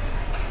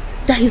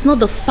 That he's not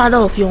the father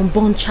of your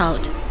unborn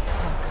child?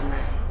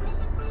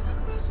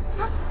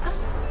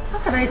 How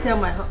can I tell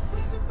my husband?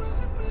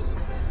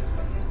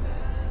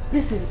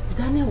 Listen,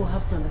 Daniel will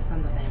have to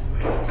understand that I am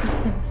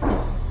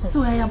married.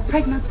 So I am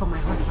pregnant for my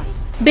husband.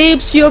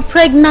 Babes, you're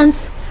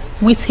pregnant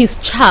with his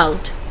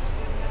child.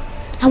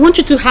 I want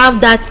you to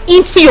have that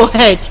into your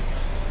head.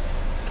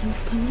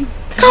 Can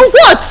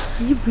what?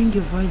 Can you bring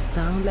your voice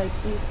down like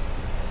this?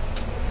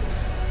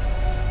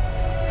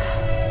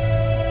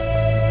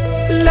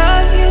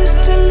 Love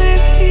used to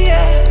live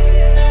here,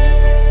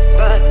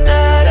 but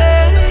not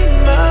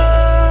anymore.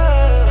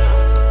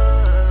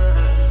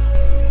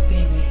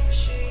 Baby,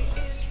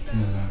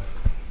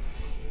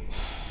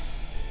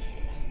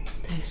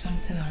 there's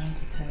something I want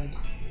to tell you.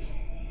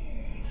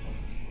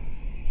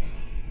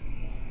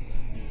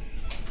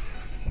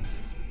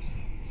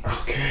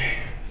 Okay,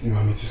 you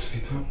want me to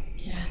sit up?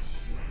 Yes,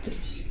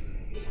 please.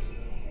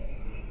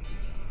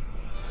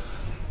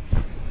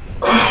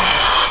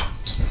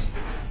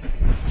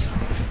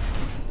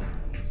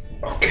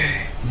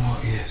 Okay, more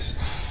ears.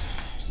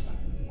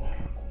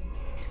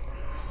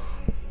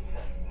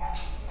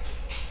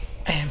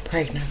 I am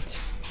pregnant.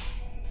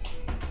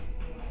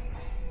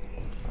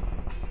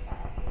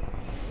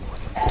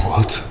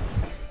 What?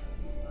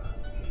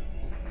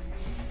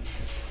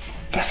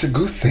 That's a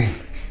good thing.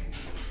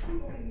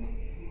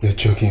 You're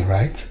joking,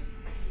 right?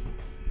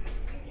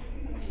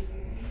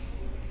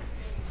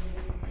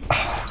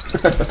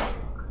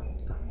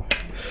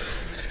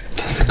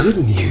 That's good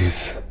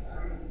news.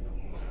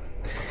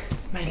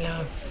 My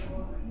love,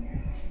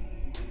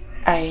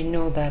 I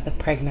know that the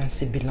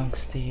pregnancy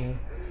belongs to you,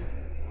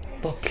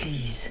 but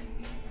please,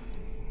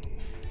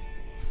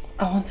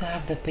 I want to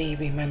have the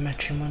baby in my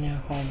matrimonial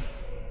home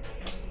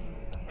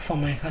for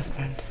my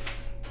husband.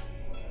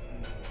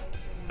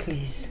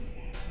 Please.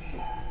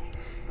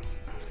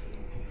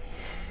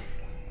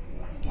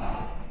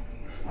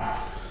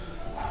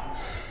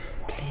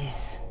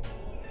 Please.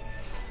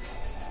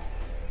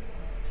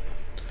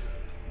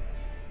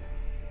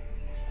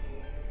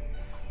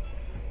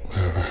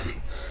 Well,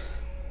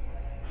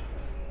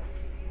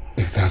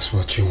 if that's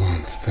what you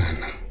want,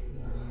 then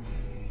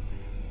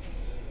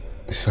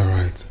it's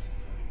alright.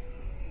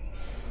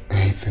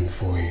 Anything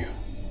for you.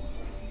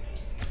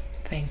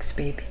 Thanks,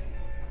 baby.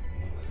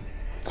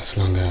 As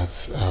long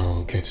as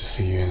I'll get to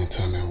see you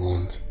anytime I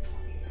want.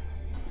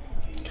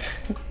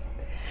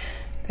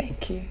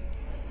 Thank you.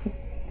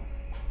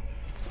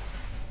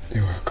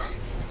 You're welcome.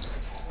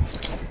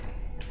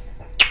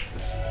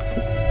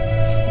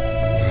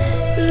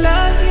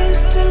 Love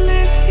used to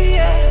live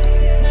here,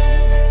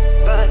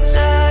 but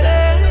not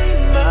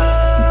anymore.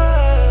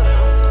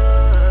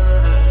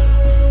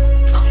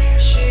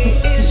 She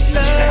is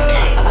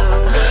floating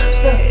away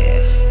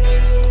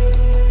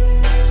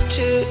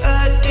to a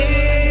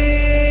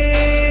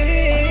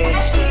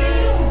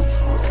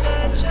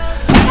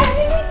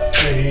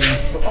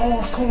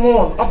Oh, come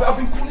on. I've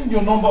been calling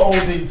your number all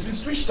day. It's been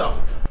switched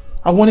off.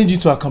 I wanted you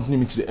to accompany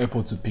me to the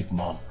airport to pick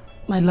Mom.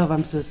 My love,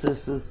 I'm so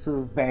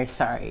very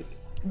sorry.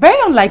 Very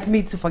unlike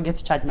me to forget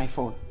to charge my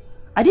phone.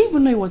 I didn't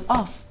even know it was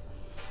off.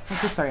 I'm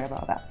so sorry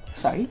about that.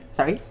 Sorry.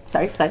 So,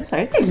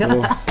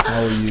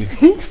 how are you?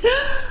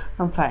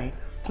 I'm fine.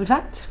 In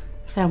fact,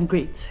 I am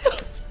great.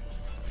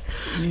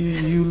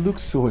 You look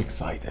so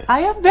excited. I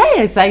am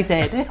very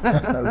excited.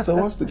 So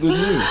what's the good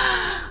news?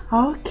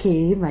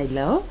 Okay, my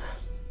love.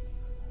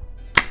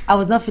 I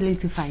was not feeling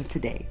too fine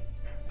today.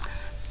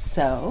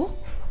 So,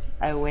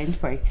 I went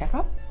for a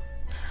checkup.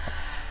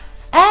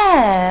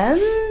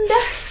 And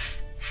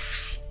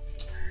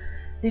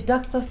the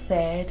doctor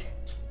said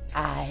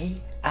I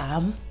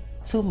am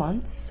 2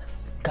 months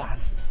gone.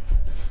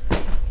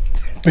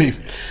 Babe,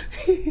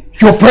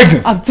 you're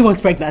pregnant. I'm 2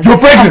 months pregnant. You're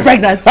pregnant. I'm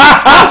pregnant.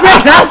 I'm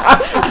pregnant.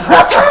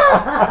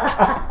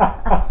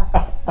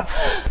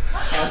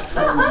 I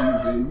told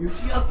you, babe. You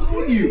see, I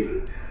told you.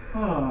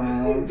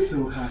 I'm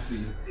so happy.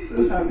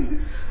 So happy.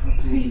 I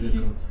told you that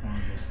God's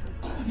smile was the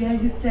best. Yeah,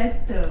 you said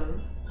so.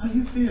 How do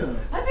you feel?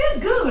 I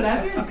feel good.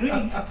 I feel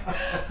great.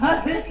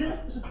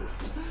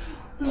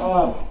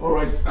 Oh, all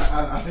right.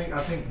 I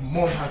think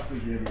Mom has to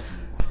hear this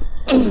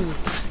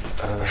news.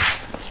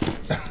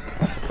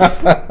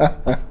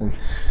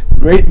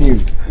 Great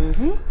news.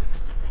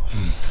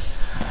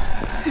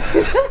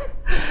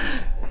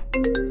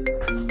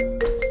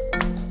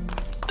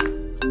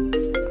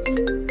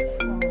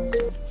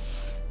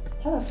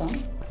 Hello,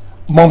 son.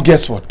 Mom,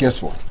 guess what?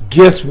 Guess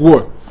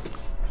what?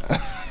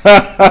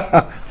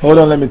 Hold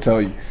on, let me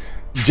tell you.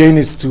 Jane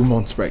is 2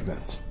 months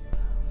pregnant.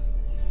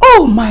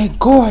 Oh my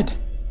God.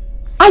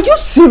 Are you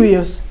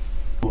serious?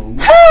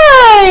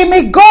 Hey,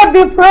 may God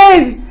be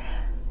praised.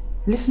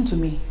 Listen to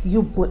me.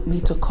 You both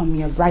need to come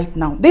here right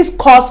now. This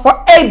calls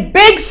for a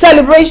big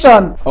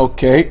celebration.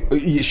 Okay,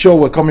 sure,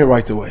 we're coming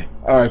right away.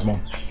 All right,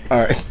 Mom.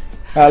 All right.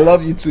 I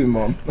love you too,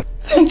 Mom.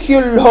 Thank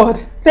you, Lord.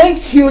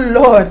 Thank you,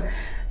 Lord.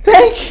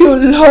 Thank you,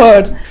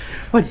 Lord.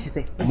 What did she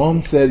say? Mom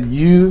said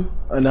you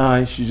and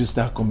I should just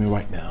start coming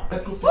right now.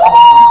 Let's go.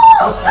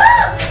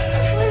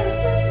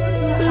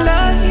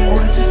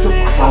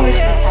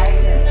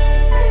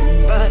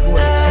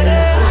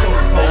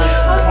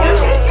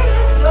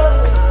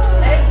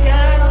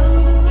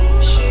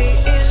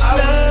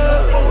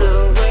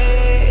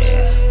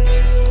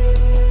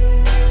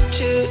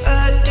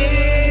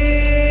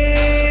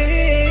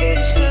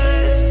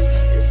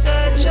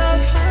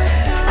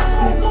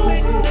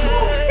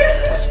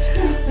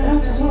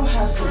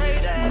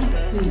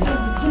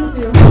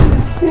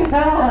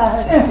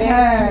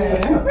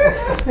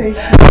 Thank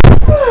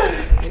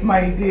you.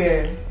 My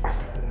dear,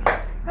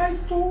 I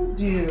told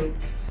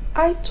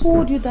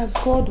you that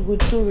God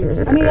would do it,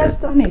 and He has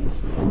done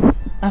it.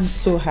 I'm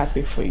so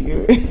happy for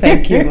you.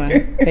 Thank you,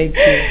 man. Thank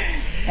you.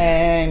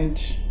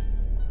 And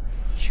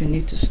you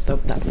need to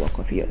stop that work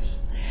of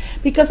yours,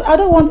 because I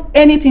don't want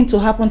anything to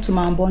happen to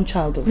my unborn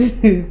child.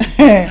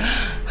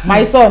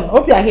 My son,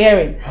 hope you are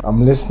hearing.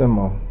 I'm listening,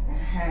 Mom.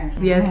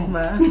 Yes,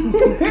 ma'am.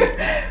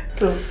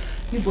 So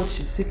you both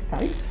should sit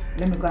tight.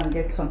 Let me go and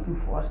get something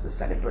for us to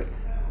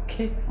celebrate.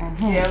 Okay.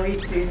 Yeah,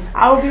 waiting.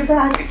 I'll be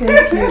back.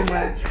 Thank you,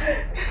 ma'am.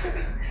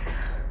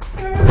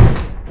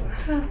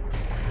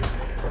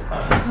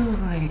 Oh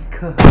my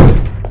God.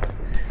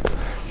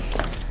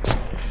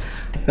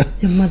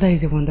 Your mother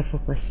is a wonderful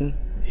person.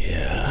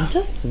 Yeah. I'm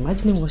just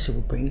imagining what she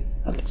will bring.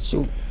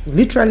 She'll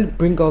literally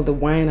bring all the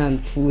wine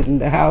and food in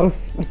the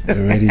house. Be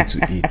ready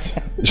to eat.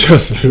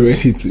 Just be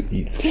ready to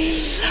eat.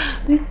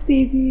 This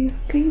baby is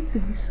going to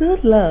be so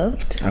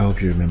loved. I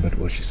hope you remembered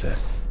what she said.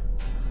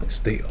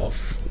 Stay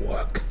off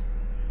work.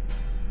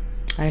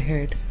 I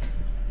heard.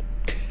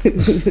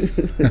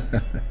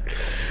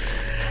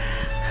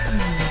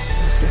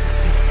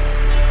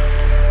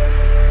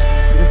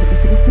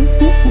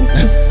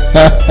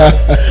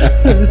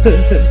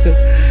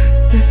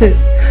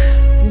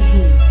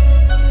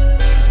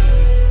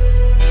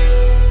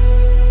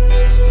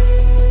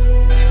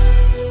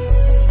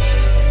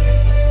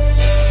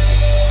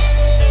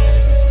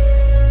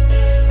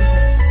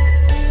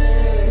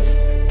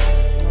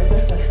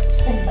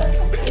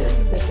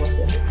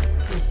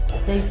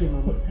 Thank you,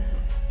 Mama.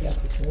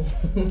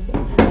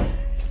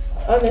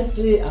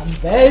 Honestly, I'm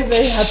very,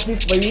 very happy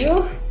for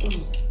you.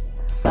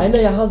 I know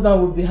your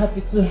husband will be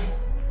happy too.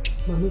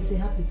 Mama, say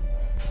happy.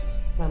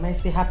 Mama,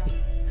 say happy.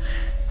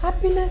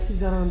 Happiness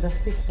is an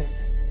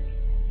understatement.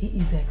 He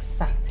is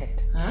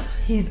excited. Huh?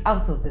 He is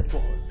out of this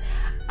world.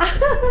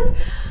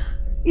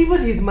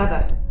 Even his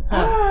mother.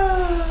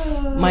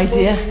 My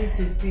dear,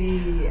 to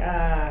see.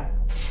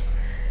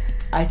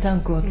 I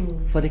thank God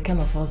for the kind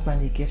of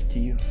husband He gave to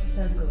you.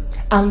 Thank God.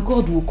 And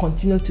God will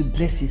continue to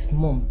bless his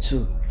mom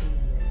too.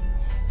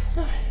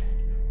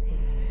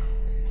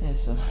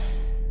 Yes, sir.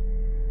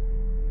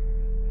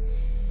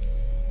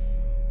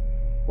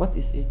 What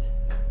is it?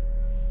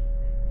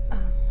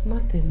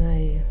 Nothing.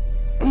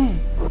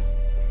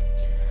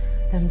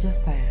 I'm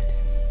just tired.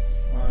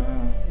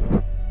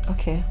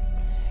 Okay.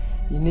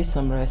 You need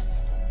some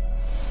rest.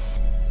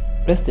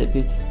 Rest a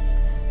bit.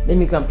 Let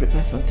me go and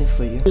prepare something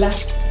for you.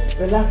 Relax.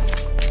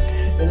 Relax.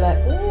 Relax.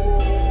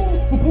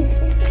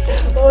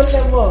 Oh,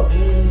 no.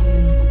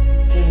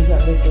 Let me go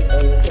and make it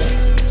for you.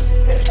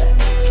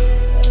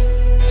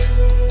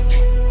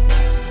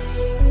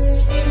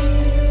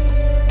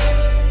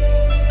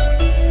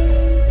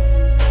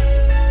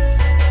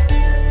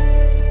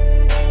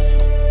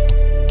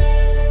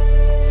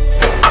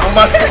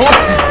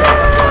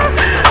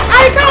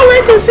 I can't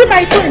wait to see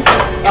my twins. I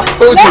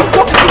told you.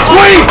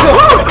 Twins!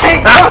 Oh my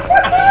God.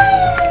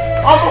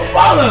 I'm a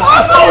father. I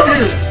told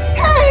you.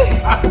 Hey.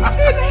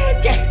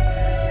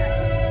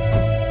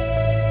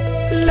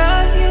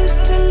 Love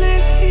used to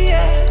live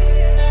here,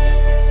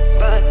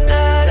 but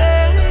not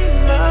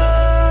anymore.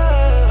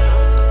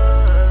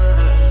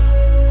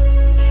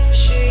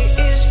 She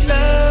is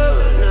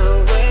flown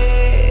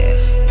away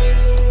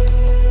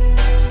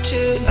to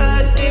a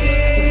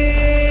distance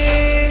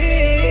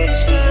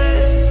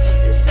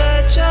in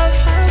search of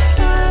her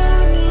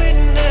family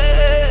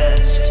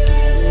nest.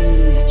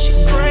 She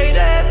prayed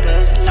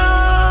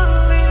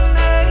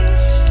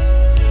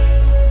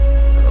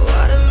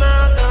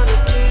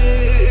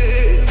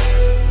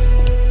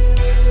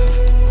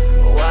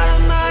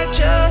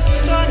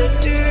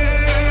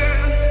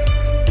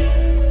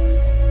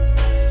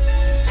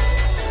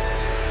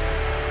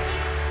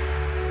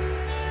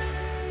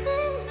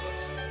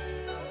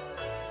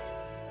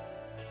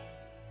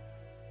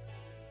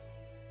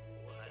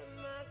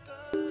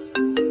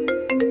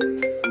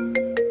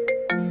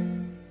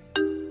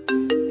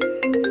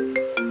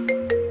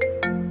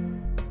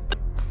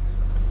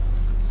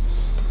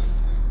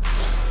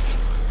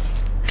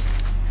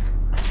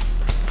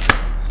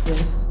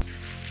names.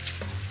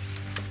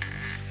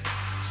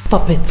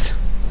 Stop it.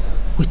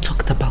 We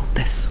talked about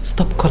this.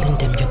 Stop calling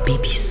them your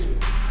babies.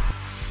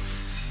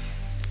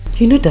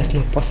 You know that's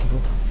not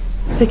possible.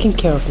 Taking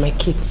care of my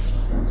kids.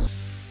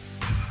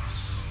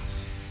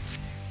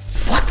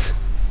 What?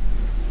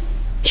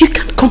 You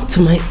can't come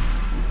to my...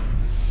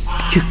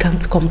 You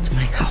can't come to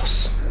my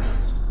house.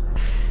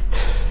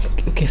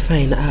 Okay,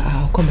 fine.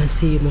 I'll come and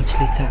see you much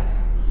later.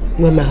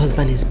 When my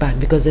husband is back,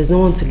 because there's no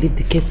one to leave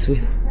the kids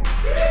with.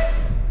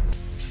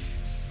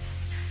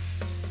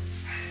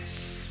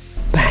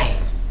 Bye.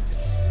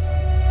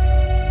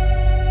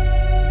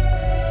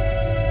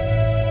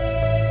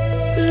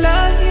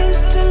 Love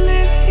used to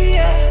live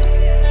here,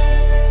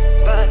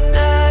 but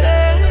not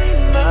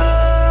anymore.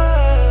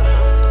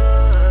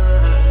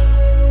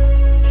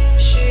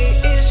 She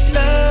is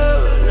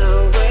flown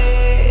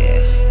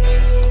away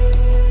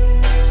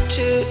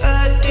to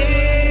a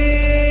distance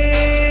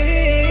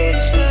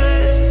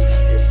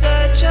in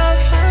search of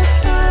her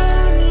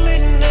family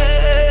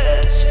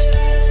nest.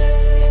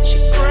 She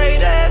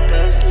created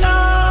this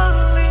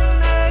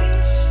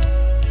loneliness.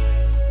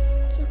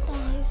 2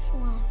 times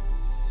 1,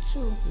 2.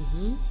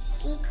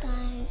 2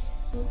 times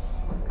 2.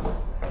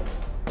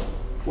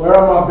 Where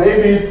are my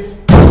babies?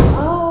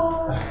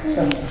 Oh,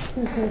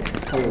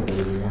 Hello,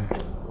 baby.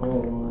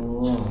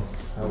 Oh,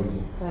 how are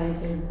you? Fine,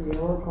 thank you.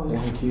 You're welcome.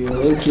 Thank you.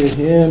 Look at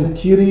him,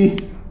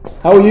 kitty.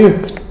 How are you?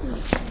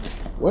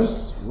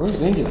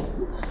 Where's Angel?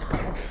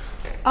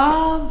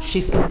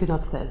 She's sleeping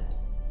upstairs.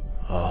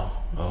 Oh,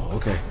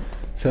 okay.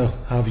 So,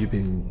 how have you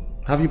been?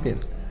 How have you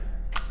been?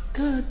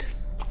 Good.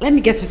 Let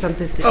me get you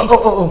something to eat.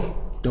 Oh.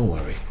 Don't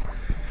worry.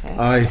 Okay.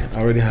 I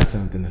already had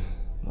something.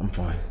 I'm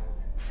fine.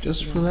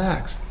 Just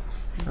relax.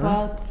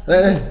 But...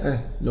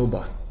 No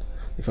but.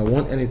 If I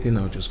want anything,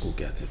 I'll just go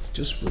get it.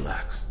 Just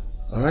relax.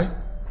 Alright?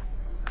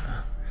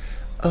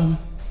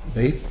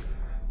 Babe.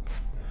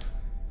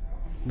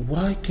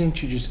 Why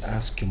can't you just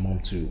ask your mom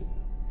to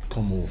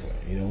come over?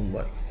 You know,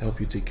 like help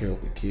you take care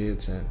of the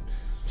kids and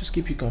just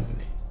keep you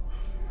company.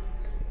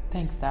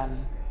 Thanks,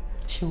 darling.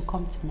 She'll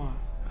come tomorrow.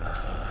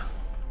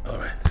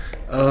 Alright.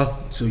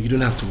 So you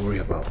don't have to worry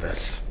about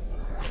this.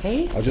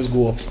 Okay. I'll just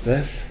go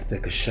upstairs,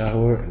 take a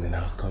shower, and then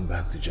I'll come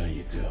back to join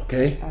you too,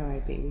 okay?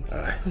 Alright, baby.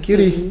 Alright.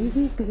 Kitty.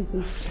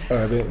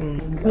 Alright, babe.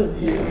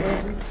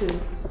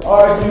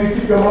 Alright, Kitty,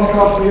 keep your mom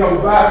company. I'll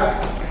be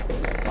back.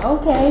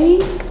 Okay.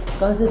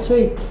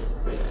 Concentrate.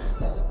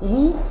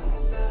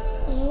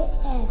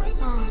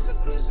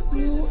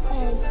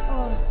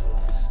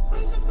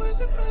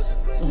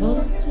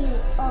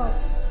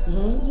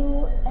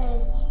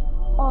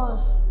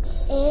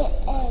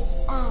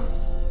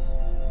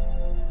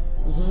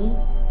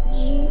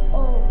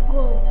 G-O,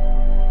 go.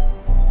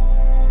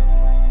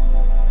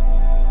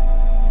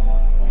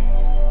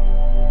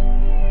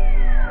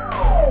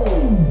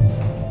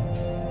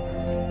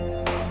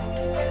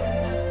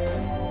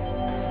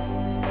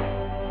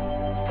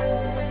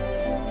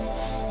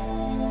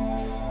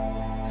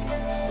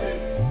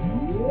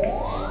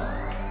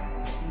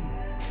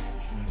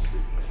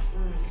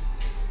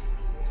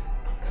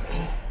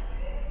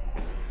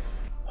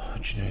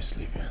 Junior is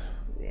sleeping.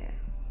 Yeah.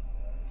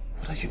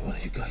 What are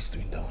you guys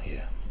doing down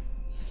here?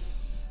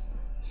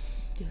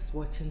 Just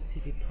watching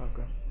TV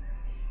program.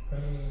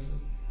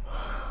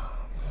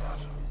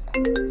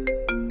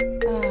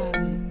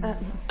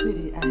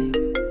 Sweetie,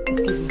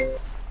 excuse me.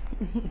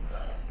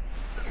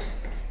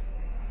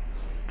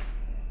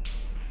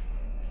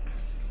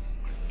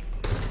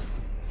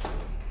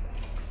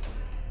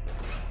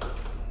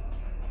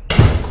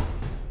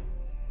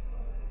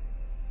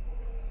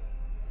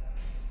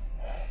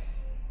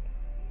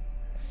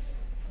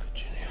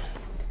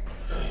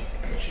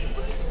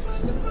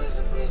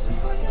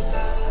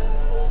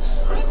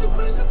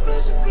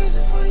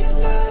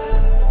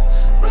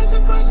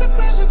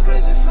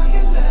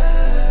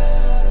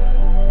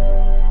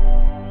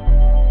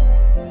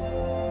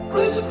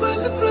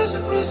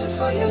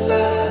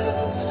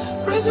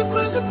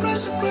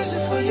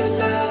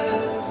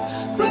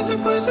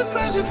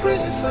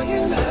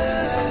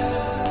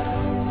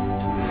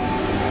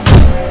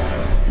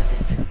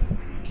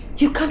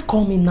 You can't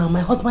call me now.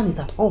 My husband is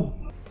at home.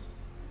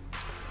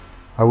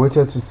 I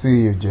waited to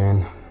see you,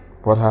 Jane.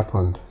 What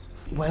happened?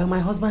 Well, my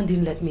husband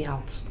didn't let me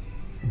out.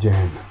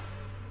 Jane,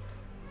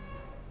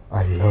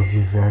 I love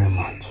you very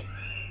much.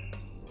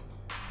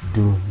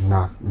 Do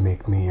not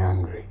make me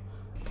angry.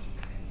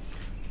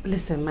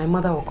 Listen, my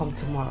mother will come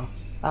tomorrow.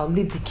 I'll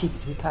leave the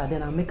kids with her,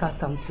 then I'll make her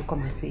time to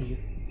come and see you.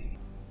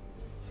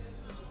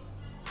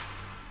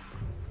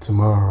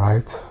 Tomorrow,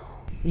 right?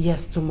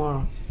 Yes,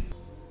 tomorrow.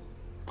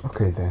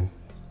 Okay then.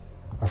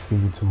 I'll see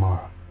you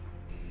tomorrow.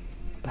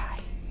 Bye.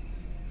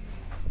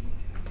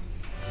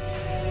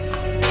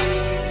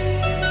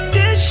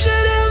 This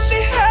shouldn't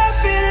be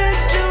happening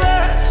to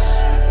us.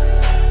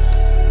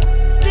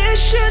 This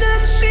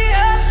shouldn't be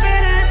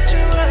happening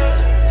to us.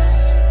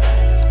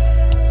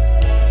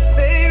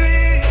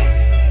 Baby.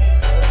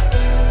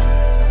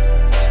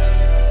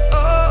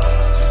 Oh,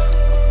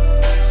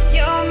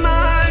 you're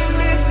my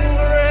missing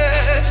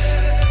grace.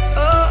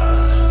 Oh,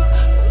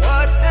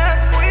 whatever.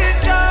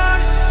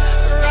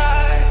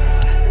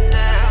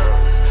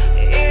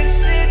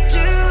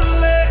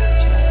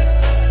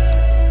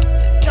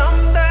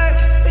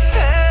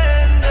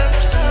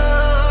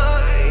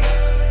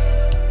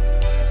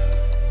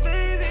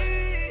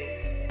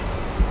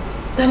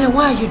 Daniel,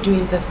 why are you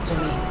doing this to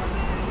me?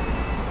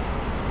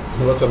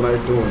 What am I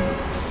doing?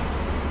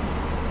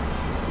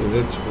 Is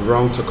it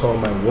wrong to call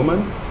my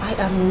woman? I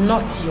am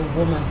not your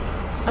woman.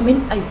 I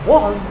mean, I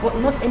was, but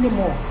not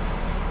anymore.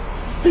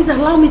 Please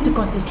allow me to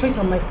concentrate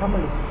on my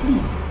family,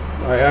 please.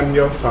 I am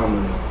your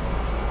family.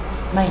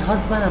 My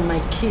husband and my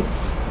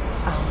kids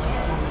are my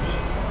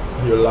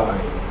family. You lie.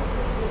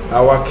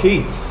 Our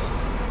kids.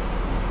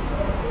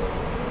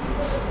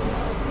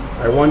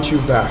 I want you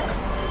back.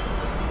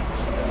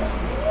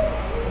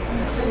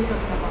 What are you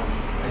talking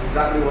about?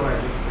 Exactly what I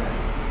just said.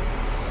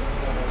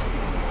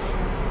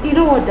 You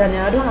know what,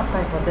 Daniel? I don't have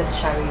time for this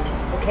charade,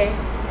 okay?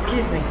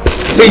 Excuse me.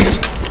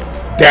 Sit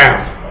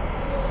down.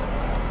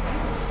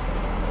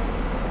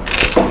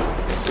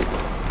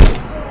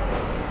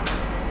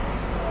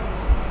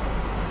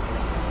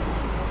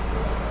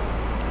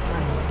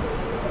 Fine.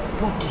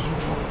 What do you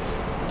want?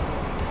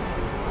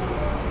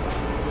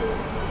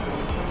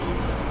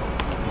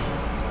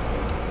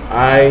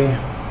 I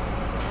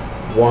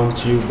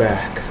want you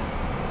back.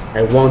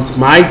 I want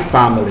my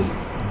family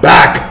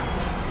back.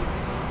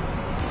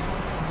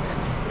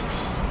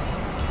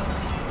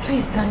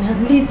 Please, Daniel,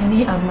 leave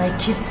me and my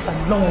kids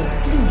alone,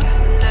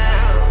 please.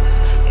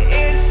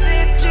 Is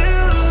it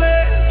too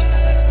late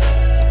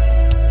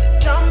to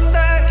turn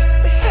back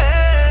the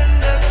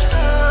hand of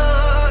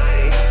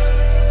time?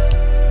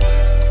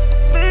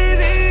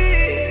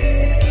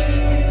 Baby,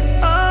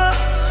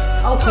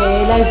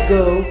 Okay, let's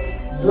go.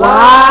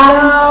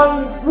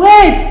 One,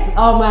 wait!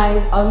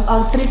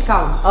 On 3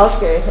 count.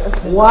 Okay.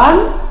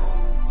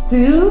 1,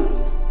 2,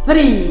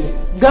 3,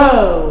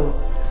 go!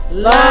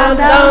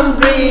 London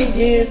Bridge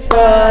is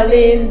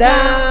falling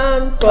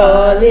down,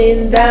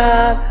 falling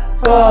down,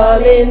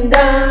 falling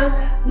down.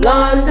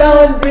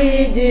 London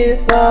Bridge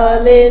is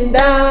falling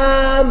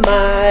down,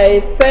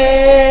 my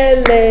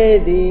fair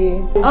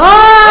lady. That's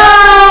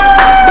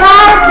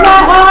my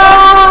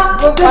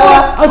heart!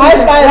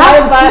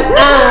 High five.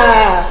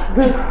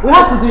 We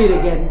have to do it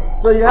again.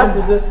 So you have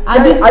to do it.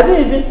 And this, I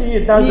didn't even see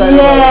you dance that.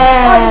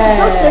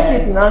 Yeah. Just shake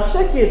it now,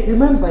 shake it.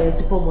 Remember, you're a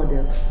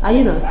supermodel. Are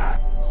you not?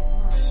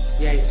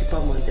 Yeah, a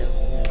supermodel.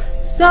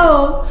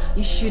 So,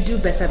 you should do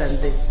better than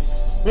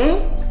this.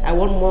 I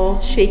want more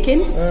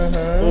shaking.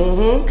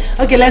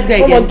 Okay, let's go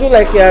again. Come on, do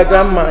like your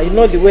grandma. You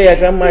know the way your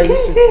grandma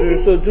used to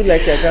do. So do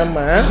like your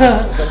grandma.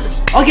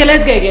 Huh? Okay,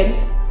 let's go again.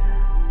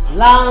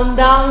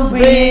 London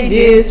Bridge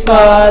is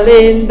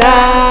falling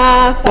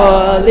down,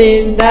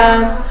 falling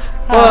down,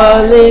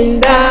 falling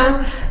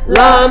down.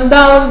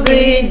 London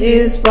Bridge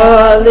is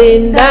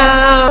falling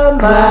down,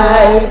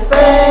 my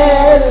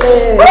fair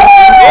lady.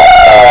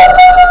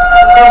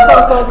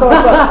 Come.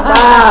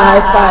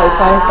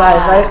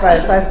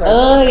 Five.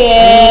 Oh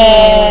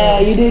yeah,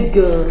 you did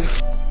good.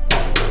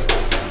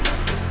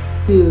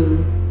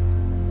 2.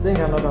 Sing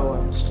another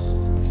one.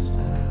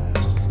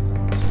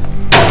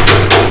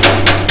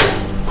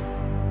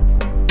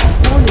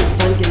 Someone is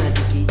banging at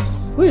the gate.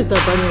 Who is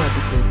that banging at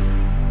the gate?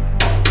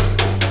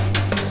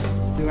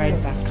 Be right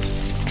back.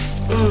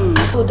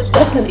 Oh, the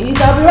person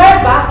is. I'll be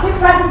right back. Keep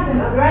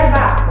practicing. I'll be right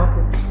back.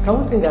 Okay. Can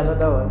we sing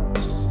another one?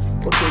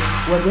 Okay,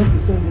 we're going to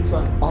sing this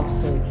one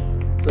upstairs.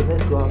 So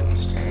let's go out.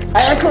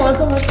 Come on.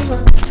 Okay.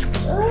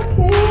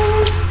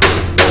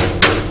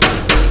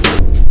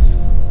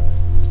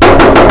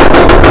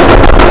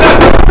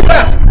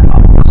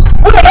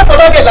 Who the rest of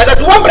them get like that?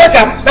 You want break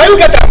them? Now you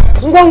get them.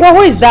 Ngongo,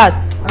 who is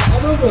that? I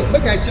don't know.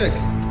 Make I check.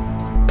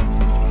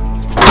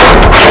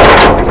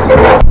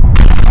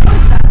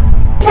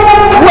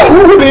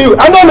 Who do you?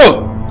 I don't know.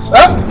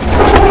 Huh?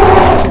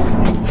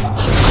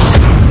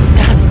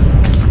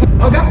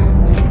 Okay.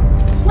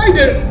 Why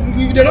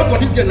they not for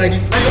this girl like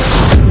this?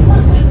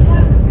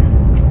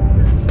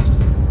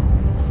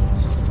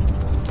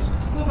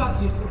 Go back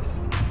to your post.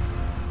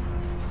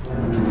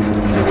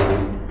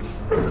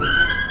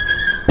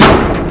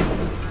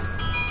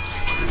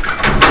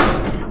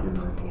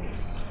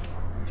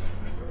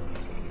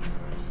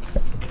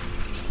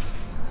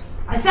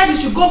 I said you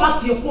should go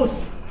back to your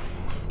post.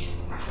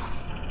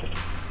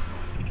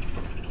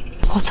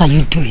 What are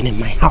you doing in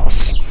my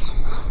house?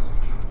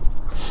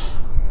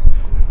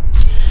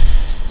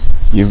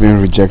 You've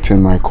been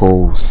rejecting my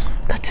calls.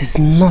 That is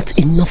not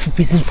enough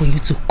reason for you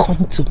to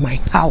come to my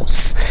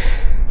house.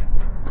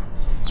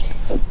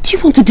 Do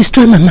you want to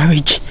destroy my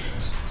marriage?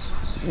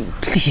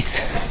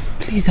 Please,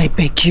 I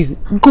beg you,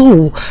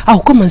 go.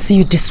 I'll come and see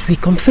you this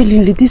week. I'm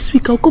feeling late this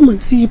week. I'll come and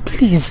see you,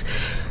 please.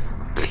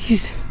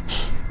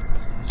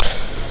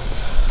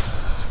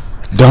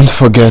 Don't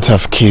forget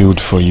I've killed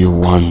for you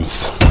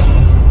once.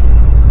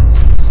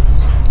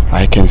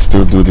 I can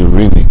still do the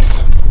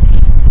remix.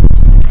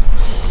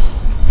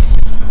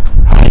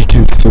 I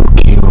can still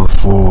kill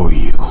for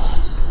you.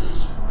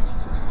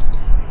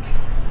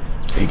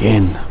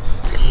 Again.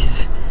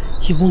 Please,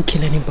 you won't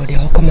kill anybody.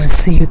 I'll come and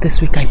see you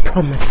this week. I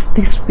promise.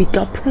 This week,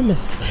 I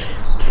promise.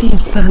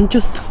 Please, man,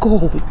 just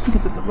go.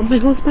 My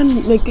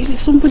husband,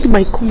 somebody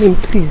might come in,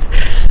 please.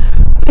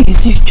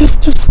 Please, you just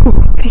go.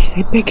 Please,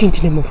 I beg you in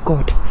the name of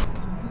God.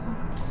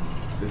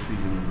 This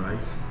evening,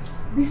 right?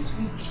 This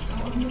week.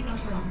 I'll make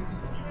us this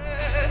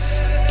week.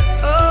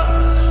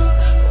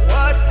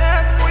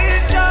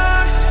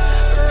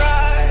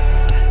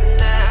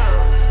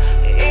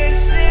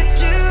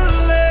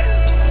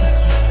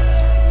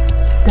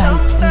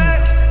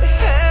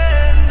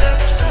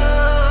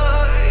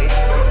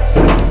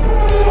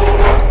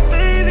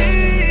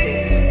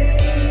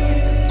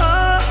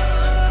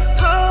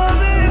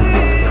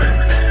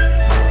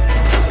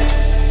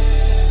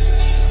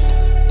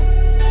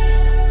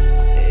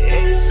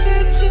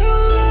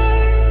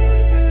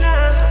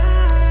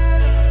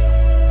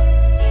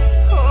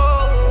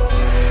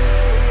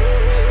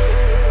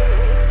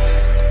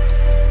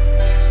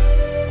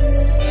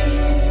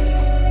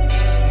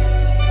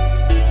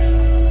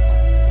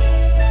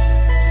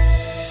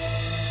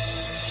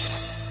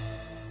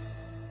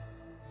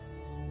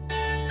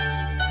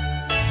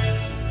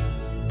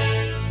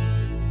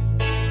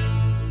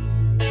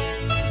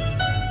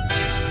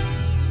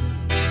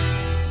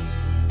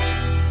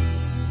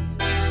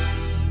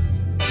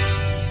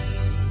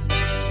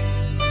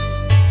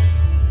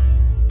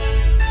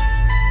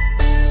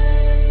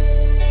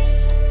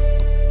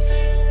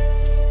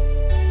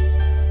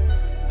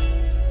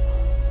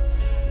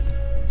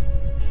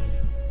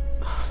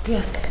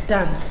 Yes,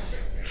 Dan.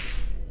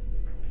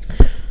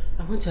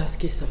 I want to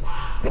ask you something.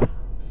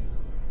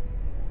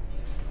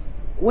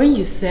 When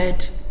you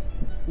said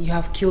you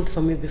have killed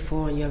for me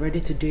before and you're ready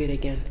to do it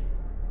again,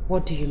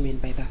 what do you mean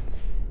by that?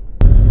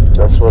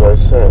 That's what I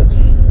said.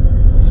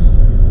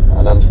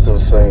 And I'm still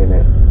saying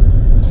it.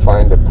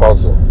 Find a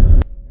puzzle.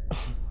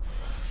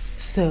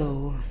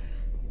 So,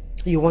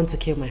 you want to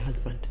kill my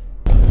husband?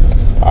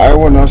 I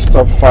will not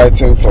stop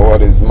fighting for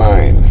what is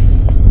mine.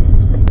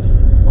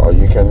 Or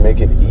you can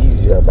make it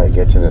easier by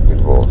getting a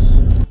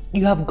divorce.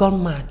 You have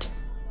gone mad.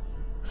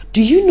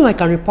 Do you know I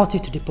can report you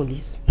to the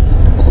police?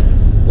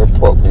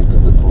 Report me to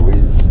the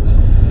police.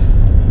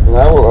 And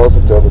I will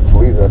also tell the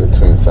police that the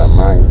twins are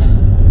mine.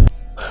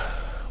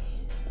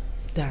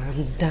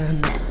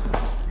 Dan.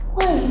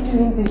 Why are you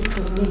doing this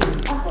to me?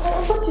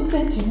 I thought you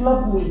said you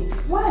love me.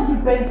 Why are you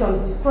bent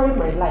on destroying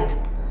my life?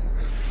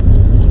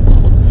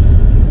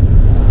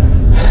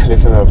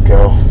 Listen up,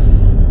 girl.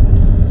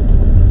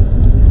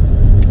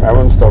 I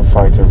won't stop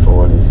fighting for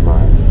what is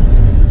mine.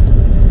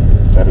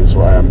 That is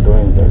why I'm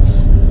doing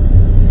this.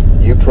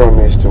 You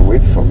promised to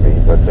wait for me,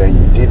 but then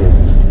you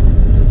didn't.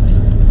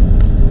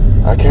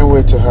 I can't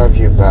wait to have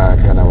you back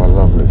and our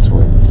lovely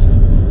twins.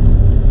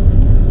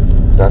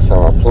 That's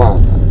our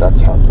plan, and that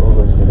has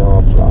always been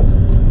our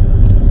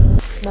plan.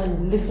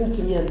 Man, listen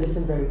to me and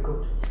listen very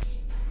good.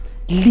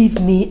 Leave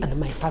me and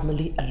my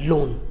family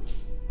alone.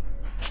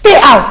 Stay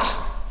out!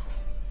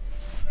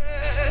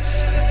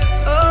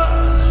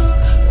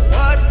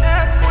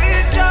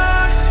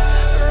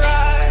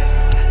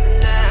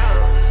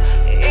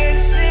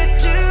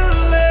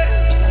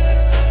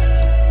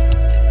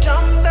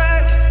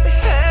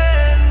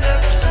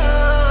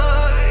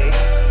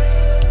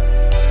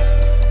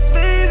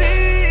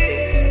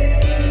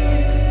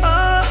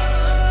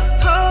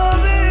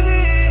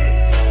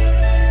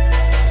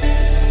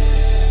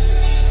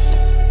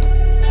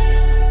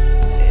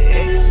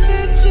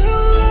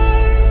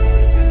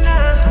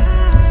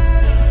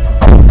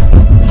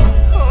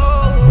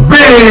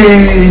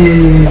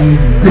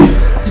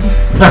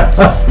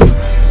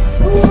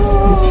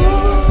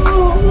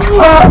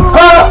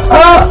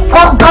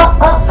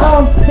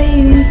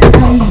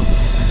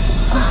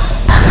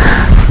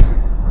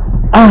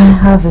 I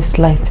have a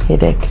slight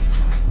headache.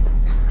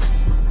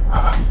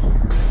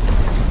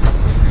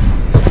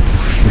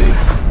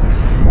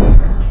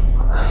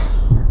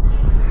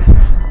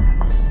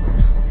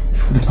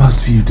 For the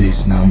past few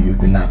days now,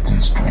 you've been acting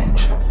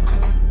strange.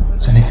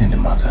 Is anything the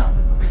matter?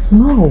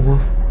 No.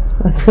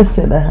 I just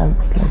said I have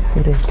a slight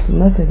headache.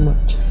 Nothing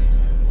much.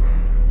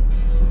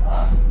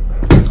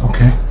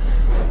 Okay.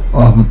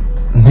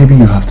 Maybe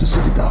you have to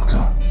see the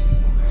doctor.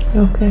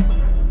 Okay.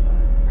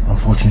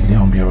 Unfortunately, I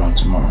won't be around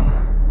tomorrow.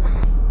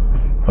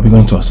 I'll be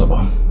going to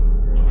Asaba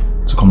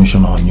to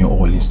commission our new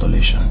oil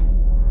installation.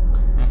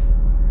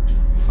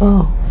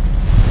 Oh.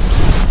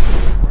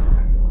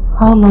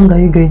 How long are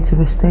you going to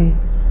be staying?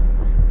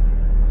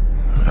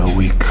 A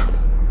week,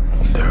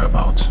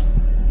 thereabout.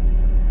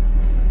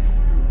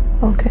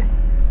 Okay.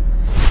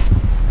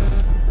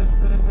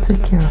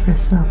 Take care of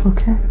yourself,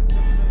 okay?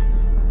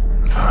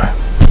 Alright.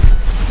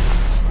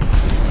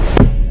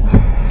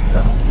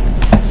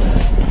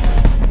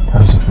 I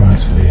have a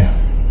surprise for you.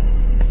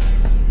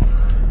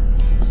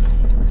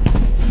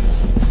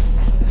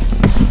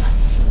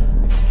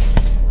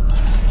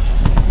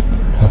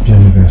 Happy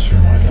anniversary,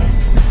 my love.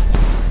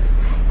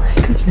 My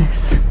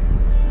goodness.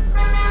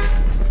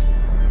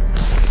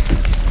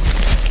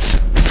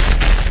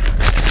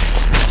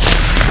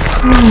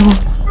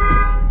 Oh.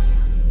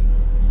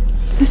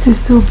 This is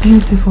so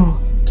beautiful.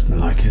 You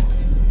like it?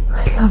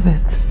 I love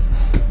it.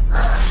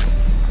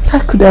 I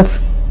could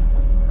have...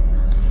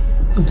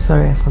 I'm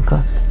sorry, I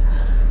forgot.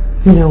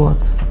 You know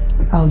what?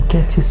 I'll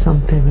get you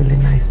something really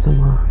nice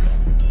tomorrow.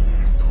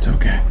 It's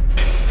okay.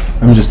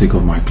 Let me just take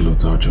off my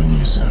clothes. I'll join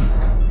you soon.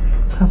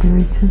 I'll be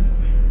waiting.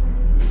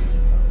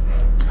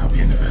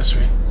 Happy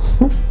anniversary.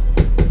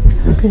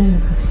 Happy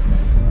anniversary.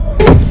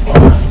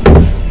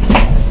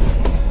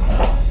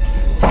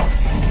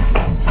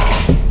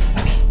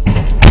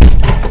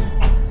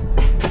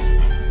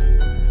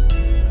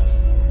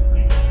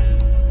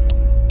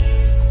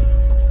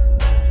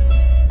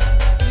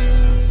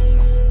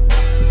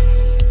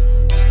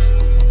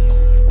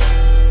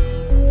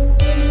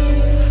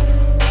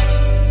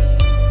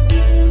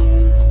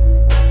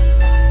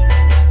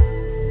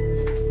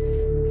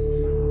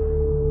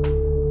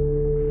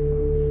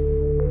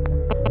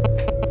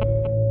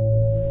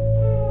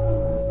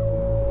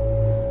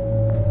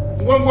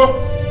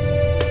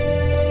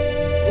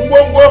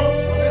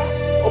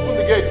 Open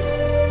the gate.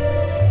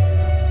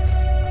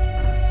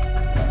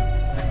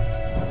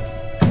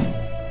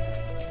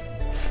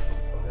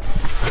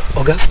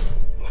 Oga,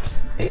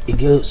 e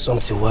get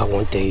something where I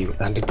want tell you,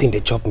 and the thing they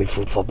chop me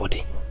food for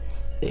body.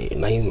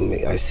 Now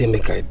I say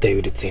make I tell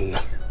you the thing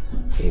now.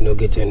 You no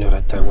get any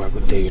other time where I go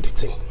tell you the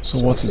thing. So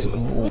what is it?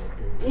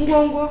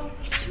 Ngongo,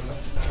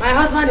 my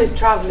husband is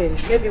traveling.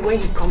 Maybe when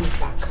he comes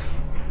back.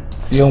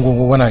 Yeah,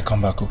 when I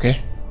come back,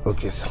 okay?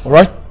 Okay, sir. All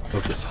right?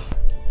 Okay, sir.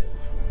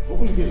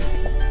 Open the gate.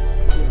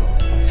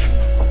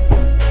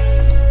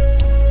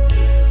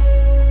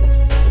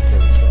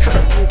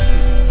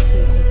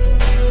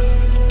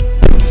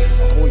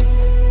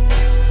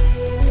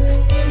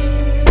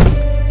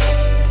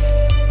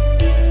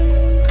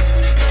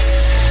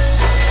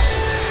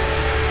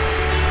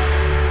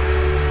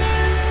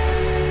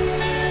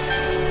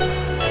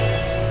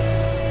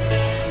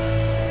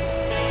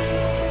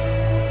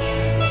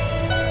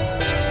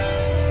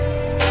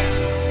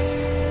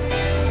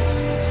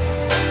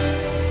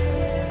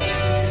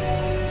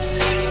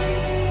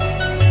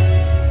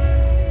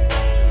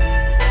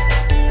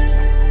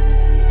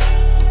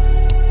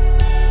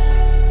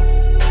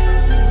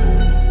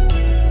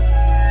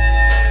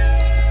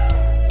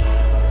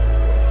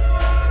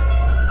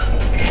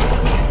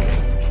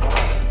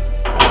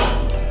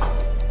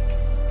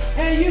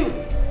 Hey, you!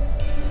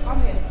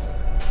 Come here.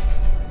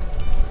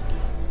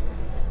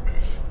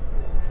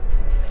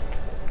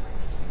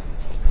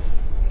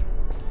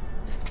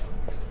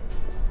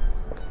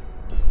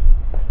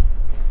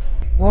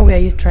 What were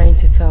you trying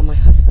to tell my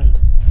husband?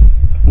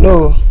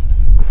 No.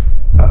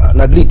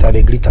 Na greet,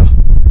 they greet him.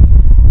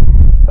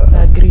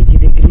 Na greet,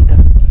 they greet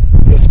him.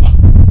 Yes, ma.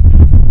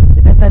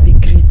 You better be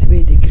greet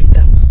where they greet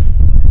him.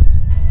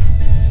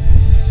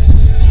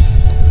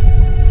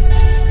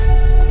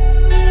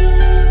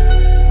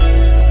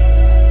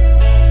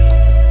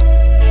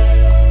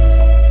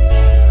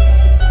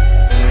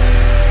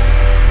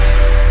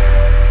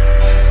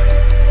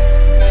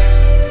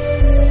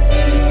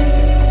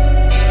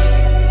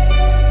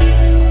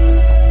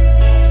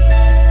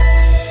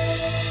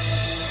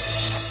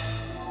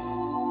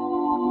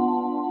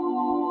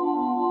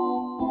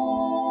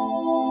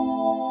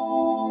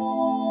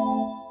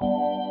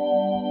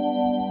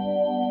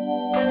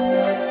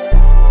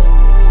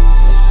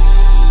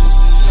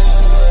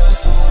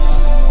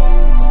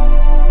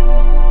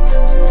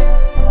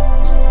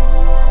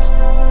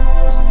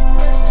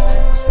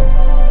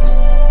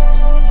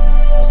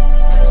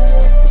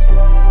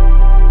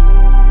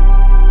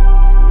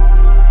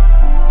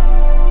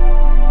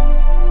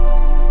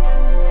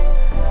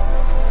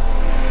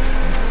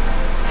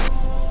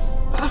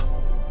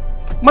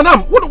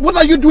 Madam, what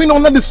are you doing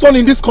under the sun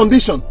in this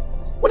condition?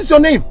 What is your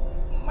name?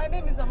 My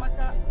name is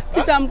Emeka.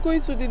 I'm going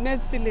to the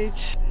next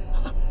village.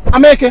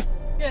 Ameke?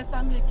 Yes,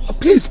 Ameke.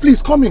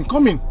 Please, come in,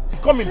 please,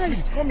 come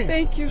in.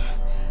 Thank you.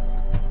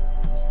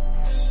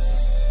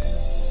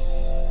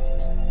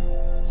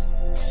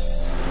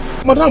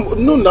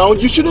 Madam, no now,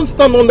 you shouldn't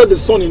stand under the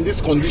sun in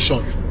this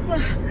condition.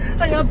 Sir,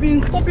 I have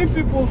been stopping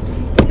people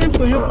came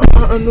to help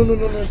me. No,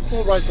 it's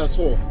not right at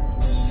all.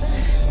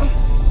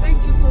 Thank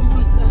you so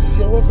much, sir.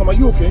 You're welcome, are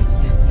you okay?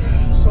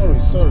 Sorry.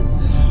 So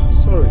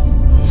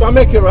I'm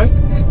okay, right?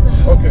 Yes,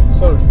 sir. Okay,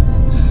 sorry. Yes,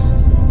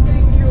 sir.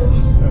 Thank you.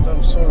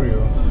 I'm sorry.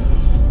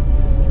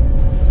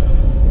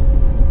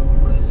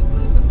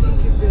 Thank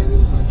you very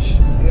much.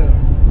 Yeah.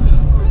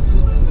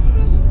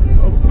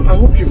 I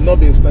hope you've not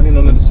been standing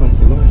under the sun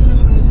for long.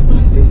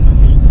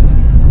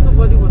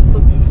 Nobody was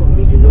stopping for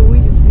me. You know,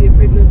 when you see a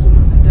pregnant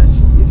woman like that,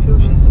 you feel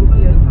she's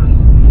hopeless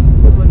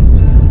and nobody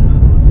to help her.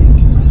 Thank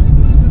you.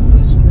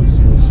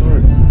 I'm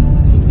sorry.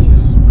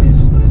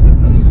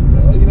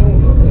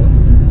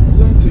 I'm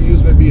going to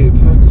use maybe a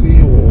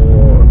taxi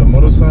or the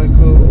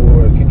motorcycle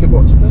or a keke,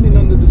 but standing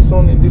under the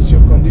sun in this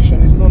your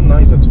condition is not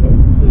nice at all.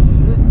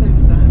 Next time,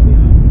 sir.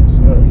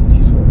 Sorry.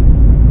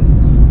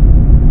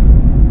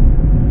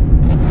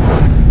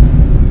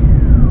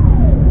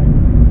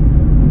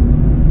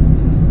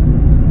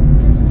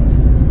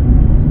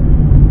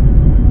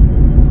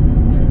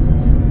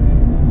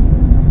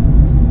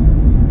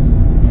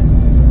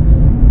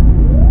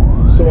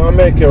 So I'm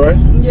okay, right?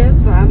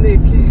 Yes, sir, I'm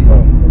okay.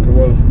 Oh, okay,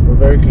 well, we're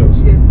very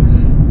close. Yes, sir.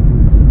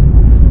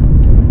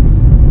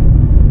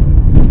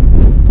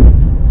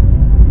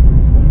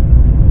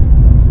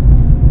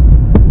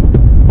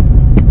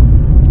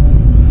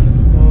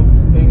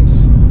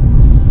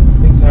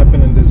 Things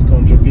happen in this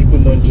country. People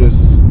don't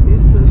just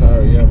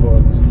carry, yeah,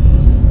 but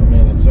I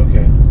mean, it's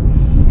okay.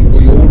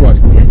 You're all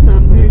right? Yes, sir,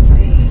 I'm very fine.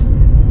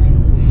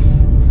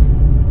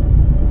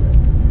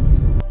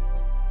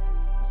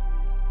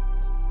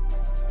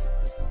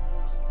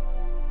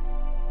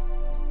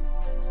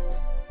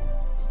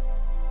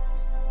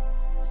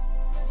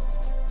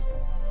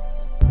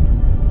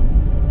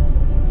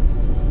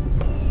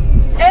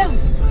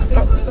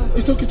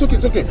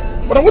 It's okay.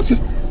 But what's it?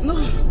 No,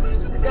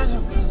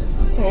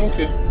 oh,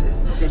 okay,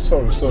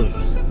 sorry.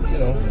 You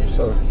know,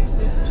 sorry.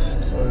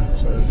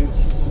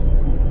 This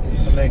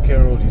Emeka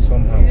road is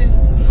somehow.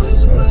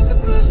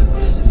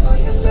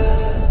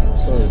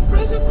 Sorry.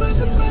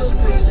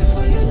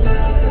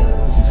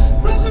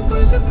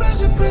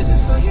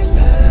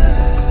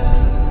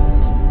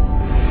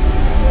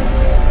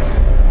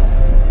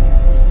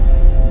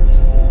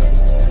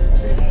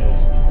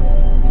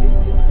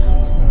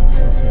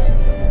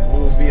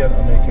 We'll be at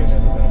Emeka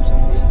anytime soon.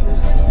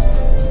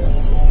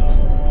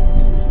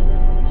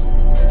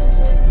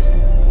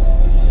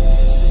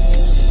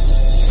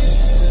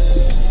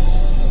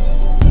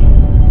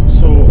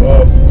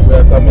 We're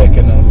at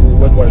Emeka now.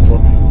 Where do I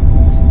drop you?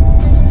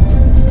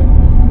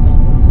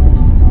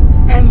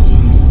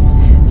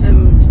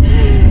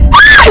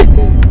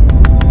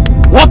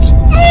 What?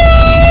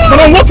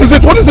 Madam, what is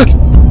it? What just burst.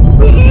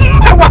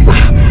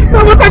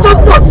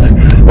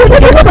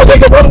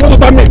 What does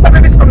that mean?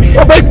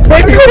 Oh,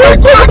 baby, what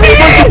did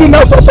you do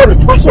now? So sorry.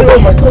 Oh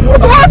my God.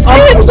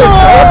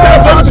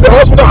 I'm to the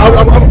hospital.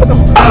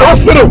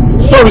 Hospital.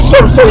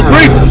 Sorry.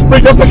 Breathe.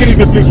 Just take it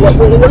easy, please. Let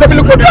me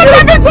look at the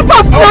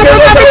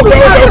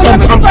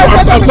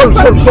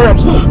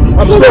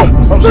I'm slow.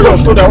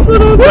 Down.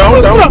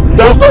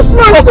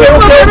 Okay.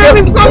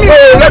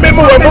 Let me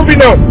move. I'm moving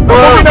now.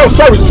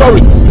 Sorry,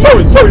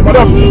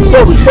 madam.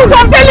 Sorry.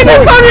 Stop telling me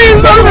sorry.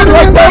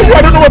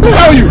 I don't know what to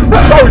tell you.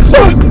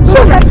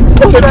 Sorry.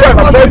 Okay, drive.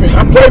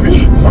 I'm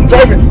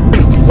driving.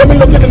 Please, let me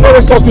look at the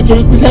nearest hospital.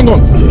 Please hang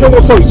on. No,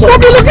 sorry.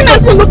 Stop looking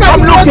at me.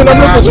 I'm looking.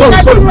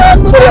 Sorry.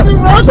 I'm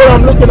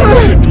looking.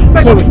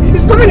 Sorry.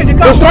 He's coming in the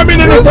car. He's coming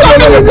in the car.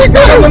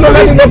 No,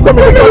 let him not come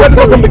in the car. Let him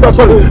not come in the car.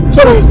 Sorry.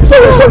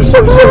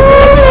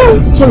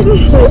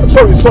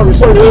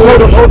 Please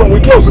hold on.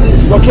 We're close.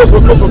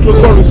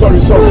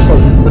 Sorry.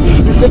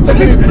 Take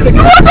it easy.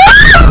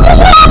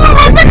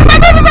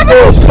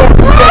 Oh, sorry.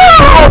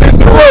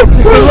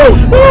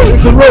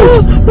 It's the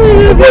road.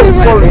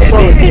 Sorry,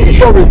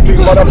 please,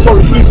 madam.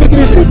 Sorry, please. Take it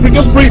easy.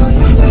 Just breathe.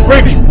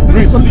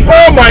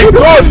 Oh my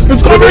God!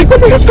 It's coming.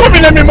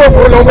 Let me move.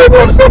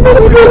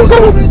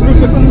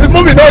 It's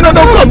moving. No,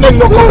 come. Let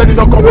it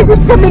not come.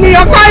 It's coming.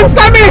 Your car is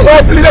coming.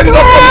 Oh, please, let it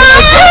not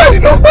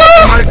come.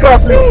 My car,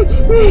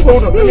 please.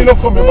 Hold on. Let me not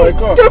come in my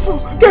car. Careful.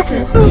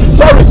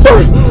 Sorry.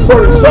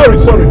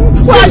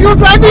 Why are you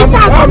driving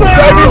fast? I'm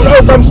driving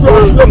out. I'm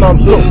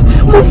slow.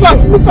 Move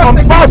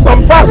fast.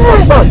 I'm fast.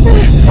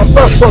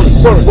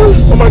 Sorry.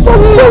 Oh my God.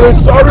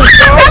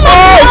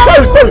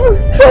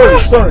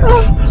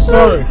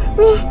 Sorry.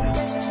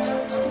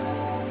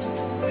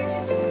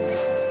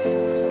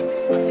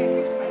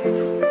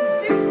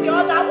 The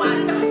other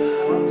one.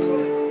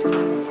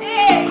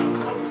 Hey.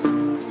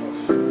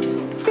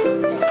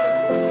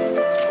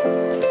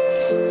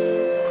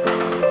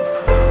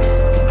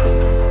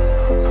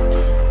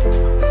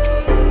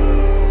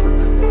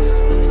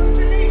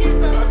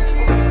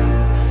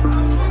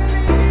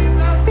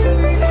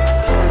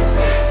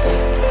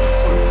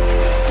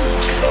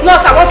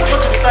 Nurse, I want to go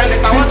to the toilet.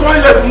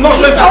 Nurse,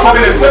 let's go to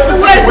the toilet.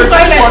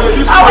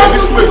 This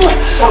way.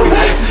 Sorry.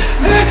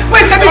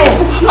 Wait, let me.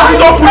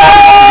 You're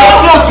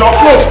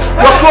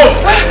close.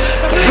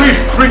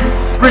 Breathe.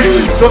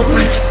 Please, just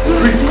breathe.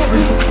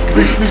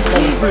 Please,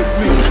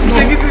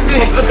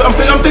 please.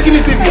 I'm taking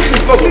it easy.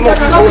 Nurse,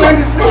 please hold on.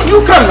 You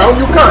can now.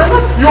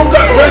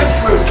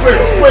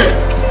 Wait.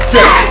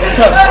 Yes,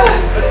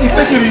 you can.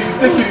 Take it easy.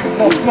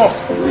 Nurse,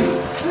 please.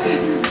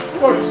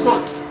 Sorry.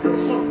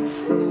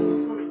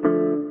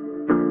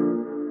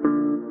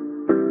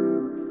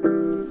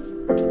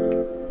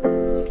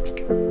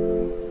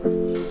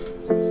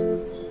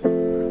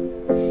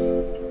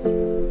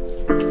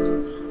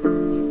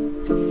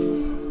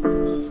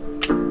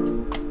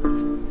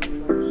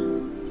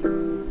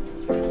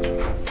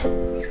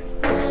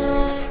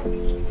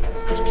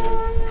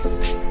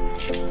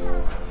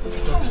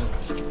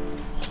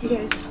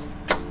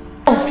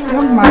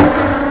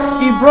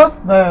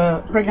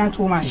 The pregnant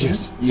woman.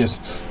 Yes.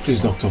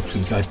 Please, doctor,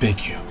 please, I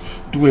beg you.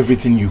 Do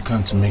everything you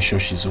can to make sure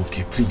she's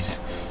okay, please.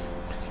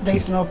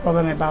 There's no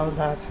problem about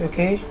that,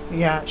 okay?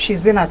 Yeah,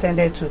 she's been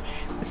attended to.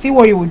 See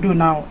what you will do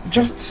now.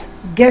 Just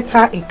get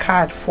her a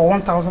card for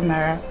 1,000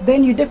 naira.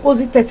 Then you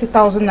deposit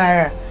 30,000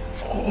 naira.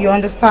 You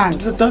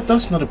understand?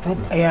 That's not a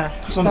problem. Yeah.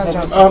 That's not a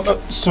problem.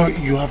 So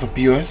you have a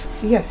POS?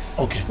 Yes.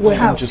 Okay. We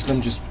have. Let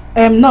me just.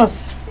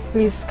 Nurse,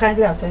 please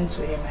kindly attend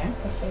to him, eh?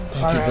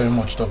 Thank you very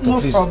much, doctor. No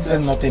please problem.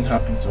 let nothing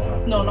happen to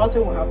her. No,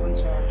 nothing will happen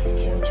to her.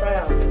 We'll try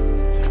our best.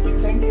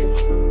 Thank you.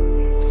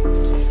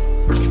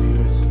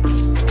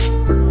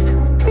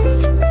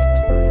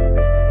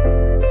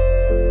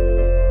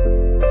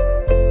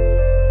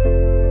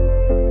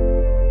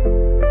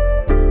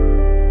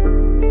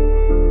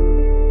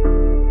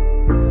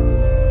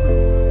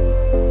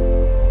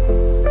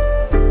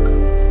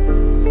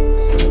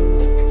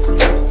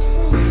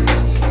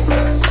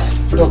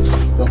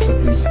 Doctor,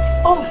 please.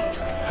 Oh.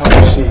 How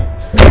is she?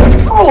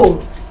 Oh,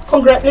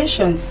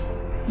 congratulations.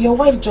 Your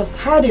wife just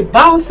had a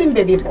bouncing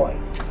baby boy.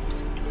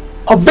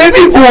 A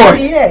baby boy?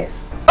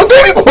 Yes. A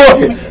baby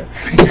boy? Yes.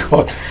 Thank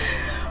God.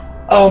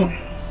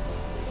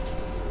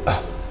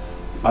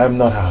 I am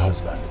not her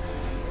husband.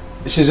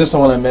 She's just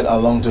someone I met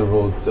along the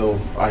road, so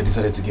I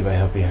decided to give her a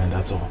helping hand,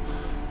 that's all.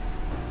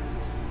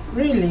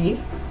 Really?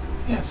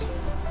 Yes.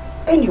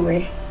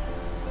 Anyway,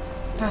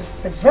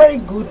 that's a very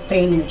good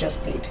thing you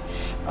just did.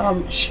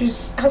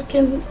 She's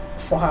asking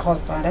for her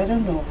husband. I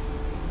don't know.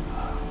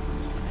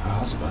 Her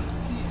husband?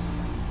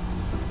 Yes.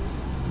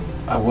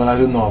 Well, I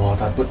don't know about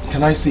that, but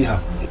can I see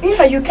her?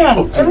 Yeah, you can.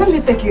 Oh, Let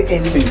me take you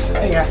in. Please.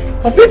 Yeah.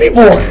 A baby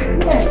boy?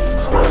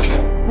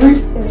 Yes.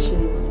 Please. There she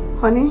is.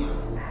 Honey,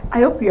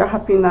 I hope you're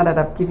happy now that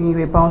I've given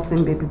you a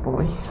bouncing baby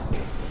boy.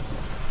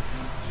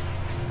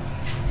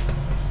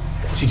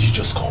 What did you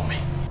just call me?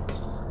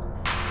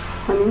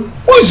 Honey?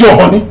 Who is your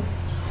honey?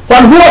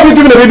 And who have you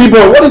given a baby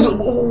boy?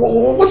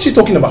 What's she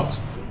talking about?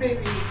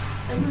 Baby,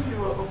 I know you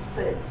were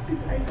upset.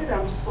 Please, I said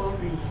I'm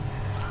sorry.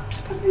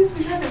 At least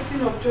we had a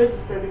scene of joy to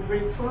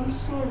celebrate, so I'm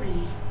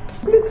sorry.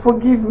 Please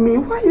forgive me.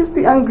 Why are you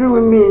still angry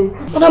with me?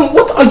 Madam,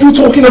 what are you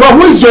talking about?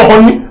 Who is your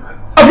honey?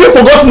 Have you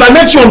forgotten? I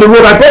met you on the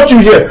road. I brought you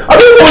here. I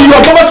don't know you.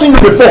 I've never seen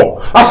you before.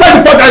 Aside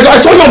the fact that I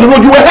saw you on the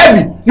road, you were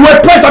heavy. You were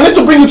pressed. I need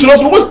to bring you to the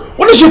hospital.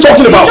 What is she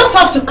talking about? You just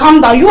have to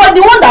calm down. You are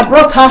the one that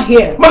brought her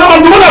here. Madam,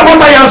 I'm the one that brought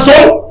her here,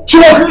 so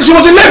she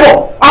was in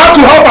labor. I had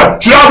to help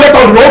her. Should I have left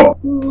her on the road?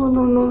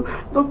 No.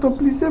 Doctor,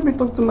 please help me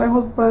talk to my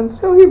husband.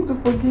 Tell him to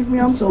forgive me.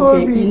 I'm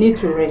sorry. Okay, you need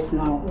to rest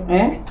now.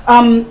 Eh?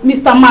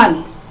 Mr.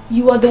 Man,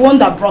 you are the one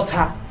that brought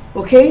her.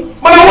 Okay?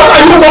 Madam, what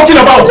are you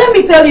talking about? Let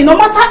me tell you, no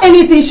matter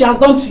anything she has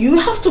done to you, you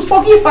have to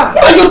forgive her.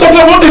 What are you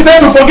talking about? What is there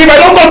to forgive? I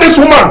don't know this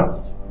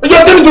woman.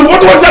 You're telling me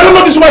what was I don't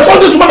know this woman. I saw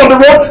this woman on the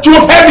road. She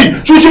was heavy.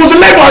 She was in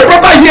labor. I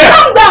brought her here.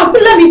 Calm down.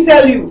 See, let me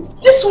tell you.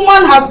 This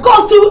woman has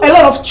gone through a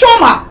lot of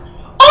trauma.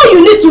 All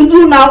you need to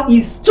do now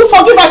is to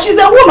forgive her. She's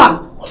a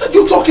woman. What are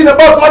you talking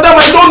about, madam?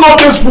 I don't know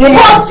this woman.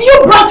 But you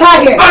brought her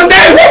here. And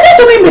then... Listen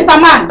to me, Mr.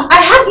 Man. I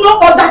have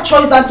no other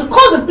choice than to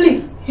call the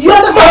police. You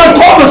understand?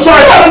 Madam, call the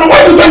source. I don't know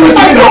why you doing this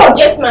to me now.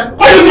 Yes, ma'am.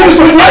 Why are you doing this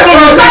to me? Why don't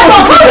you say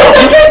call the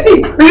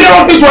security. Is there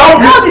nothing to help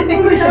you? Call the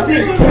security,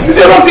 please. Is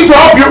there nothing to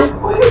help you?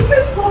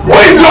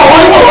 What is your...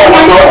 What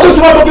is this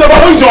woman talking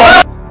about? What is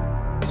your...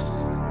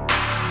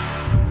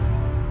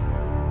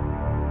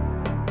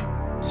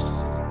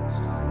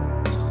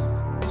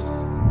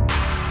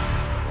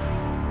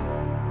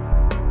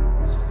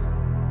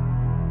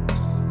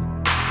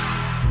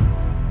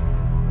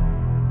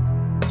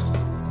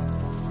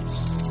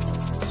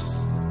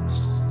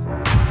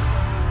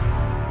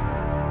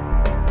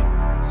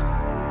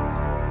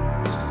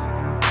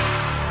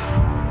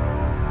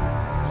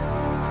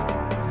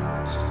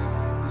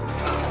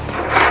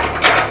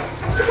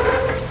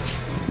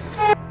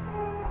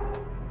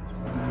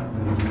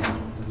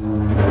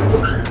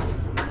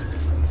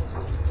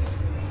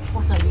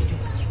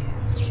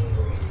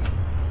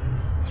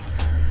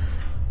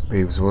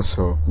 Babes, what's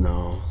up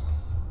now?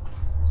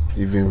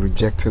 You've been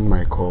rejecting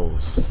my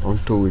calls.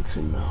 Onto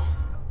waiting now.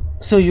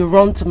 So you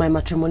run to my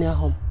matrimonial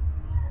home?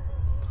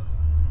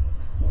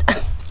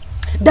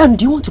 Dan,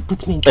 do you want to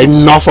put me in trouble?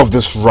 Enough of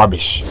this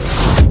rubbish.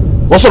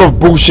 What sort of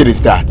bullshit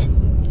is that?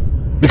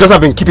 Because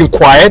I've been keeping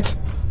quiet?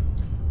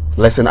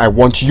 Listen, I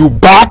want you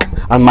back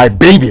and my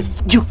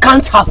babies. You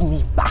can't have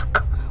me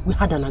back. We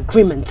had an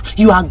agreement.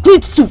 You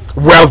agreed to.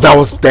 Well, that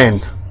was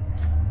then.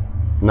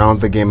 Now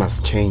the game has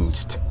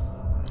changed.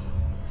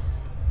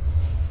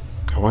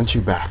 I want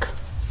you back,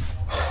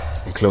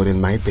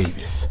 including my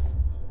babies.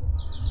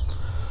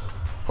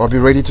 I'll be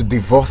ready to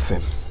divorce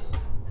him.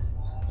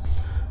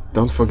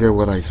 Don't forget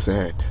what I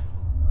said.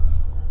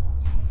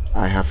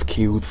 I have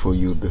killed for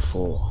you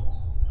before.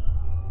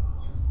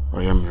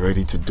 I am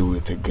ready to do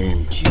it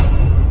again. You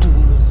do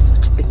no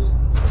such thing.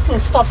 So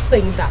stop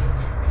saying that.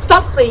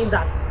 Stop saying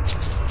that.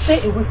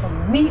 Stay away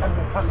from me and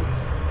my family.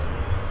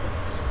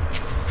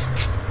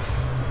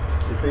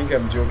 You think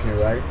I'm joking,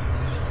 right?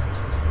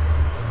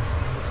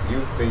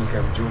 You think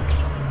I'm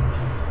joking?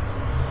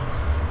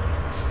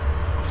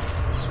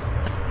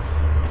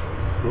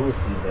 We will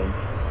see then.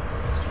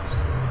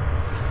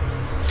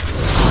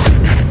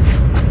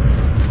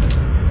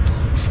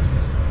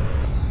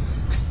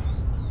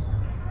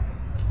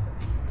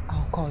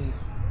 I'll call you.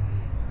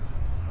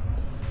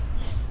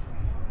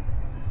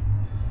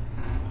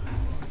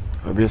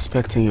 I'll be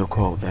expecting your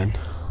call then.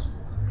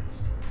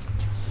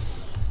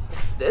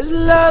 This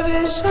love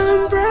is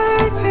unbreakable.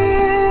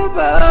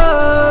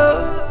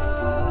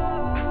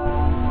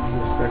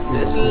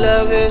 This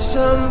love is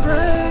unbreakable,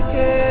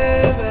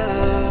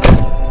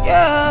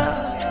 yeah.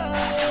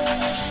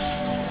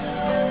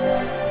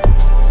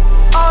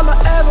 All I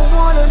ever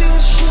wanted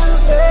is you,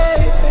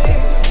 baby.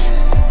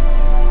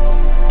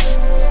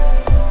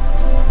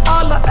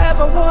 All I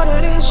ever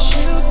wanted is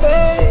you,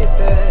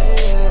 baby.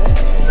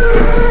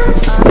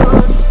 I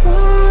don't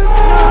want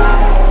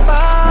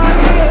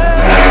nobody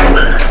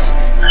else.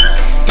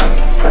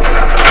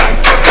 I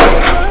can't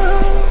go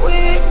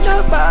with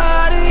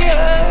nobody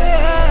else.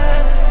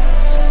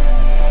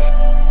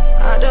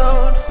 I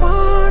don't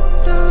want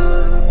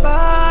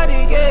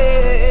nobody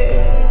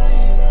else.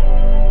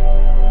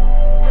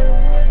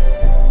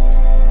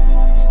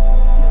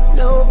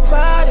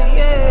 Nobody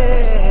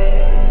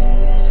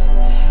else.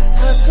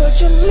 How could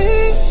you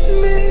leave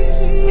me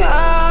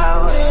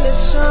out in the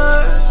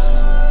sun?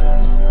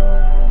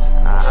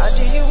 How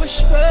do you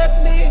expect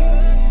me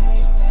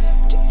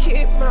to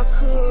keep my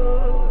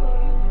cool?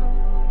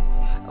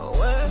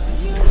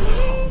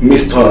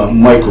 Mr.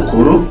 Michael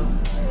Kuro,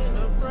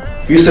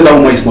 you said that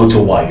woman is not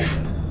your wife.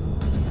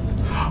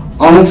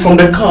 From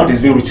the card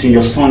it's been written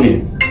your son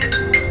in.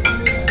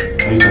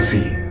 And you can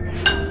see.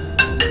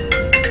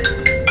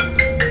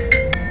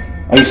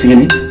 Are you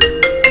seeing it?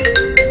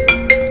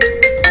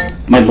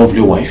 My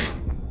lovely wife.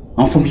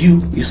 And from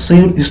you, you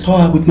said you stole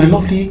her with my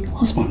lovely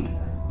husband.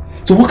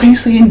 So what can you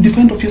say in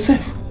defense of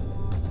yourself?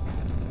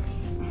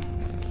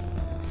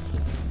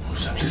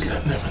 Please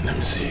let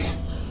me see.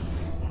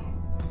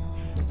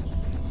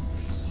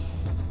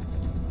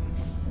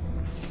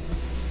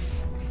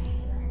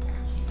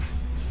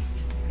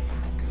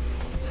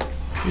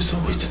 Officer,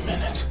 wait a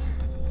minute.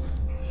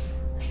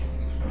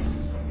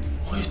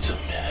 Wait a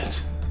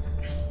minute.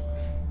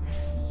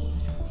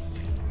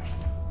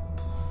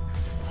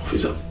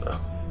 Officer,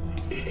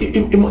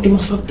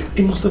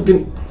 it must have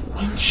been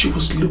when she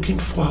was looking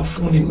for her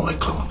phone in my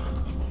car.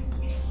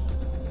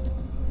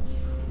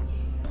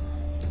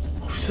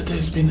 Officer,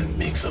 there's been a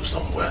mix-up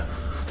somewhere.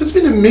 There's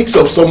been a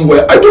mix-up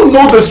somewhere. I don't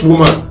know this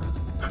woman.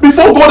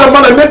 Before God and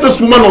man, I met this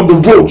woman on the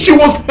road. She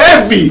was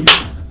heavy.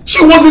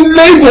 She was in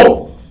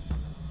labor.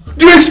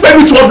 Do you expect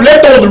me to have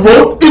left her on the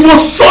road? It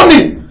was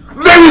sunny.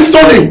 Very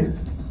stunning.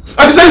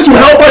 I decided to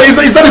help her.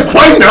 Is that a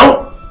crime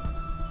now?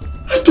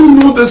 I don't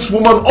know this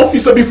woman,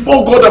 officer,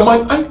 before God and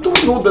man. I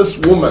don't know this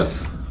woman.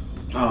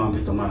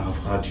 Mr. Man, I've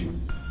heard you.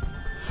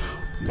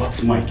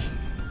 But Mike,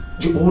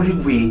 the only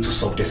way to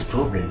solve this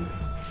problem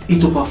is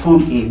to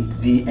perform a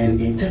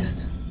DNA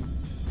test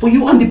for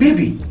you and the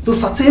baby to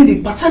ascertain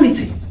the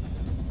paternity.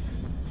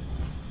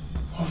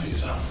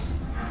 Officer,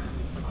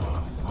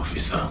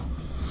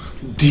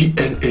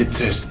 DNA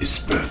test is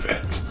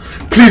perfect.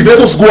 Please let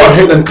us go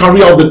ahead and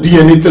carry out the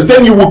DNA test.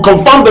 Then you will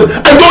confirm that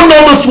I don't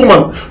know this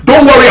woman.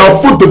 Don't worry, I'll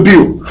foot the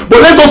bill.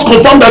 But let us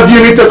confirm that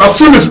DNA test as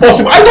soon as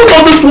possible. I don't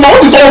know this woman.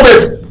 What is all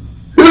this?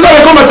 Is this how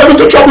I got myself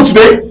into trouble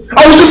today?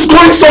 I was just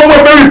going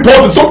somewhere very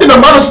important, something that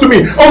matters to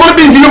me. I was only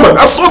being human.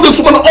 I saw this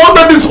woman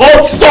under this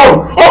hot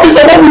sun.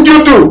 Officer, what would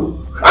you do?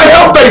 I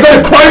helped her. Is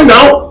that a crime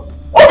now?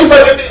 Officer,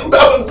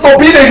 for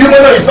being a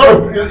human is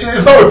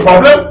not a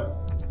problem.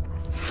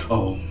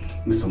 Oh,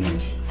 Mr.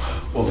 Mike.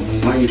 Oh,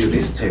 mind you,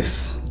 this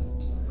test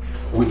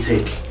will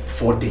take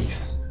 4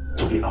 days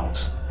to be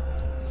out.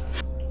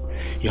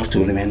 You have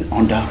to remain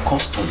under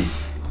custody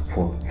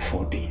for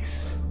 4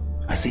 days.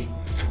 I say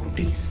 4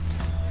 days.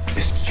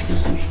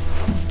 Excuse me.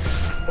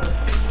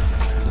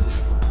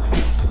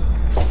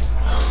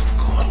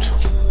 God.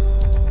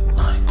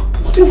 My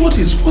God. What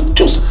is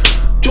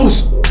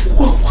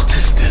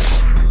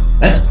this?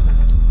 Eh?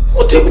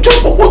 What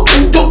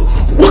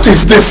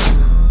is this?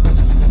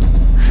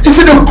 Is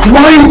it a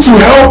crime to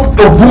help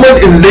a woman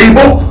in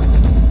labor?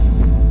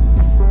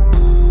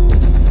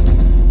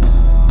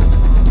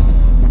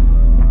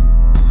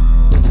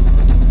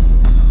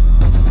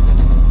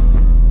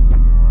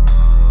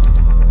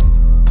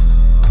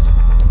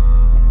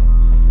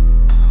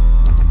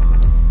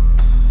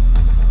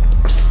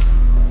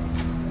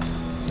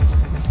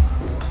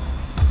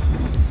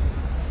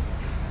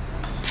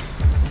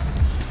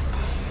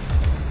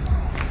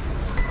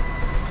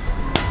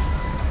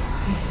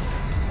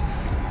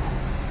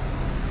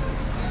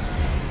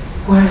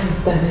 Why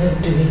is Daniel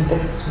doing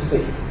this to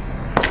me?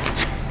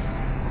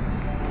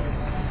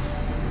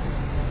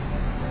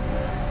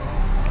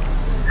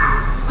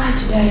 Why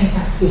did I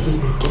ever see him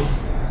again?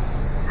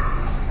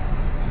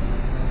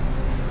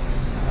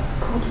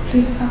 God,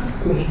 please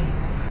help me.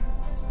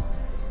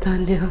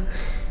 Daniel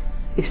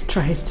is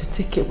trying to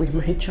take away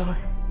my joy.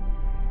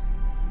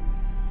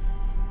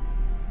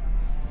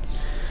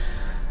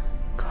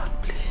 God,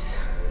 please.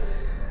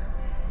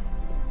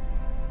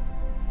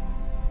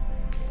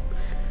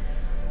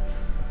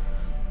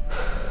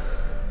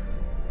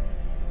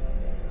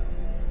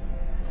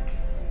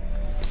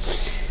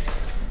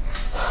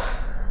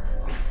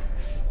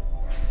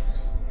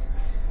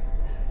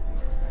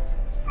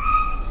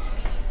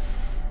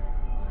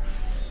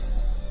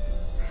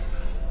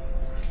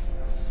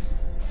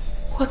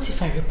 What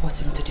if I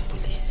report him to the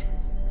police?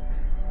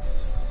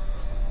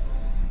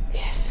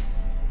 Yes.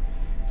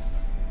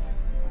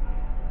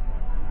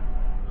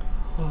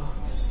 Oh.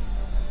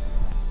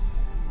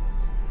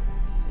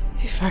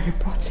 If I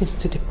report him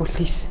to the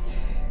police,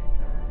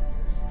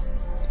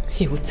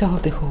 he will tell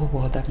the whole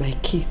world that my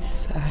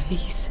kids are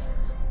his.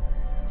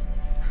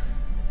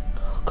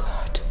 Oh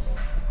God.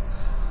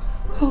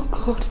 Oh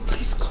God,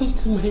 please come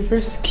to my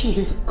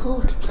rescue.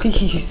 God,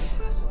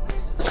 please.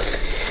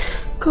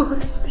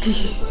 God,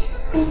 please.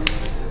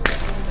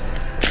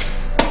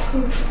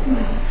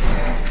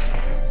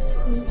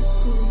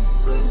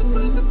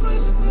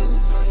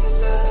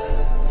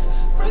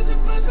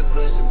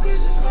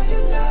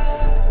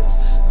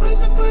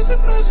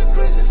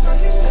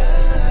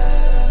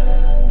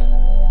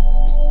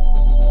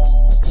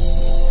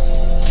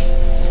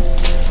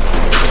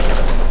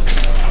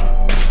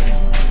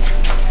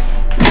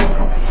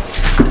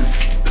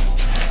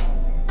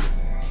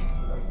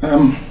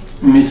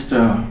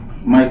 Mr.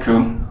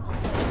 Michael,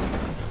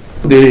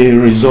 the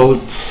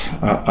results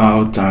are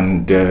out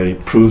and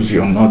it proves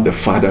you're not the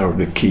father of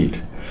the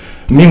kid.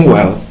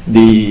 Meanwhile,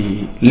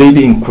 the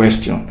lady in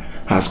question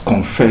has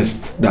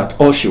confessed that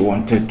all she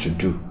wanted to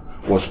do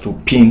was to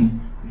pin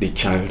the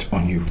child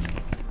on you.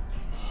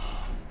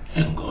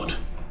 Thank God.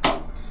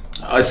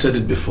 I said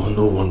it before,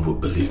 no one will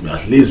believe me.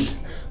 At least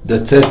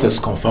the test has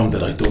confirmed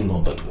that I don't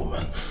know that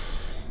woman.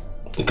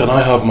 Can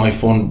I have my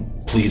phone,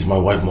 please? My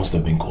wife must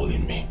have been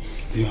calling me.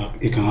 Yeah,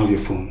 you can have your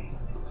phone.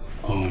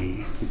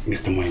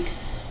 Mr. Mike,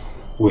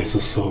 we're so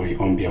sorry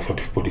on behalf of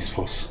the police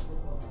force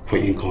for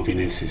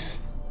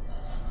inconveniences.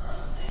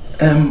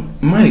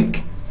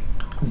 Mike,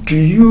 do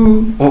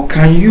you or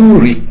can you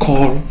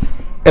recall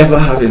ever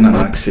having an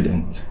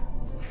accident?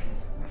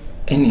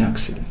 Any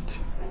accident?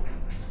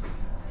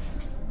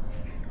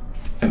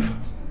 Ever?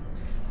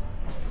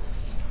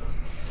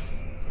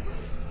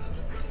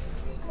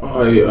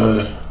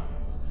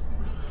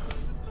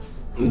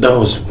 That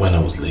was when I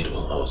was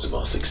little. I was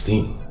about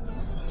 16.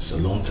 It's a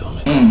long time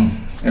ago.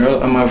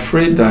 Well, I'm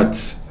afraid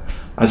that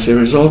as a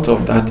result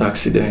of that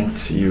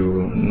accident, you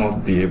will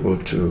not be able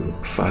to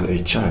father a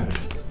child.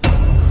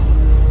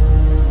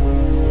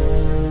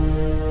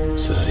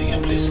 Say that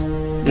again, please.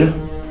 Yeah.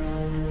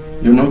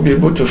 You'll not be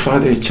able to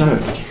father a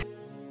child.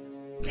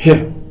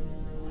 Here.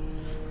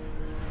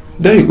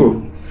 There you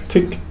go.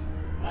 Take.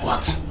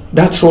 What?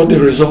 That's what the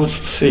results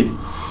say.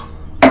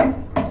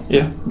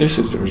 Yeah, this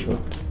is the result.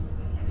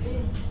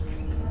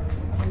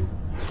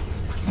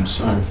 I'm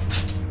sorry.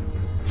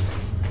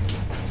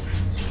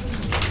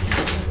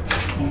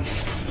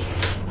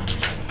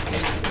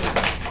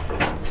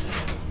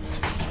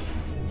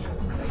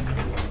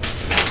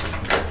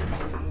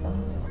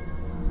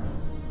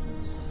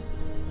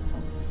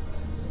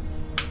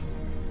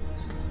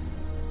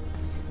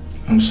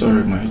 I'm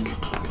sorry, Mike.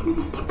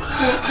 But I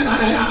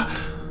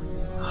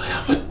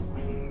haven't.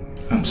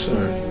 I'm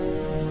sorry.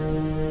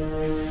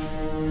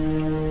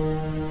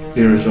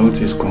 The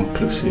result is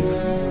conclusive.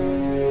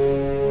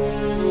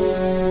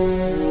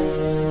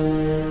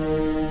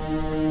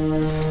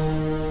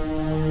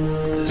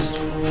 This is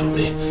for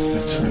me.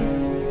 That's right.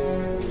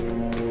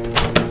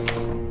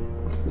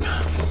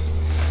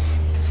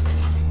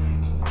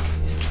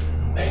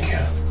 Thank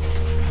you.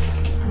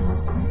 You're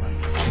welcome,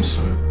 Mike. I'm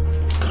sorry.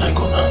 Can I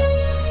go now?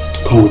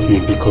 Come with me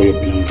and pick all your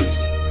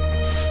belongings.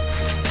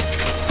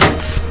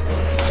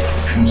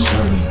 I'm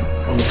sorry.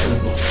 I'm sorry.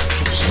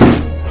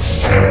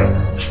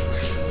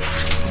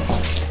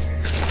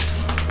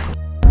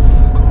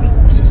 God,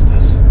 what is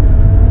this?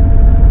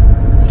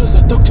 What does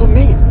that doctor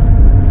mean?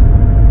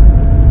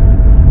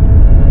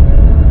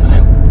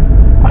 That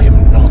I am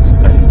not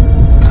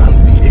and can't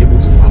be able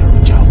to father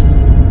a child.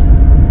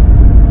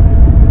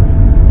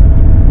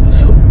 But I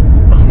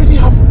already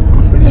have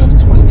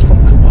twins from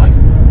my wife.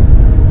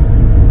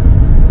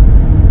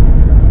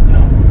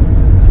 No,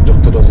 the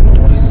doctor doesn't know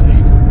what he's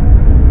saying.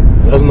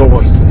 He doesn't know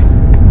what he's saying.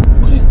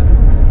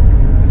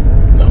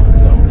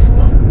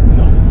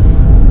 No.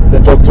 The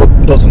doctor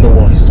doesn't know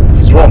what he's doing.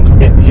 He's wrong. I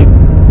mean,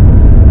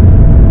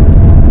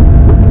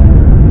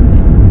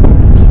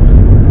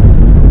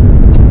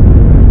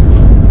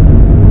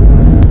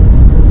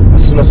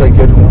 as soon as I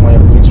get home, I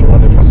am going to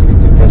run a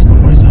facility test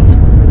on myself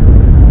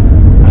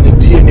and a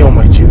DNA on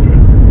my children.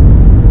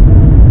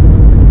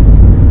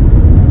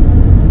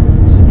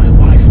 Is it my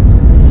wife?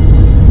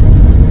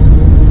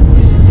 Or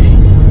is it me?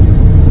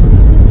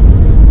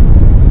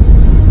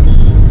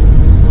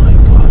 My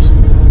God.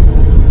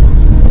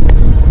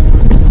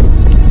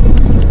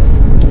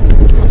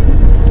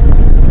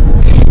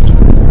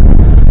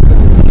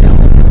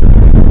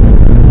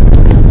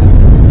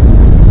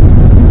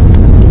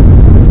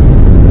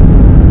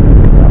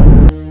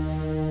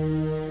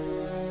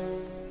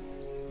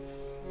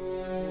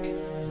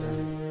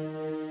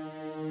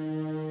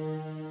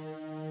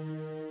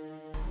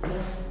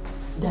 Yes,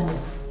 Daniel,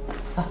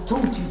 I've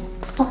told you,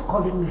 stop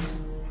calling me.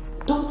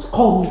 Don't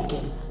call me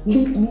again.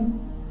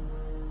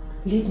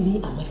 Leave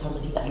me and my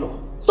family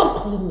alone. Stop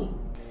calling me.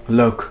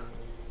 Look,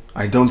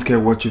 I don't care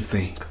what you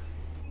think.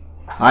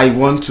 I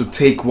want to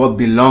take what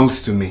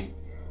belongs to me.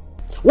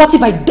 What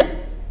if I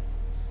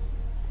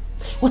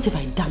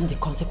damn the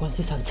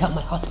consequences and tell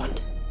my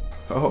husband?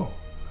 Oh,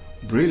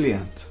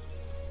 brilliant.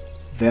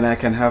 Then I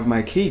can have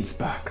my kids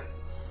back.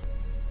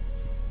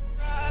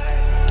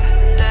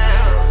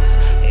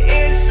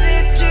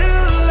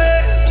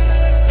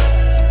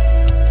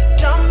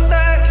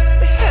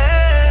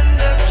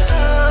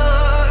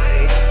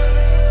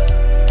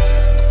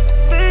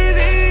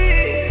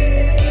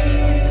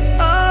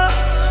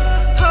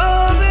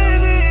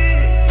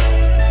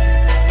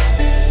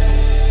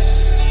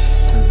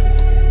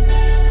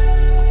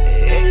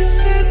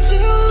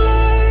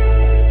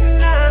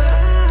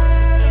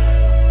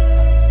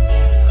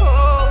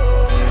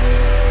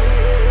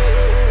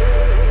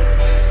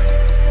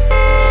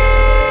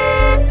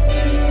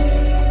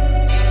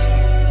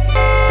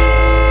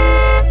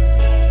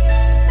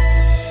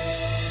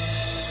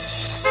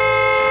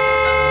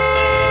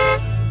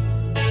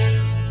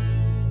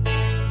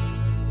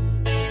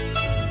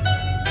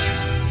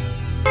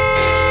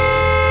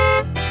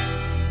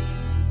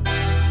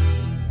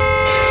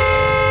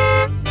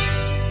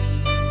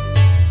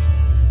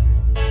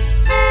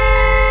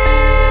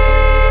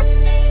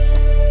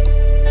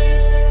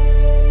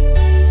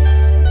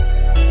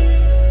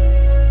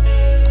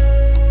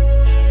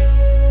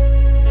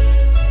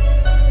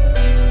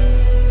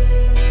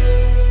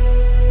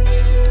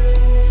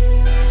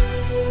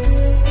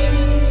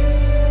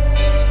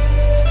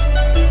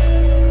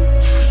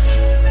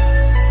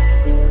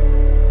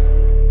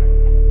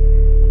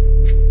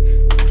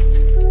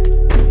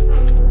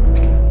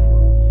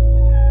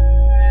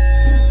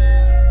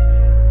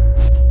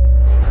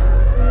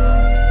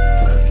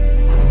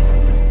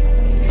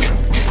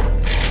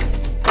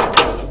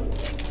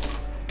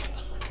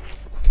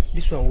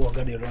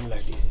 They run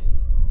like this.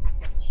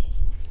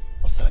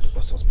 Outside, it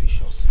was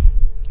suspicious.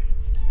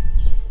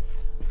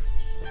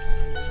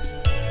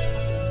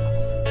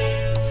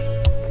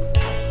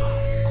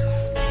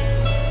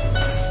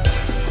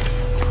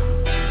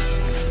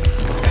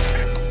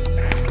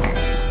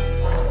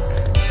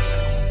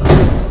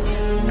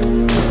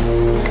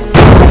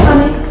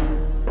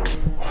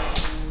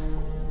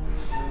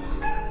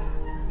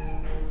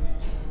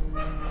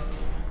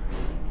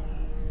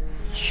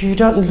 You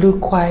don't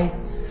look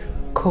quite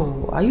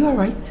cool. Are you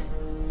alright?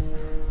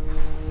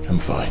 I'm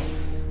fine.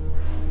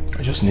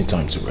 I just need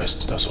time to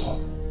rest, that's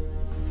all.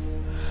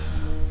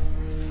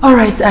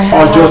 Alright,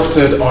 I just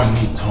said I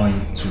need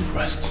time to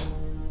rest.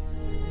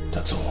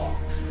 That's all.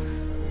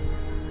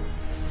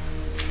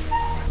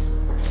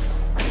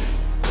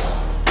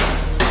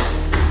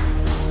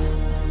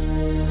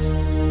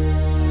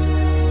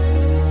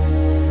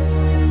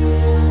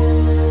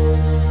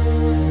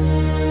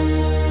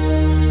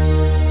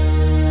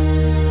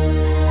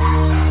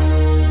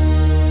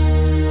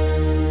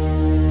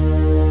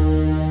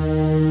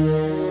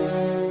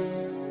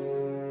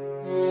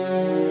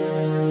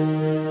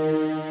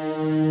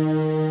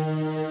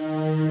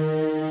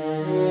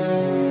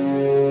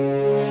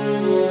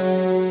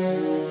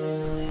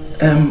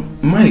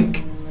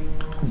 Mike,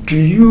 do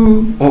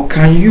you or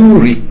can you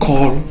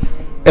recall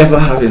ever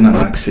having an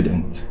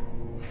accident?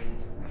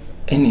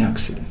 Any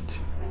accident?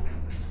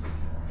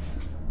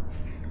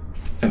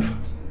 Ever?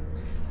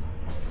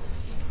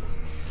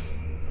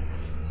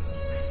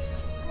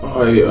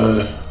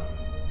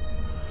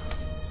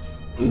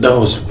 That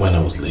was when I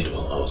was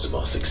little. I was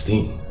about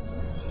 16.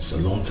 It's a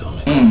long time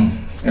ago.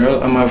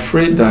 Well, I'm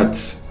afraid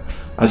that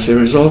as a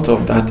result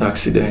of that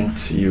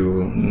accident, you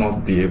will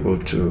not be able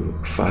to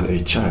father a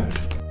child.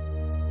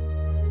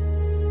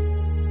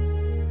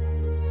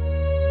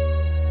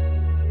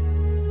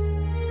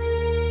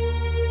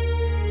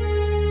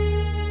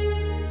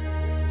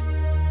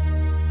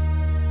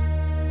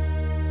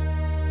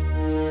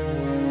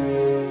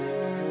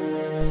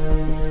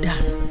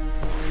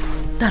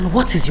 Dan,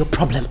 what is your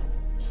problem?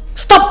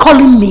 Stop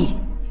calling me.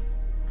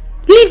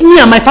 Leave me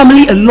and my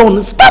family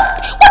alone. Stop!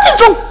 What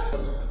is wrong?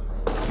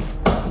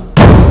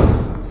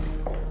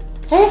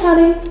 Hey,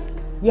 honey.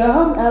 You're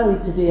home early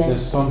today.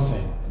 There's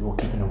something you're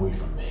keeping away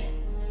from me.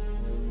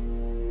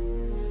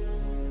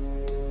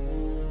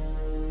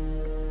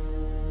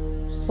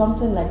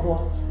 Something like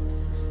what?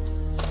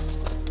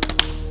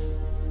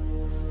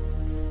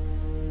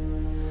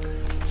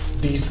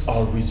 These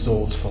are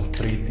results from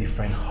 3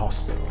 different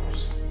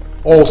hospitals,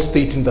 all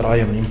stating that I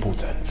am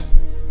impotent.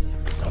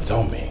 Now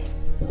tell me,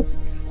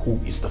 who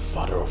is the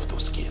father of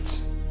those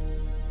kids?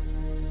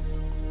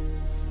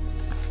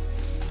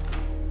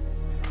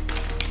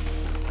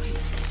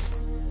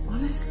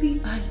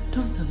 Honestly, I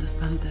don't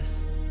understand this.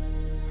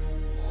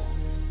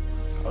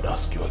 I would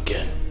ask you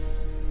again.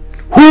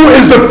 Who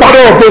is the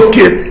father of those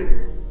kids?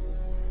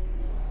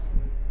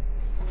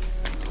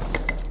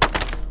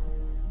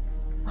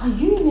 Are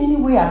you in any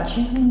way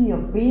accusing me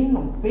of being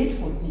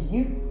unfaithful to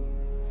you?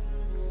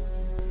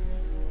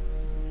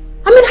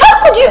 I mean, how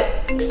could you?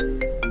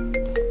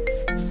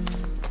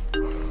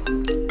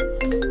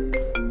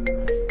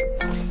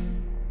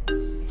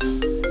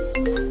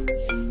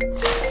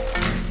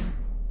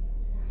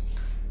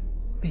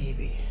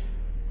 Baby,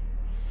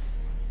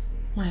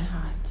 my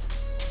heart,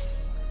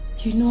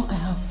 you know I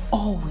have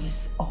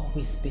always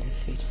been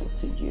faithful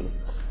to you.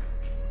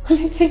 I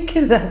mean,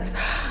 thinking that...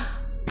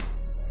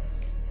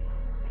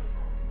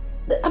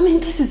 I mean,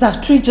 this is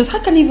outrageous. How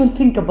can I even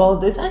think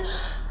about this?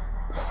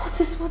 What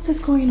is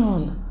going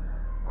on?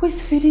 Who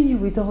is feeding you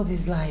with all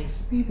these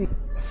lies, baby?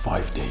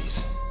 5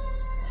 days.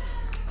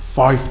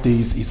 5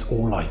 days is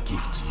all I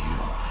give to you.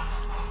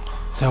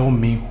 Tell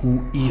me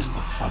who is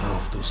the father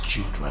of those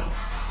children.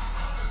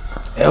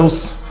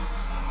 Else,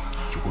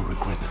 you will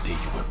regret the day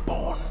you were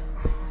born.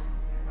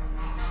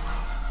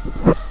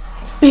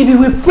 Baby,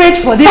 we prayed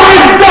for this.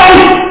 5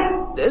 days!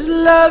 This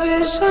love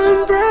is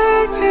unbreakable.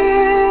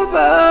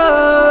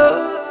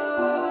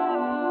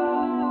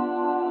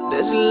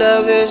 This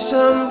love is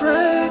unbreakable.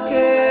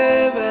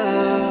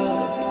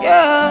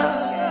 Yeah.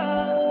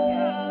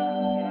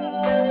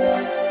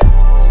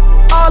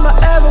 All I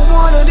ever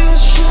wanted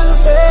is you,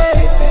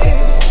 baby.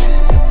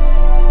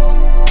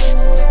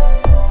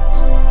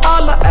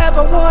 All I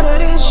ever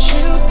wanted is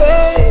you,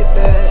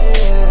 baby.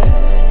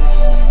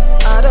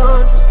 I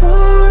don't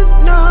want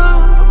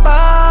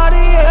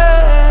nobody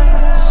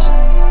else.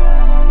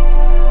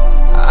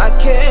 I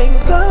can't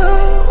go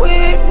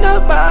with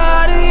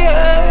nobody else.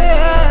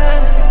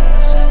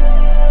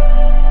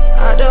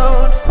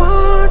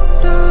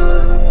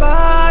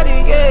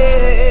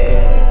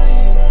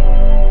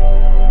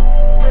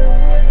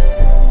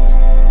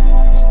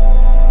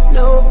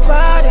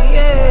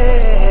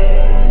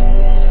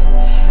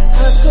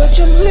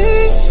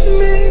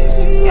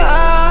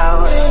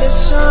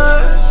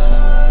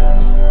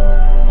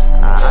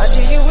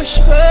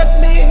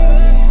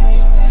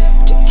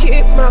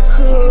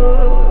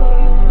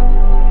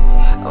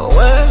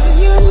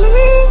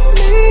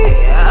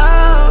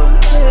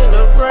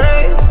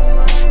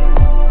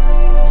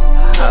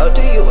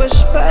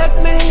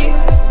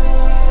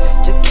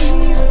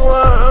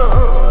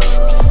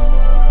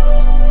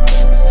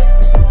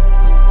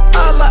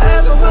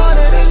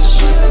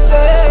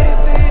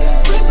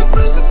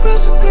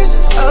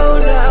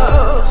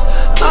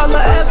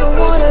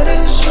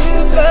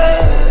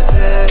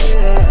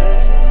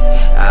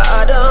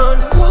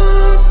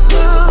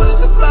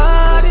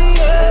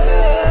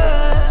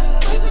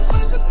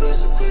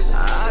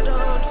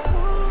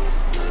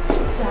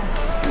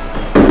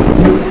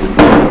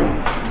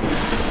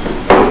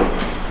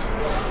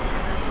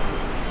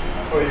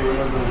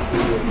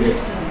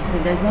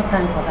 there's no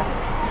time for that.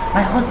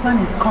 My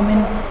husband is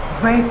coming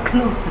very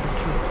close to the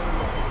truth.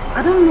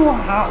 I don't know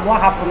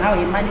what happened, how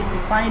he managed to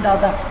find out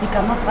that he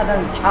cannot father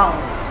a child.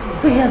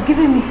 So he has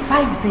given me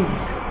 5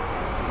 days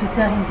to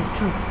tell him the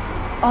truth.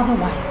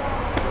 Otherwise.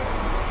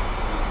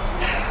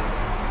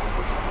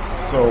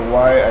 So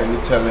why are you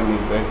telling me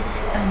this?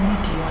 I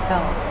need your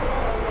help.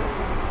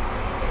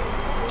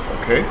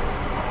 Okay.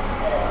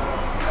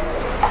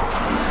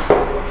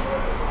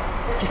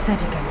 You said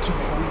you can kill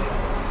for me,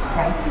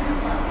 right?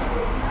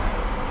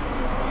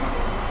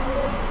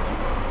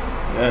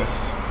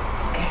 Yes.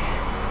 Okay.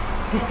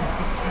 This is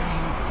the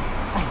time.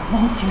 I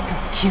want you to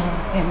kill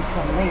him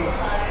for me.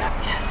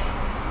 Yes.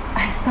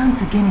 I stand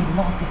to gain a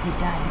lot if he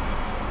dies.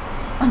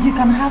 And you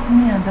can have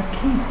me and the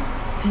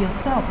kids to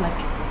yourself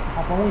like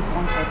I've always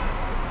wanted.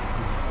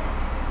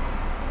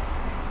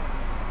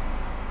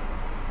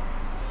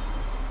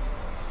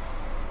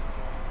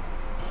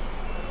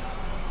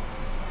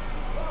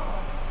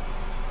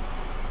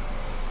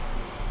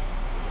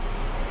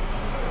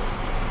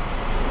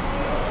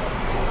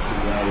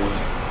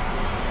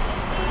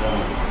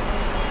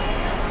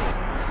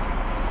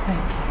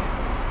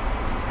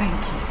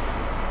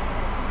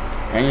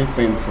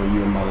 Anything for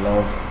you, my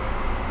love,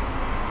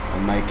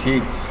 and my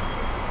kids.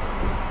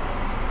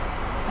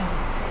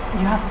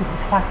 You have to be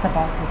fast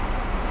about it.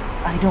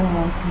 I don't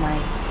want my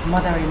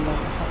mother-in-law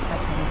to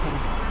suspect anything.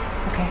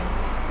 Okay?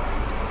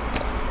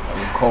 I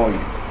will call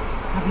you.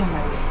 Have you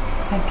married?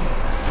 Thank you.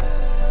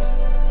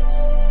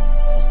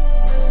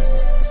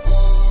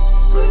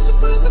 Prison,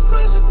 prison,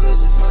 prison,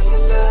 prison for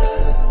your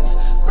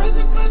love.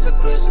 Prison, prison,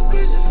 prison,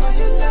 prison for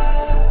your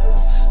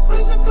love.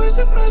 Prison,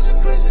 prison,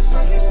 prison, prison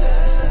for your love.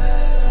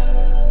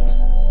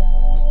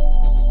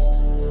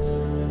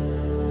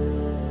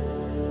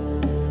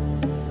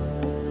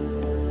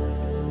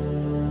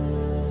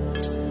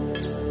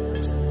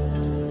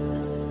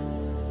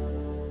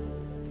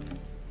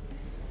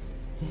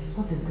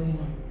 What is going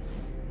on?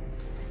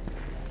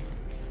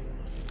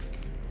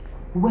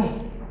 Where?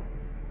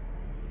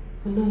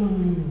 No.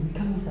 We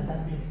can't meet at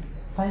that place.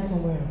 Find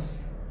somewhere else.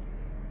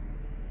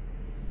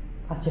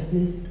 At your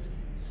place?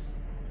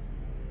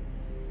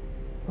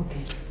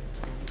 Okay.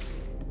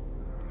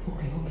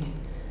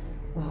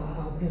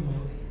 I'll be on my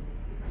way.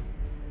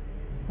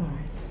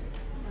 Alright.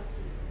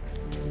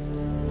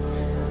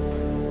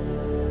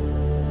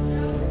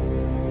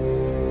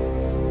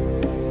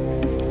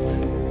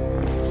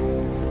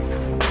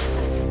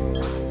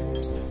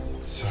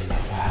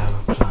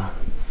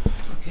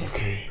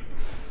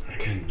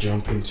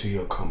 Jump into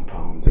your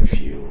compound if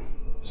you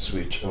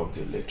switch off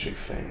the electric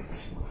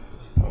fence.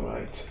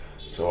 Alright,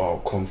 so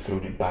I'll come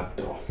through the back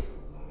door.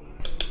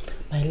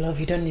 My love,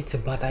 you don't need to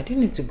bother. I don't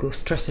need to go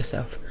stress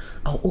yourself.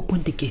 I'll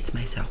open the gate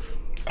myself.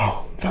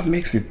 Oh, that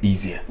makes it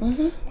easier.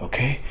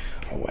 Okay,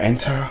 I'll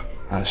enter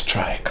and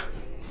strike.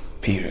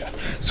 Period.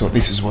 So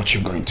this is what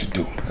you're going to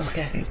do.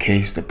 Okay. In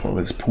case the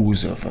police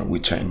pulls over,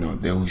 which I know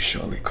they will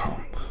surely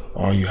come,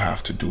 all you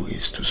have to do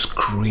is to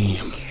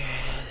scream.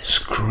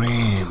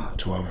 Scream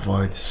to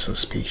avoid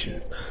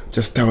suspicions.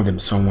 Just tell them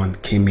someone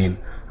came in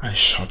and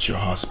shot your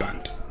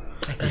husband.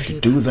 If you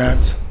do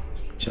that,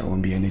 there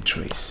won't be any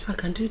trace. I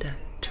can do that.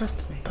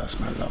 Trust me. That's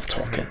my love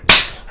talking.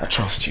 I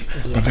trust you.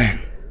 Yes. But then,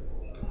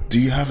 do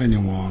you have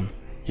anyone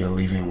you're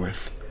living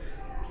with?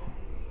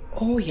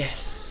 Oh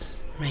yes,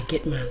 my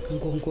gate man,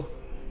 Ngongo.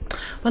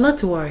 But not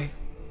to worry,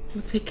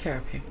 we'll take care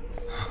of him.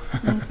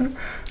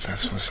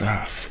 That's what's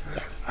up.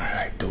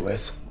 Alright, do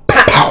it.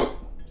 Pow!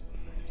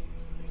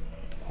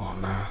 Oh,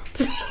 nah.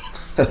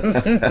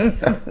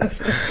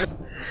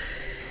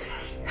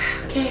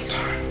 Okay.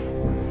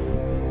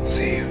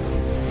 See you.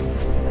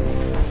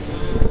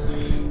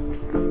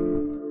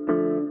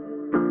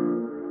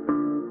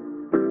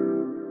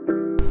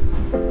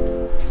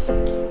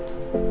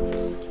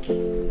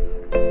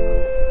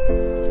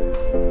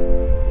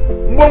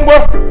 Mbombo!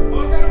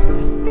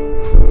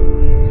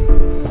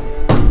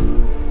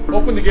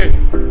 Open the gate.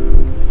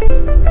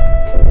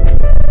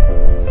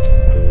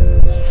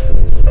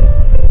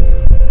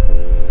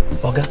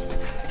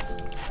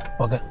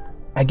 Oga,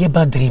 I get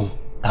bad dream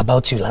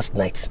about you last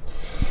night.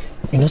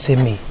 You know, say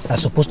me, I'm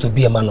supposed to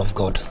be a man of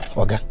God,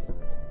 Oga.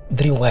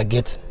 Dream what I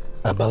get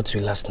about you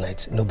last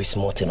night, no be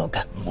small thing,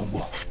 Oga.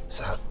 Mbombo.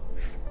 Sir.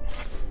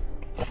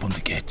 Open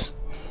the gate.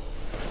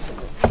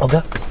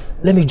 Oga,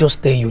 let me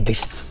just tell you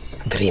this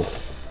dream.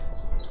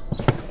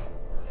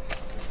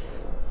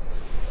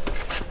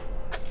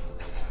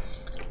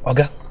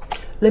 Oga,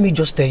 let me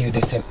just tell you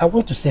this time. I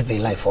want to save a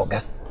life,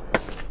 Oga.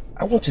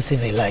 I want to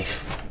save a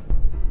life.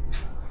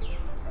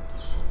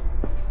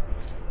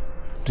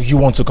 Do you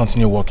want to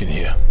continue working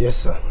here? Yes,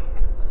 sir.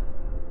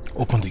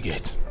 Open the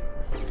gate.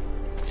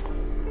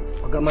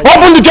 Oga,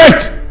 open the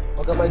gate!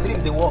 Oga, my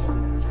dream, they work.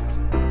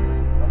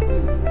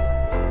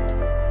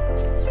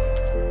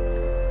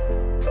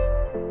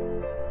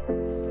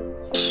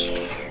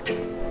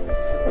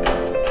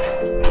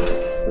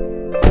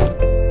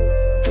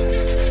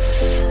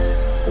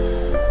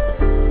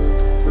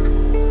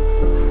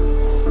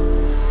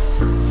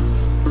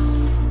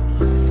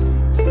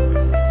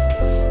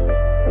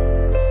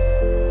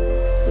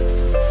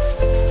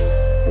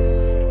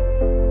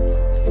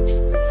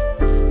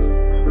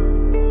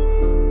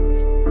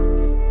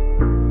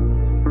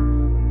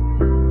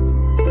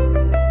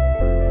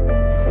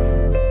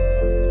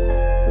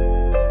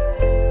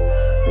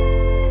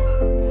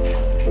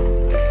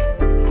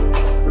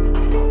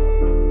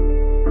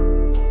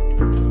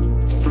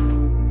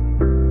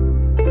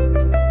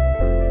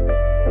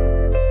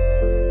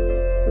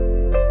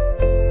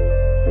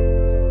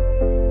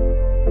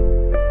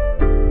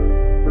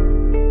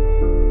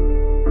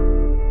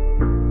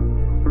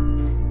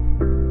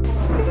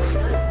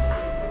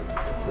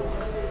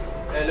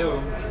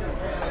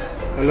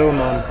 Hello,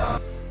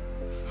 Mom.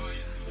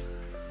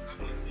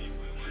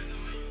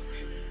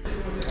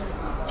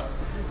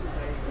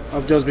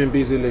 I've just been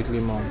busy lately,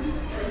 Mom.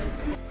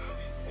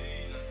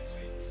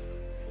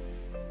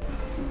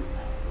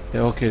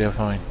 They're okay, they're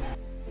fine.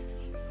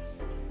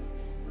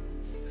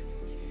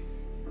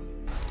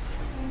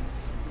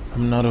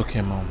 I'm not okay,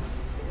 Mom.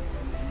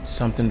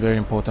 Something very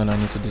important I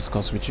need to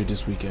discuss with you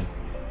this weekend.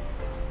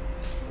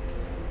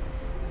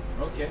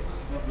 Okay,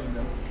 no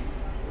problem.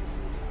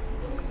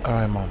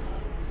 Alright, Mom.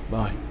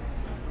 Bye.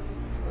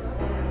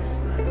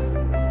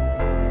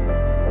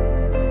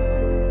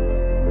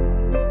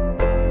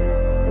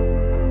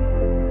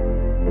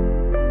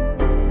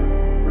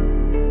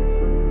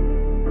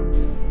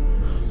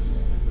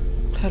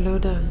 Hello,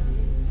 Dan.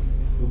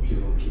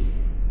 Okay.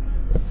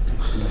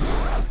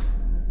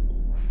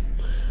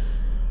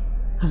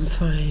 I'm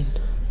fine.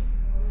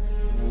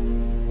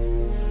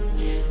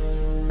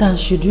 Dan,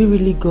 should we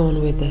really go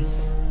on with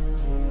this?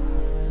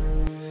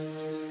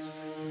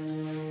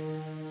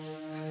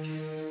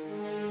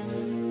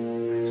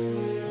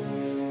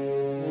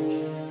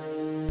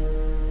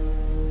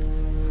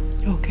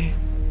 Okay.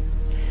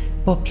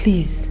 But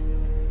please,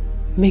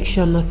 make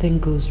sure nothing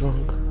goes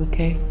wrong,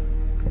 okay?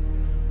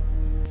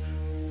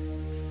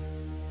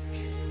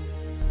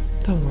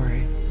 Don't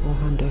worry, I'll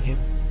handle him.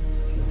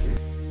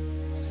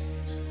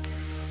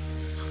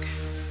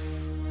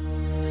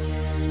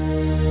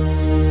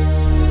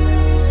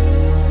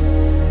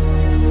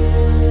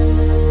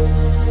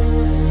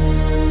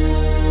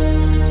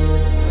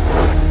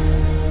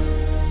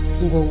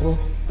 Ngogo.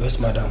 Yes,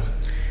 madam.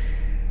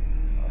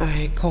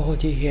 I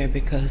called you here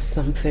because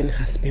something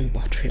has been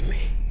bothering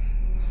me.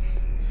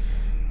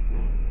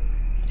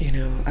 You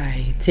know,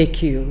 I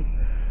take you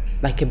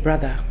like a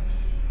brother.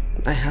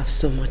 I have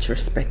so much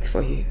respect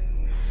for you.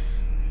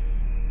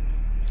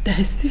 There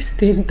is this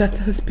thing that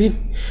has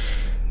been...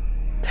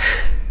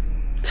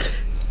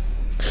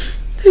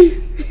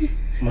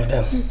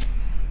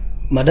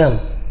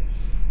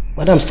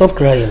 Madam, stop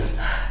crying.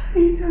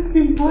 It has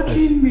been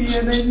bothering me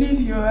and I need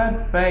your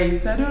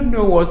advice. I don't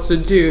know what to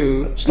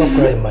do. Stop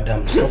crying,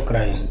 madam. Stop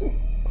crying.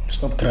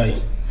 Stop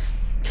crying.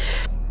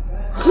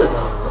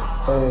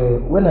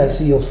 When I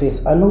see your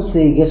face, I know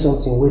say you get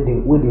something where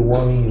they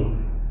worry you.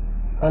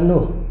 I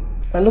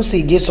know say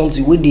you get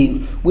something where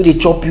they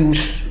chop you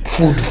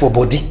food for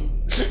body.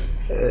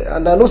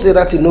 And I know say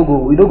that you no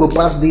go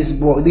pass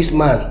this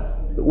man.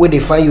 Where they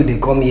find you, they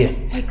come here.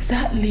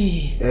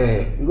 Exactly.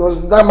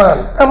 Because that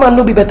man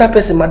no be better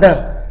person,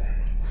 madam.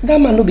 That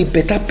man no be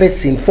better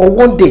person for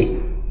one day.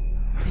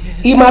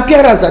 Yes. In my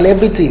appearance and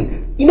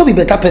everything, he no be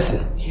better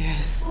person.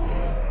 Yes,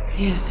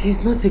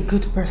 he's not a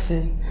good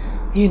person.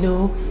 You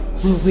know,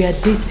 we are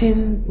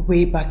dating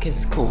way back in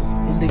school,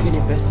 in the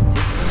university.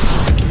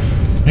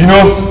 You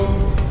know,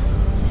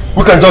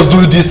 we can just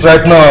do this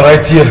right now,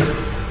 right here,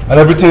 and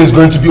everything is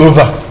going to be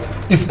over.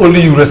 If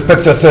only you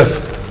respect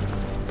yourself.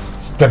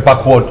 Step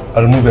backward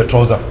and remove your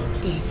trouser.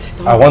 Please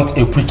don't. I want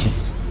a quickie.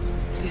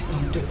 Please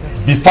don't do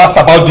this. Be fast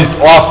about this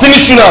or I'll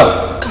finish you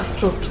now.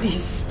 Castro,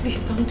 please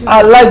don't do this.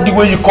 I like the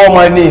way you call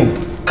my name,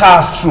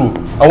 Castro.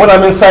 And when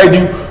I'm inside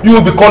you, you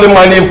will be calling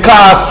my name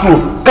Castro.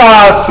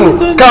 Castro.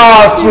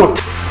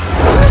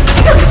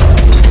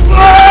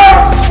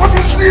 What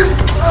is this?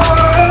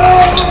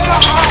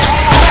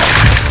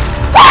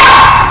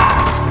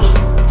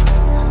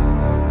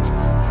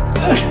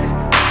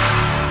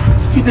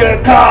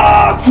 Fidel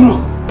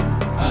Castro.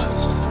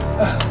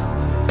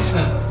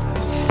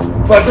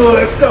 Pado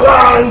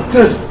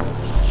Escalante,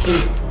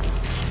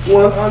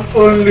 one and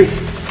only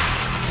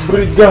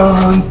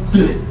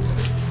Brigante.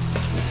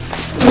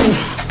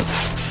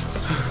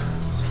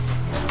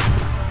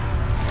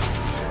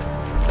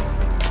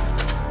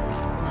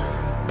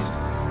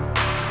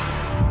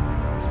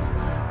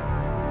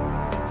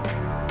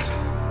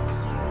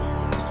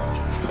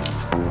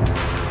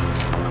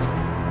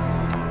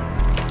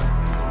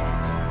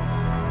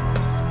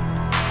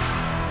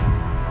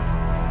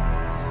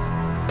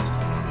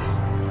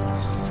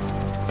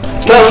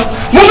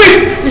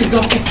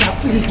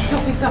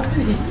 Officer,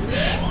 please.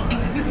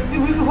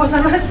 It was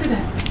an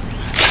accident.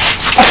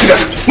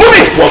 Accident? Move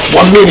it! What?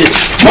 1 minute.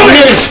 1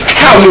 minute.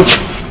 How move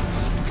it?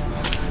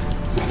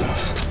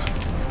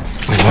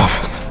 My love.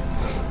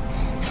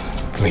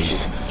 Please.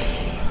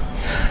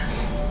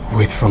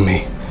 Wait for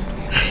me.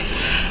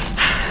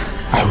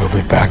 I will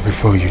be back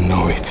before you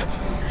know it.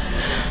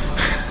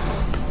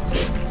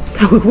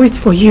 I will wait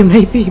for you,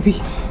 my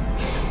baby.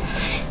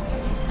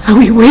 I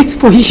will wait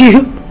for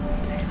you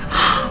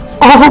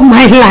all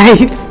my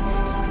life.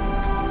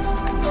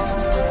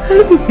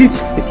 Move it!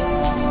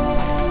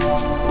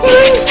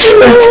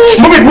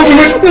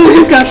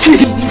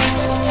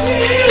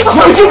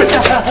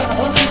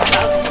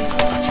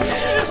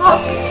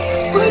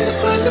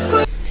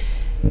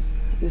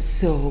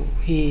 So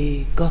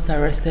he got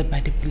arrested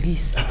by the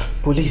police.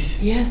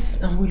 Police?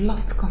 Yes, and we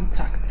lost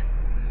contact.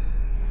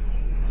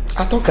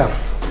 I talk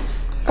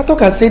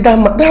and say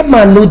that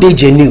man no dey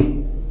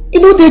genuine. He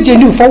no dey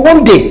genuine for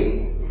one day.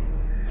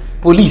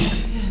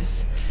 Police.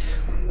 Yes.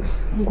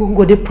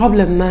 Ngongo, the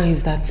problem now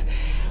is that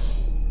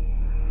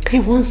He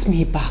wants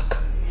me back.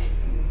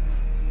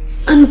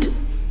 And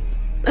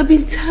I've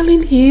been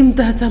telling him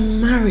that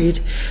I'm married,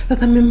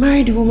 that I'm a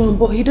married woman,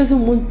 but he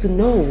doesn't want to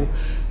know.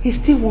 He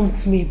still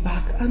wants me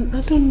back, and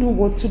I don't know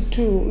what to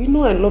do. You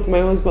know I love my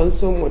husband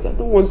so much. I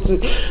don't want to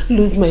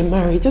lose my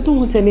marriage. I don't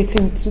want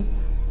anything to...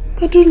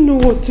 I don't know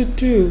what to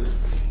do.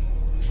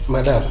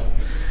 Madam,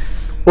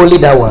 only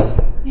that one?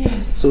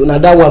 Yes. So now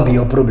that one be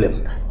your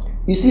problem.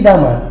 You see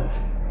that man?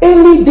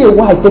 Any day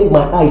why I take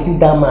my eye see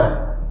that man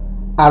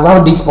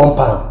around this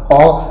compound,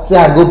 or say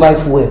I go buy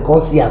fuel, come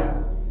see him.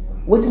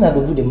 What thing I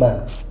go do the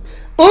man?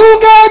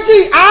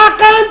 Ungeji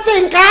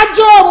akanti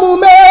nkajo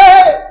mume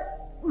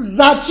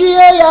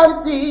zachie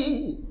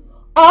yanti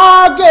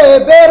oge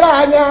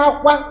beranya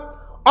kwa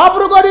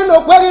obrugodi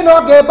no kweri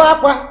no ge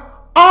bakwa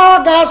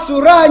oga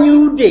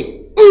suranyu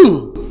ude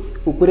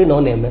ukwere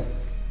no neme.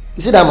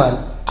 You see that man?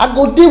 I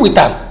go deal with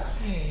him.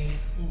 Hey,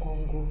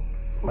 Ngongo.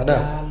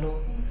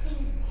 Madam.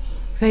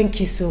 Thank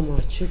you so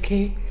much,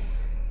 okay?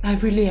 I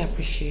really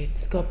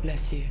appreciate. God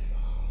bless you.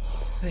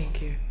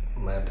 Thank you.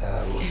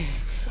 Madam.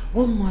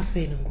 One more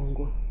thing,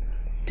 Ngongo.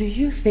 Do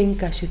you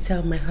think I should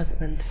tell my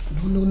husband?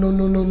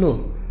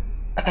 No.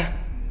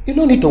 You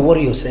don't need to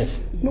worry yourself.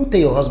 Don't tell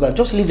your husband.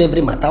 Just leave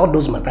every matter, all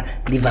those matter.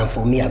 Leave them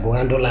for me. I go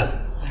handle them.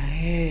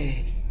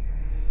 Hey.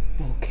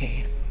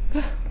 Okay.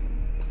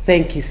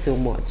 Thank you so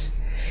much.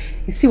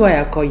 You see why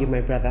I call you my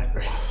brother?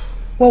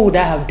 What would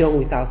I have done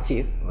without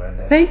you?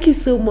 Madam. Thank you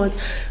so much.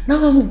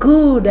 Now I'm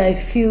good. I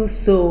feel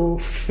so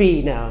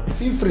free now.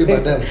 Feel free,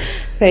 madam.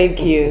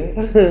 Thank you.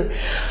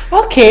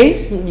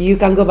 Okay, you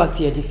can go back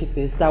to your duty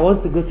first. I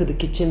want to go to the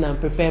kitchen and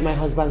prepare my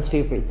husband's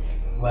favorites.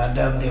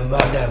 Madam,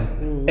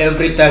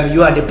 every time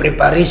you are the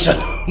preparation.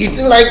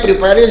 It's like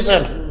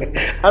preparation.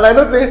 And I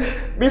don't say,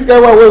 this guy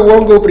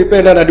won't go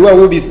prepare and the one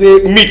will be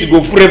say meat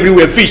go free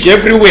everywhere, fish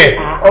everywhere.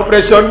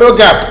 Operation no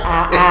gap.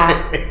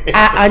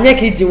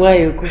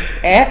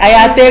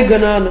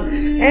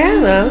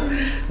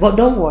 But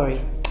don't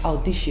worry, I'll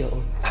dish your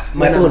own.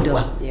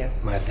 Madam,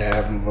 yes.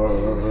 Madam,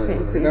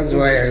 that's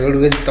why I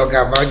always talk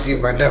about you,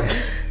 madam.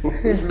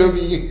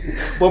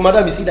 But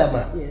madam, you see that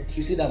man? Yes.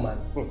 You see that man?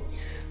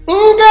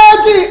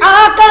 Ngeji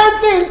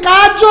akanti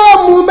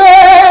nkajo mume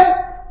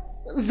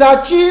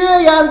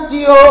zachie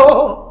yantio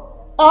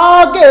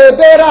oge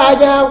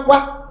beranya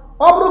kwa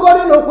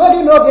obrugodi no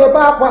kweri no ge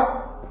bakwa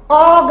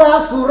oga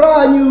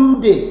suranyu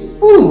ude.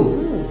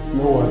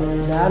 No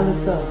one.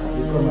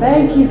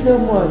 Thank you so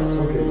much.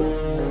 Okay.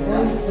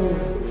 Thank you.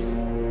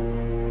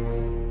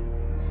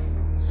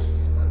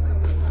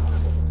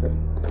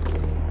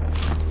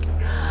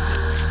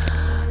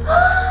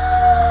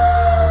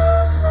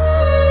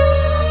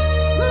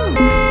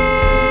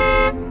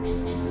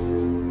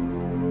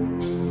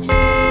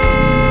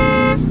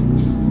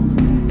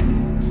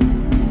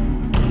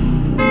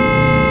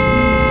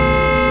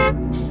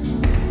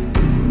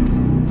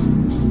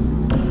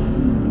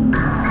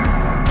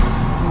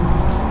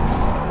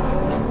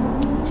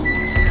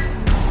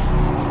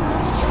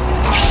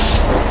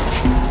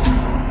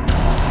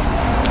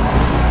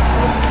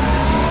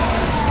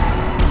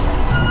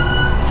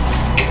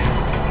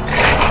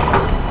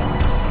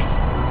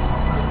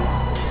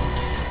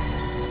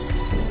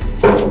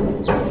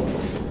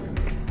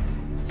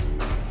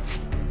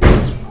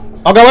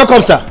 Okay,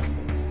 welcome, sir.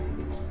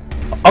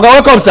 Okay,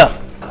 welcome, sir.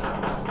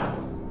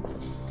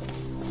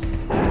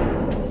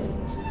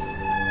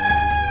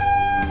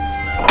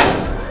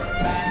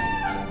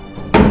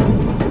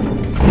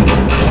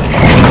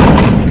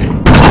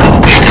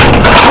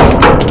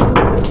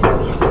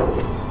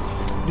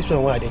 This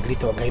one why I agree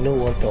talk. I know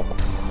one talk.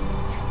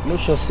 No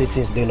sure say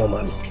things they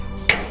normal.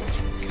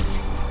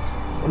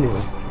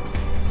 Anyway.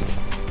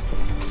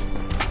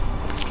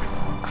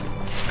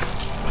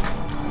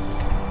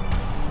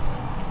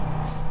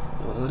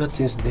 Whether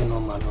things they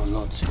normal or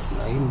not,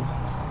 now you know.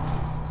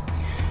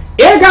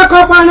 Ega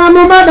kopana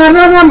mumada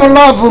rana mo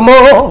love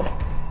mo.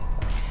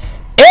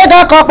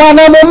 Ega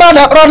kopana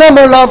mumada rana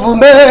mo love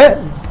me.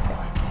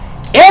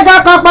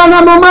 Ega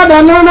kopana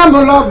mumada rana mo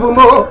love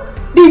mo.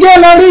 Dige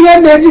lori ye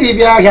nejiri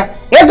biaga.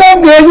 Ega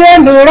ngeye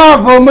no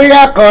love mo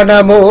ya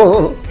kona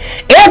mo.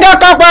 Ega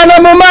kopana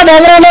mumada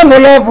rana mo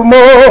love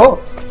mo.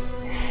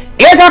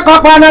 Ega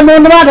kopana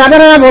mumada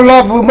rana mo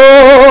love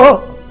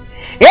mo.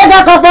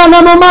 Ega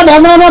kopana mumada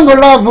rana mo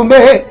love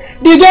me.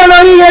 Dige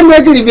lori ye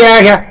nejiri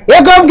biaga.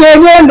 Ega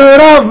ngeye no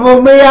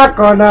love mo ya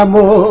kona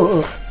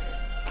mo.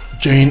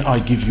 Jane, I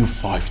give you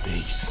 5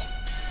 days.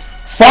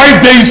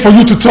 5 days for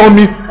you to tell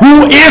me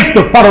who is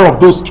the father of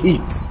those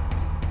kids.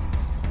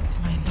 It's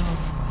my love.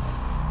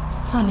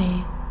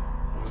 Honey,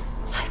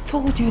 I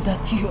told you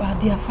that you are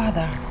their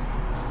father.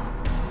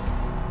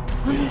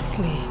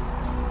 Honestly.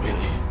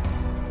 Really?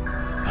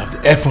 You have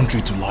the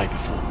effrontery to lie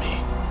before me.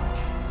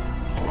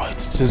 Alright,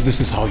 since this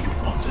is how you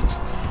want it,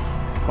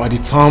 by the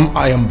time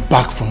I am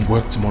back from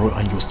work tomorrow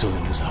and you're still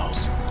in this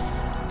house,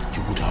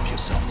 you would have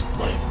yourself to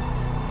blame.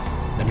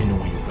 Let me know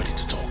when you're ready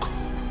to talk.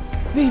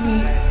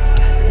 Baby.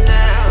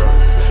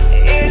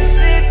 Is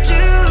it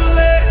too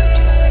late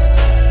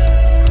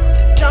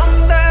to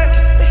turn back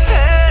the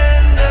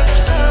hand of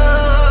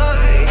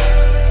time?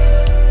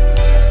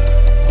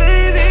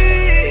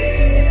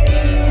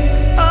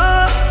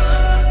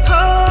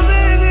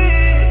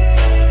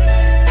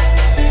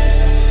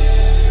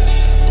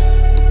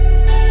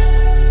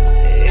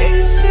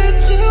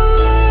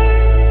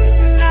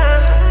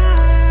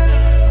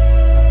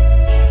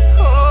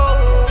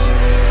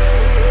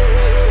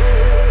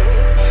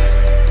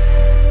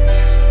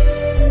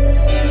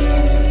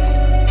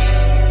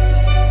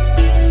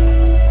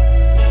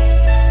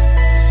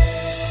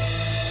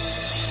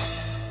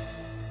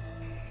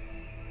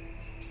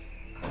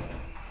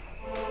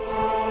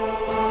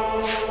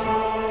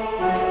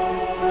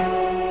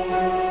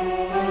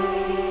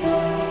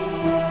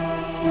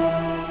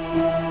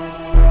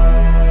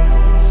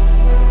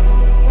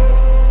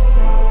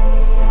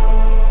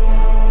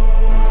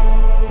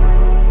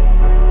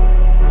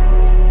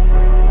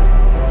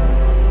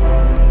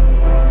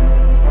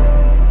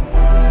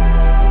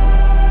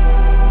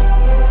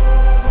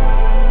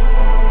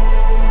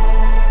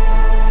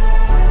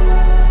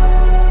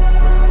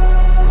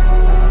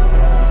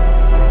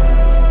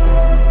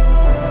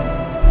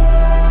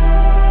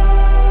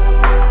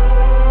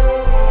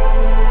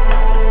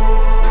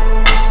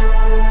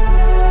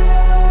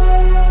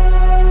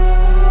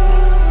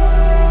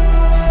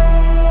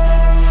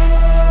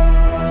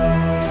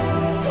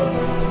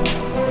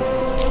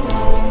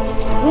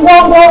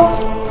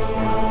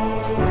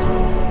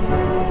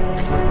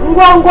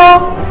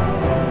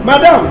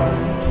 Madam!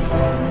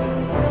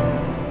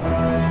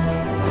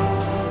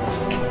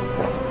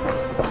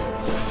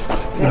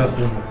 Good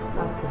afternoon.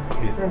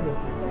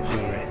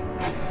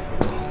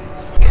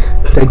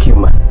 Thank you,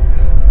 man.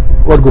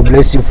 God go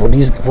bless you for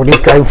this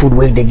kind of food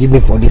where they give me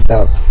for this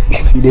house.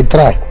 They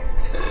try.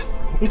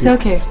 It's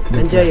okay.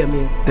 Enjoy your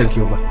meal. Thank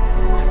you, man.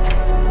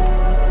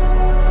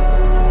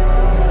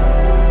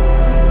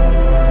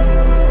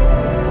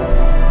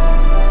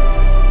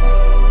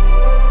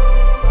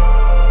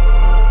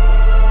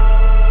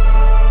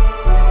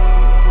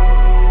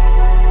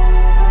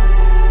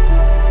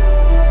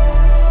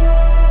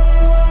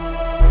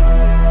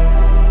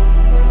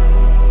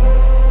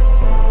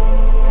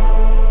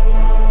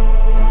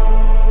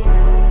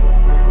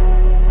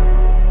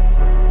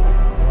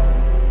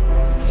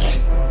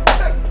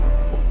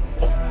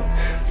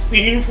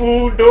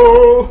 Seafood,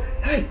 oh!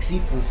 Hi,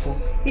 seafood.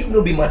 If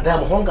no be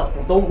Madam Hunger,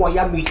 don't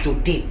wire me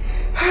today.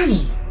 Hi,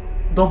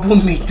 double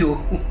meat,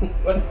 oh.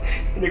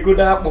 The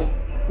good apple.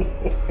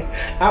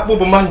 Apple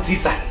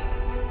bomantisa.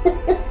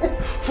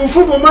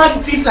 Fufu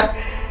bomantisa.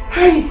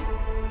 Hi.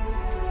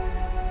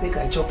 Make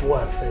I chop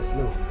one first.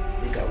 No,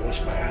 make I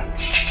wash my hand.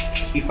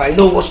 If I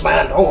don't wash my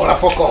hand, I wanna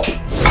fuck up.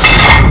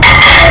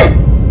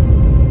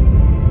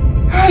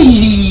 Hi.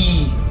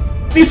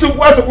 Sisu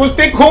was supposed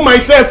to take home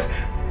myself.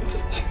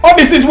 All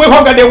this is where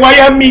Hunger they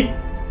wire me.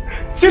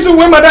 Since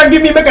when Madam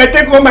give me, make I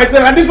take home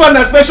myself. And this one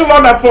a special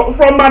order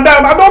from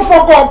Madam. I don't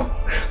fuck up.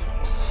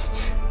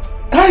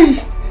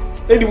 Aye.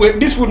 Anyway,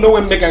 this food no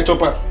one make I chop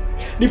her.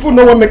 The food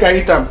no one make I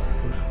eat them.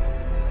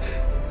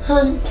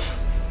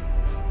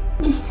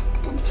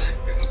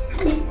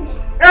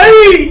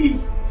 Hey!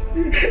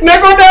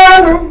 Nego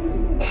down.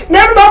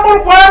 Never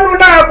one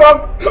now.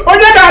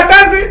 Oja da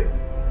dance.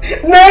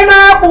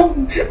 Nena.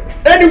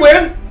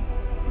 Anyway.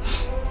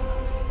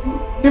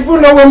 The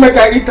food no one make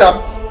I eat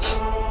up.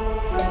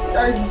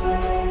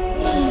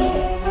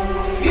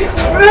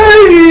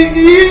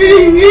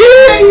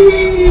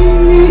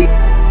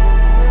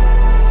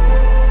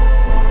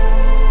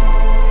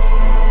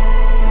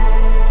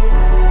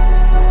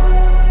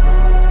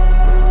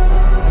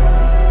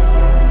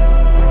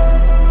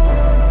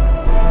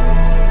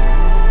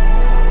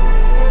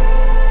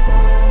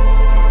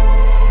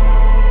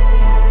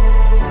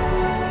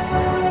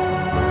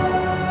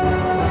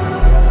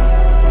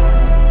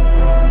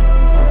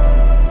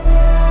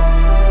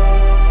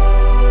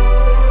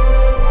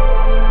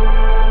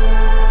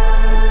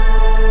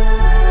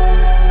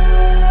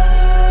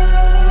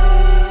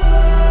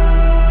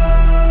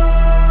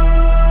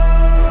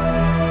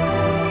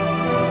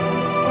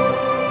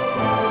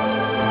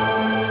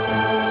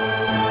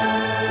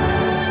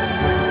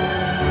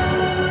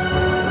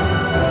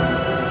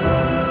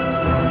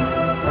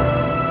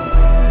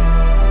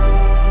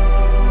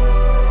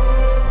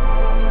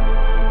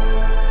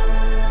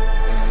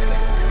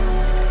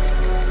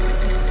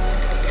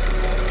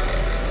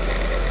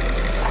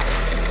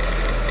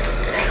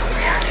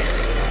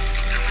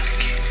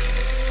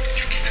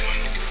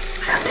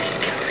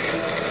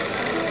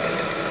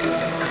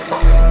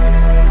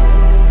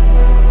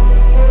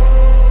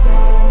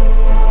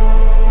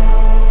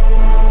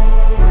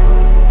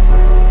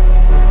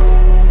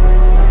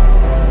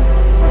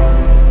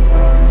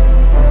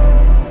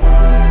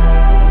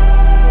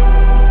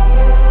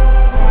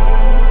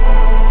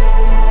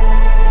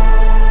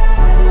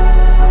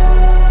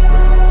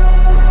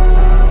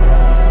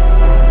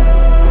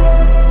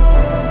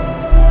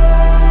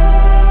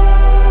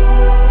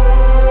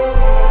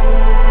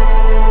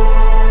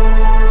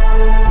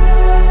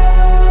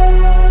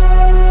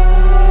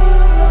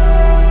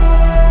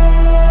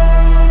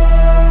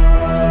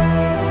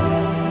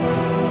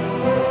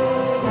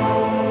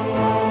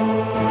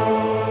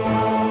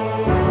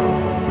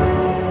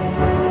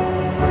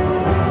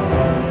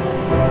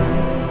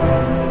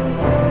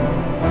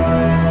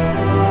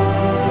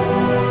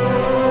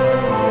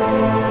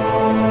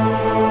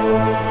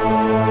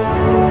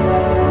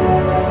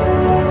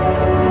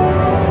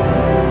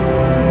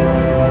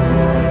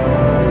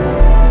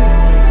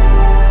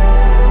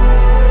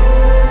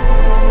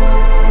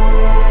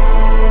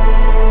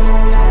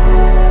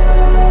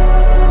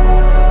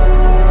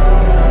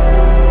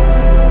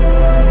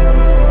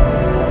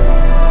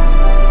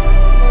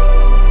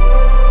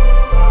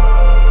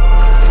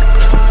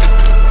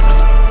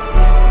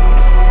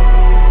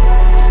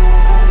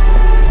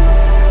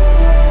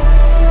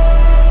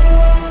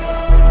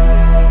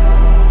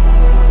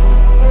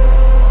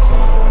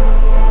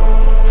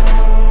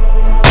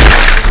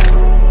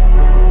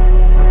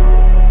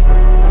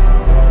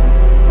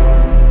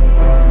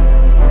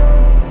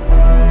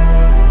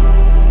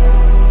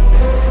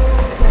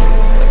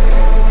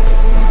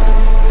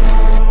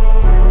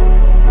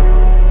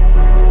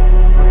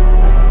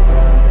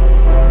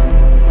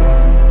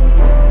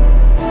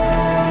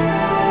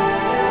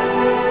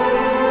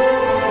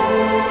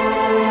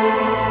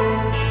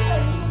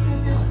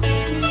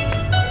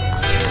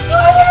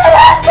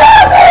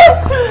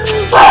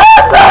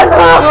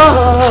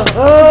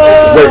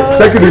 Wait,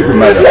 take it easy,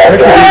 madam.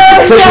 Take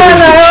it easy.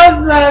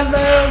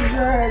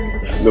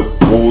 Look,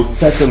 both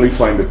certainly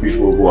find the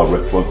people who are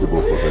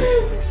responsible for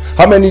this.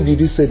 How many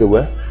did you say there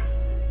were?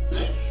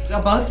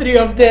 About 3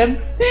 of them.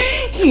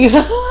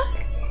 Yeah.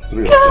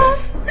 3 of them.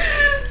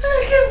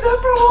 I came back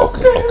from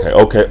upstairs.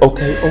 Okay. I'm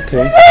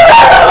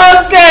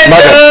scared.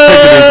 Madam,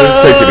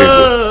 take it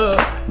easy.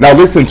 Now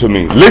listen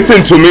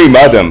to me,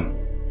 madam.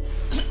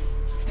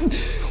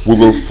 We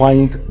will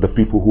find the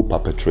people who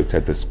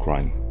perpetrated this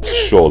crime,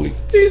 surely.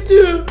 Please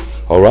do.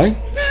 Alright?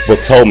 But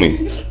tell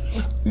me,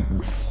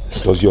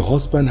 does your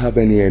husband have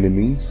any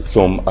enemies?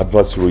 Some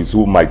adversaries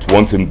who might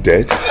want him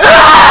dead?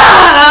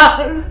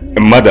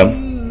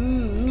 Madam?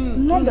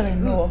 Not that I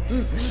know of.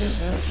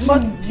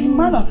 But a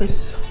man of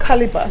his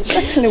caliber,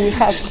 certainly we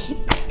have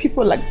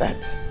people like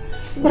that.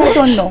 But I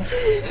don't know.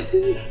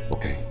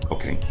 Okay.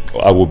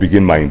 I will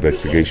begin my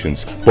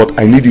investigations. But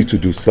I need you to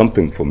do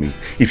something for me.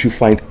 If you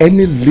find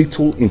any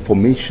little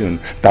information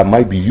that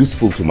might be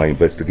useful to my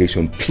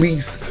investigation,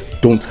 please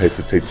don't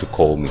hesitate to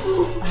call me.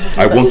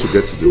 I want to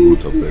get to the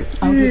root of this.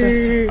 I'll do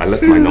that, sir. I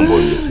left my number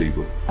on your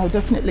table. I'll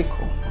definitely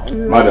call.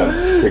 Madam,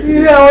 take it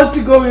easy. Yeah, I want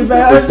to go with my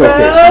husband. It's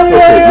okay.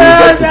 We'll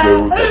get to the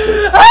root of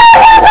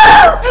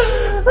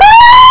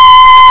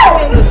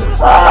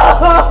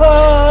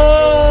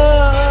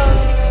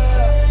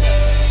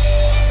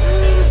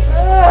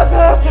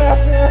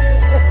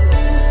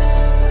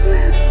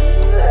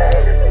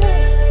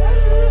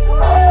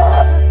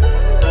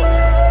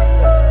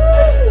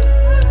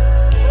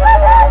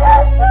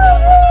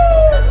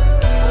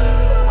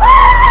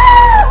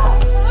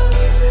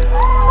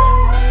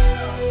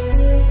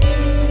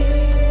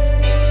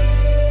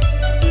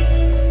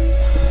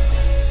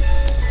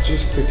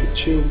Just take a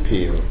chill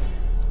pill.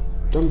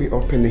 Don't be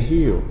up in the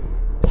hill.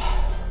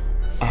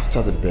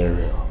 After the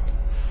burial,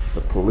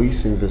 the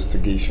police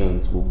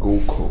investigations will go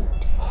cold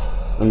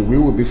and we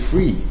will be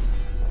free.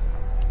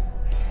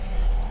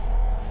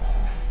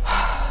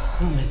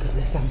 Oh my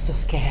goodness, I'm so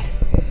scared.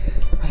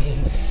 I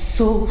am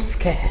so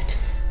scared.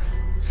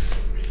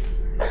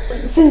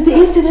 Since the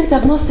incident,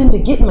 I've not seen the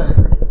gate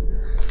man.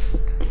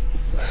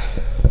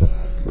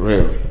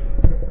 Really?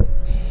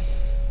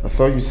 I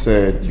thought you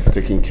said you've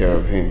taken care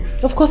of him.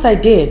 Of course I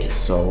did.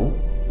 So?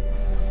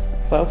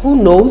 Well, who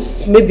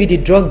knows? Maybe the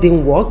drug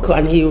didn't work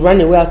and he ran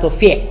away out of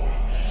fear.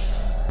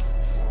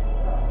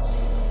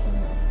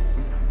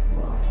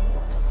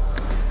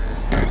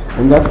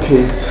 In that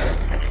case,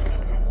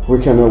 we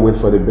cannot wait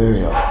for the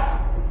burial.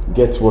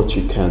 Get what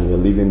you can. We're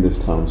leaving this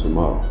town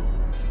tomorrow.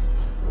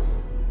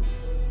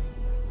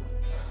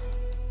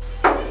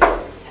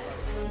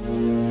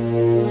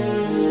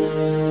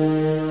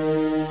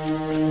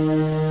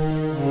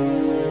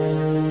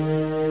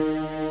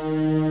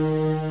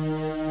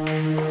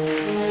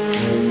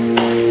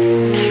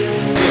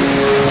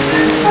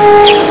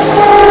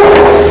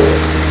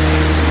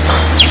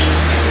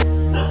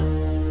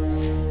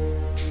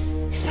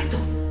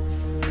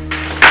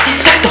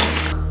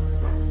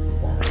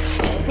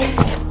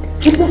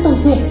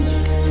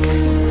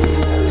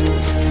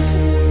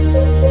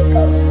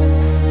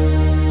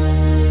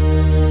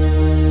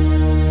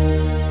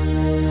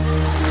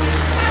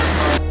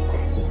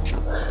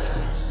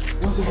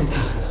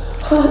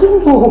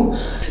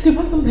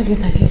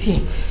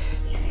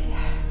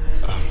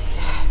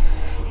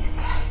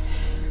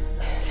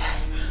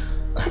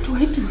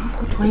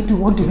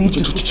 What do we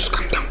do? Just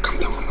calm down,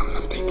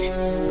 I'm thinking.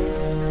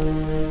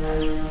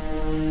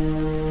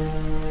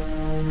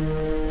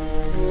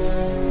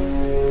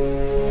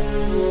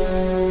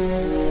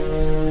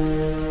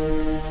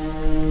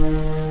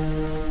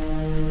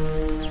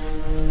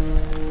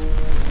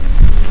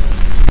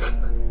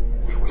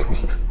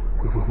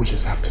 We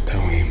just have to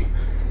tell him.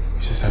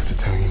 We just have to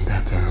tell him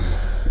that,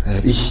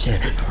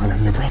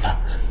 I'm your brother.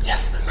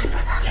 Yes, my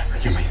brother. Yeah,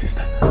 you're my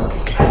sister.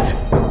 Okay.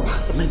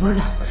 My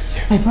brother.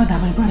 Yeah. My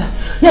brother.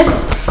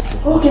 Yes!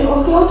 Okay,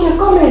 I'm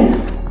coming.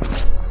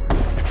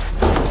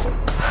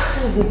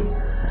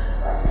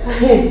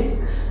 Hey,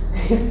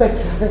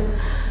 Inspector.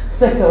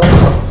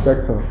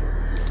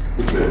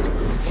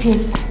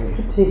 Yes,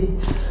 please.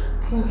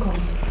 Welcome.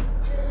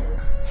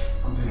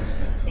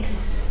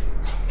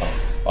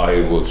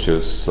 I was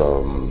just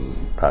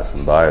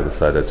passing by. I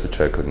decided to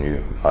check on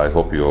you. I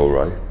hope you're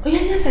alright. Oh,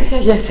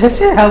 yes.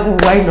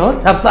 Why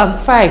not? I'm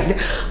fine.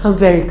 I'm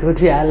very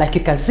good. Yeah, like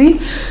you can see.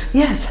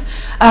 Yes.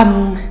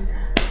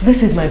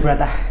 This is my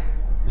brother,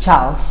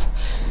 Charles.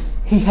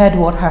 He heard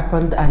what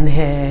happened and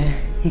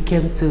he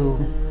came to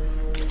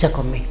check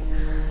on me.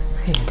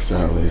 Yes.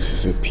 Sadly, this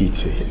is a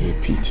pity.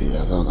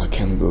 I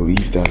can't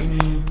believe that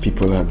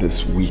people are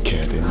this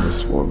wicked in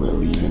this world we're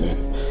living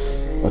in.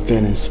 But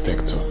then,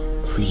 Inspector,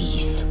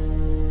 please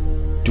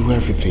do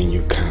everything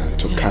you can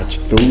to catch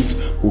those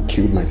who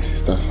killed my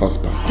sister's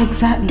husband.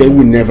 Exactly. They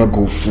will never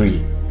go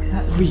free.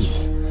 Exactly.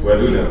 Please. We're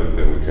doing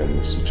everything we can,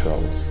 Mr.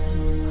 Charles.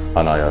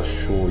 And I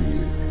assure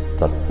you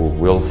that we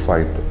will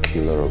find the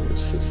killer of your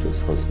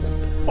sister's husband.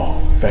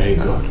 Oh, very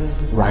good.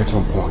 Right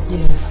on point.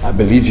 Yes. I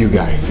believe you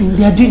guys.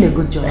 They are doing a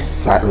good job.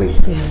 Exactly.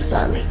 Yes.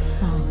 Exactly.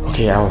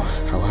 Okay, I'll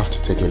have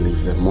to take a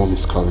leave. The mom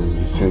is calling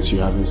me since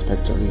you have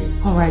Inspector here.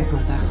 Alright,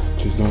 brother.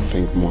 Please don't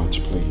think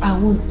much, please. I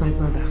won't, my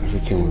brother.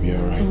 Everything will be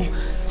alright.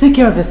 Take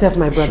care of yourself,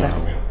 my brother. Sure,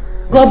 I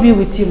will. God be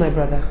with you, my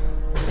brother.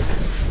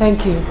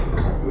 Thank you.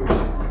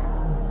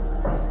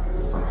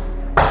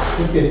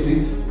 Okay,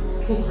 sis.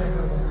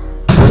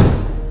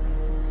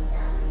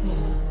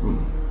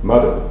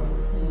 Mother,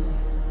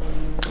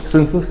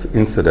 since this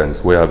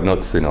incident, we have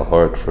not seen or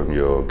heard from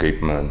your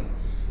gate man.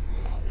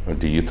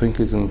 Do you think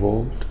he's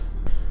involved?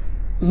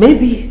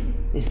 Maybe,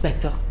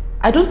 Inspector.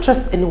 I don't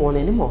trust anyone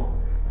anymore.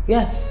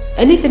 Yes,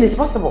 anything is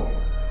possible.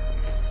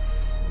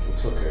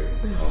 It's okay.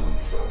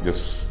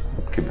 Just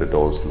keep the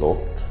doors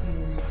locked.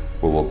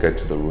 We will get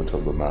to the root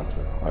of the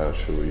matter, I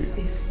assure you.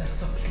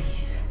 Inspector,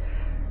 please.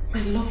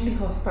 My lovely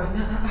husband,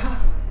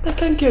 I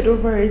can't get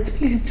over it.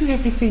 Please do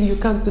everything you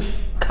can to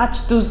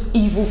catch those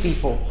evil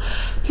people.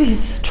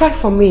 Please, try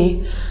for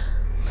me.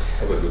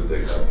 Have a good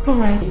day.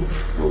 Alright.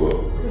 We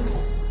will.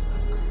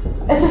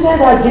 Especially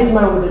that gate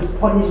man with a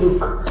funny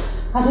look.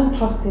 I don't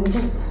trust him.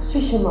 Just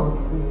fish him out,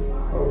 please.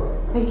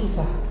 Alright. Thank you,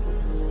 sir.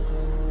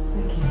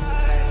 Thank you.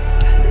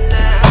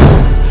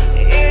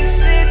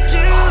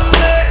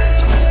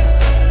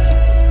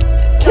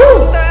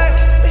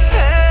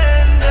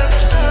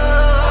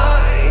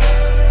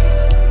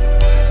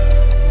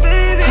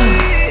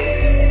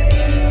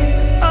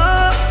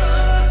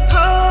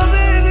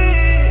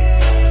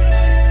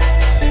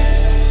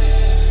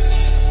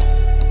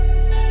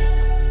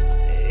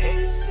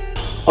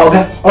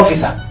 Oga,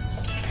 officer,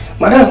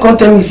 madam come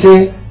tell me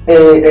say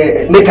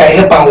make I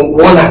help am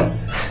warn am.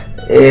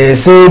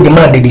 Say the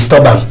man dey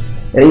disturb am.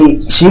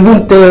 She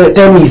even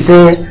tell me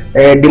say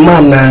the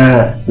man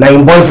na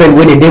him boyfriend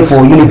wey dey there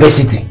for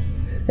university.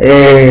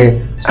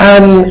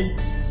 And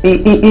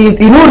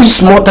e no reach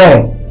small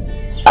time.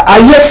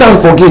 I hear sound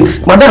for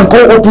gate. Madam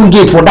come open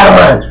gate for that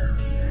man.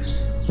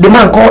 The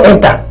man come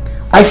enter.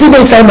 I see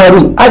them inside my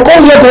room. I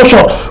come hear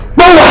gunshot.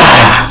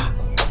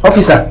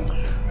 Officer,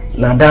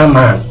 na that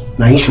man.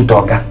 Now you shoot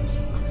Oga.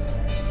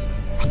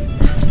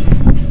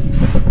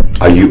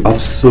 Are you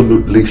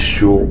absolutely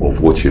sure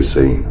of what you're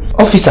saying?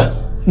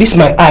 Officer, this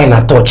my eye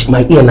na touch,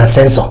 my ear na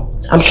sensor.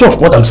 I'm sure of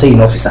what I'm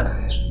saying, officer.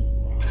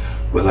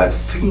 Well, I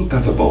think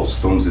that about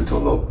sums it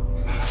all up.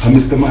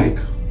 Mr. Mike,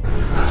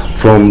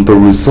 from the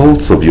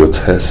results of your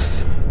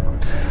tests,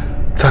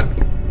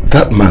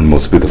 that man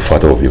must be the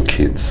father of your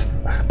kids.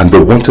 And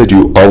they wanted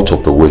you out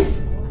of the way.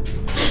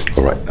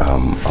 Alright,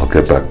 I'll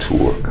get back to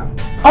work.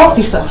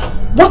 Officer,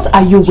 what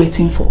are you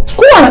waiting for?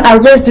 Go and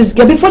arrest this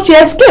girl before she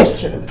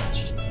escapes.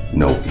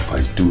 No, if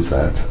I do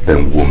that,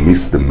 then we'll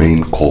miss the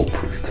main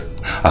culprit.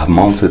 I've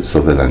mounted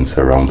surveillance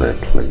around their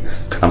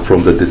place. And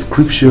from the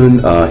description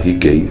he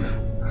gave,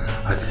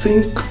 I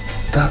think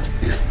that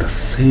is the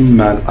same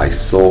man I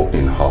saw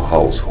in her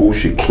house, who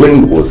she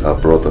claimed was her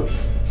brother.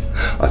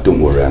 Don't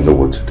worry, I know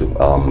what to do.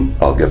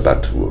 I'll get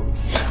back to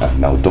her.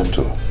 Now,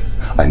 doctor,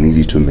 I need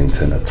you to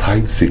maintain a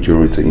tight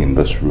security in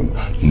this room.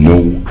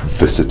 No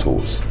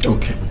visitors.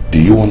 Okay. Do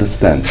you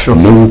understand? Sure.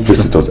 No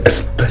visitors,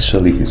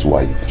 especially his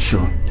wife.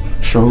 Sure.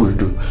 Sure will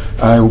do.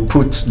 I will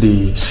put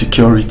the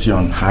security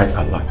on high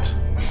alert.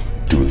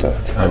 Do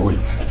that. I will.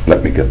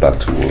 Let me get back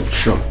to work.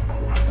 Sure.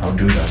 I'll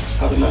do that.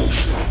 Have a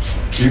nice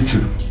day. You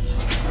too.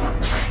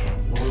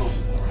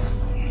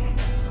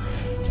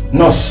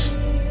 Nurse.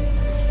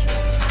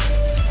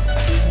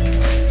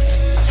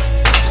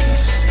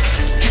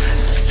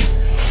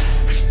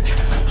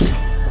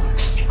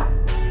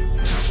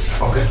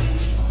 Okay.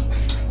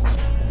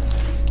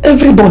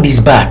 Everybody's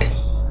bad.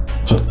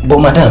 But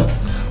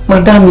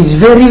Madam is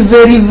very,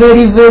 very,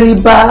 very, very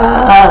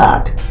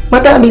bad.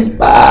 Madam is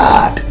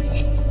bad.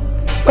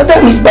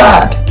 Madam is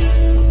bad.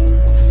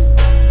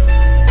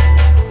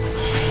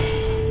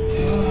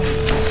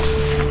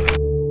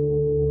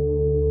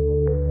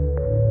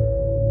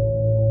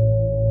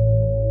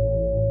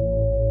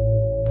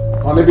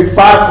 Only be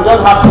fast, we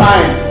don't have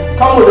time.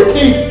 Come with the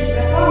kids.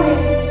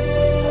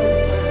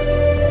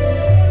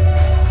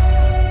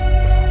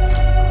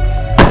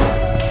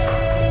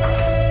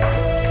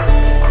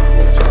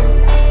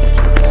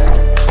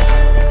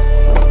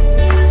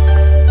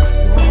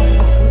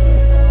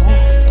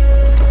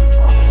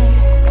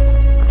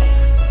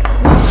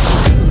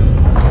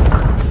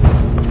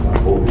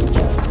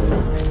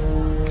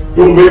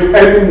 Don't make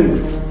any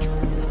move.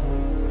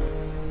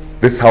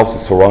 This house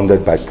is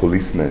surrounded by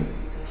policemen.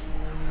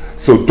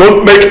 So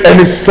don't make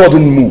any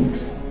sudden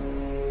moves.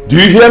 Do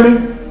you hear me?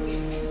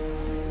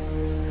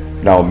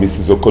 Now,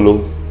 Mrs.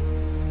 Okolo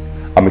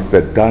and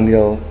Mr.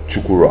 Daniel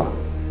Chukura,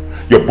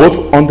 you're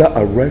both under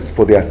arrest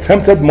for the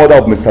attempted murder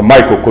of Mr.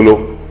 Mike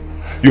Okolo.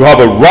 You have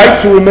a right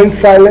to remain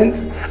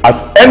silent,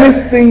 as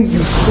anything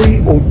you say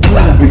or do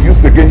will be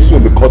used against you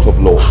in the court of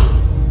law.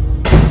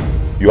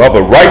 You have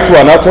a right to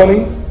an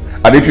attorney,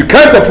 and if you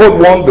can't afford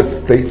one, the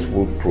state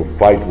will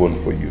provide one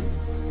for you.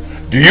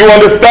 Do you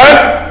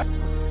understand?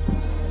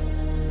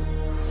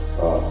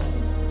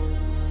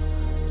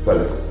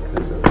 Felix,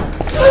 take that.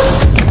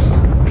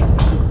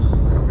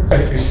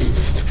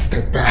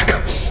 Step back.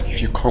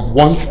 If you come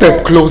one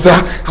step closer,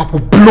 I will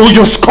blow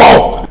your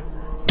skull.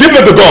 Give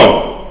me the gun!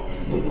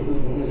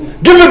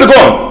 Give me the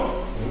gun!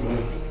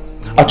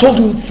 I told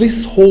you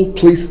this whole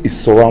place is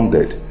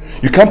surrounded.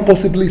 You can't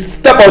possibly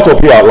step out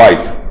of here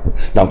alive.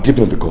 Now give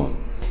me the gun.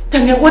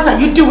 Daniel, what are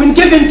you doing?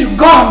 Give him the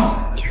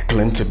gun! You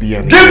claim to be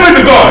an Give me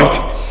the gun! Right?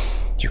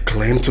 You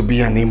claim to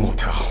be an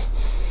immortal.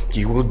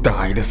 You will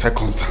die the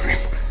second time.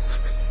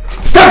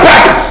 Step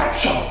back!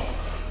 Shut up.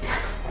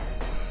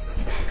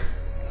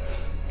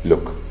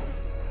 Look,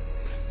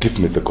 give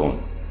me the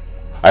gun.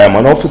 I am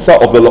an officer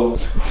of the law.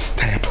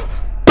 Step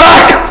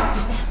back!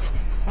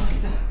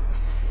 Officer,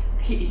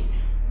 he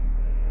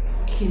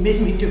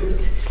made me do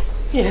it.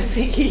 Yes,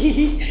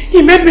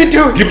 he made me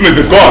do it. Give me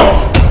the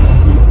gun!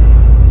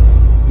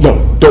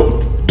 No,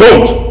 don't!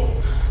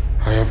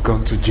 I have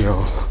gone to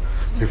jail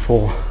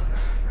before.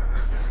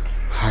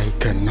 I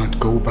cannot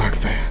go back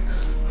there.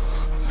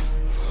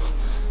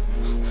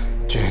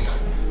 Jane,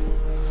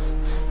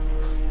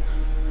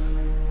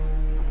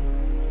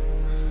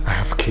 I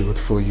have killed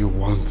for you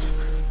once.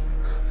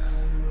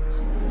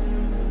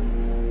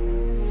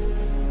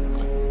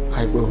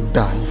 I will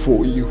die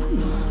for you.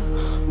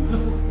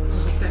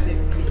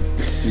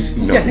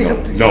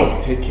 No.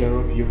 Take care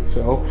of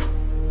yourself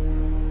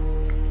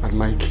and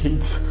my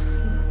kids.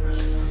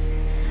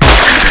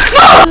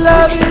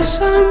 Love is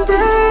unbreakable.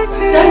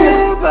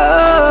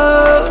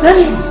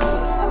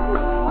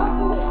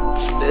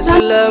 This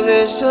love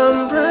is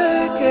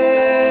unbreakable.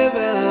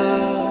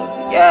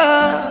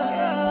 Yeah.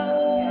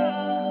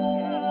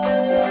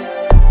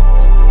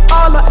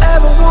 All I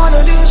ever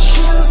wanted is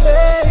you,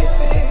 baby.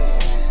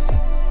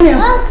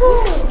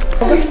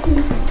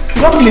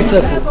 Not really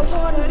tough.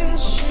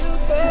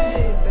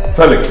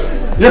 Felix.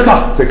 Yes, sir.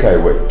 Take her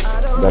away.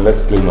 Now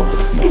let's clean up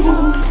this mess.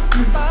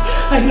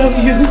 I love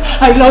you.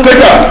 I love you.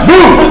 Take her.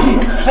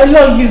 Move. I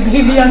love you,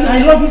 Lillian.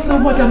 I love you so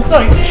much. I'm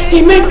sorry.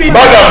 He made me.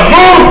 Madam,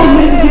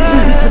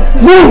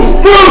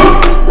 move! Move!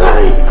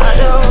 Sorry.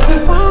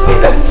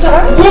 I'm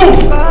sorry.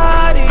 Move!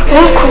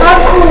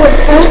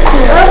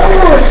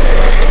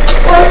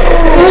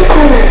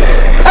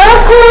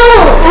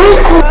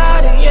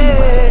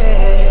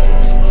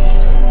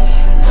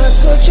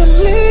 Could you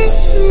leave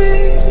me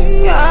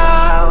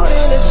out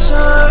in the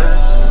sun?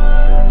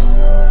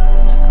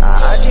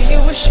 Do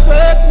you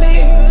expect me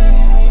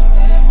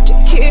to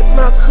keep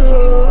my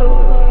cool?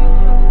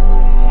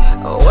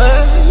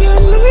 When you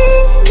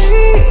leave me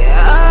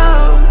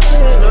out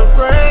in the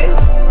rain,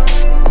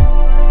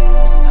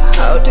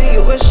 how do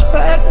you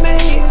expect me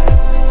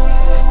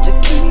to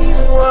keep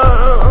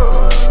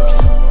warm?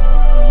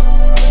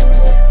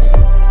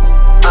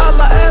 All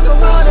I ever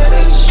wanted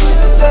is you,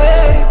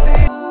 baby.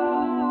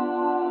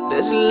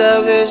 This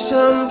love is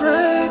unbreakable.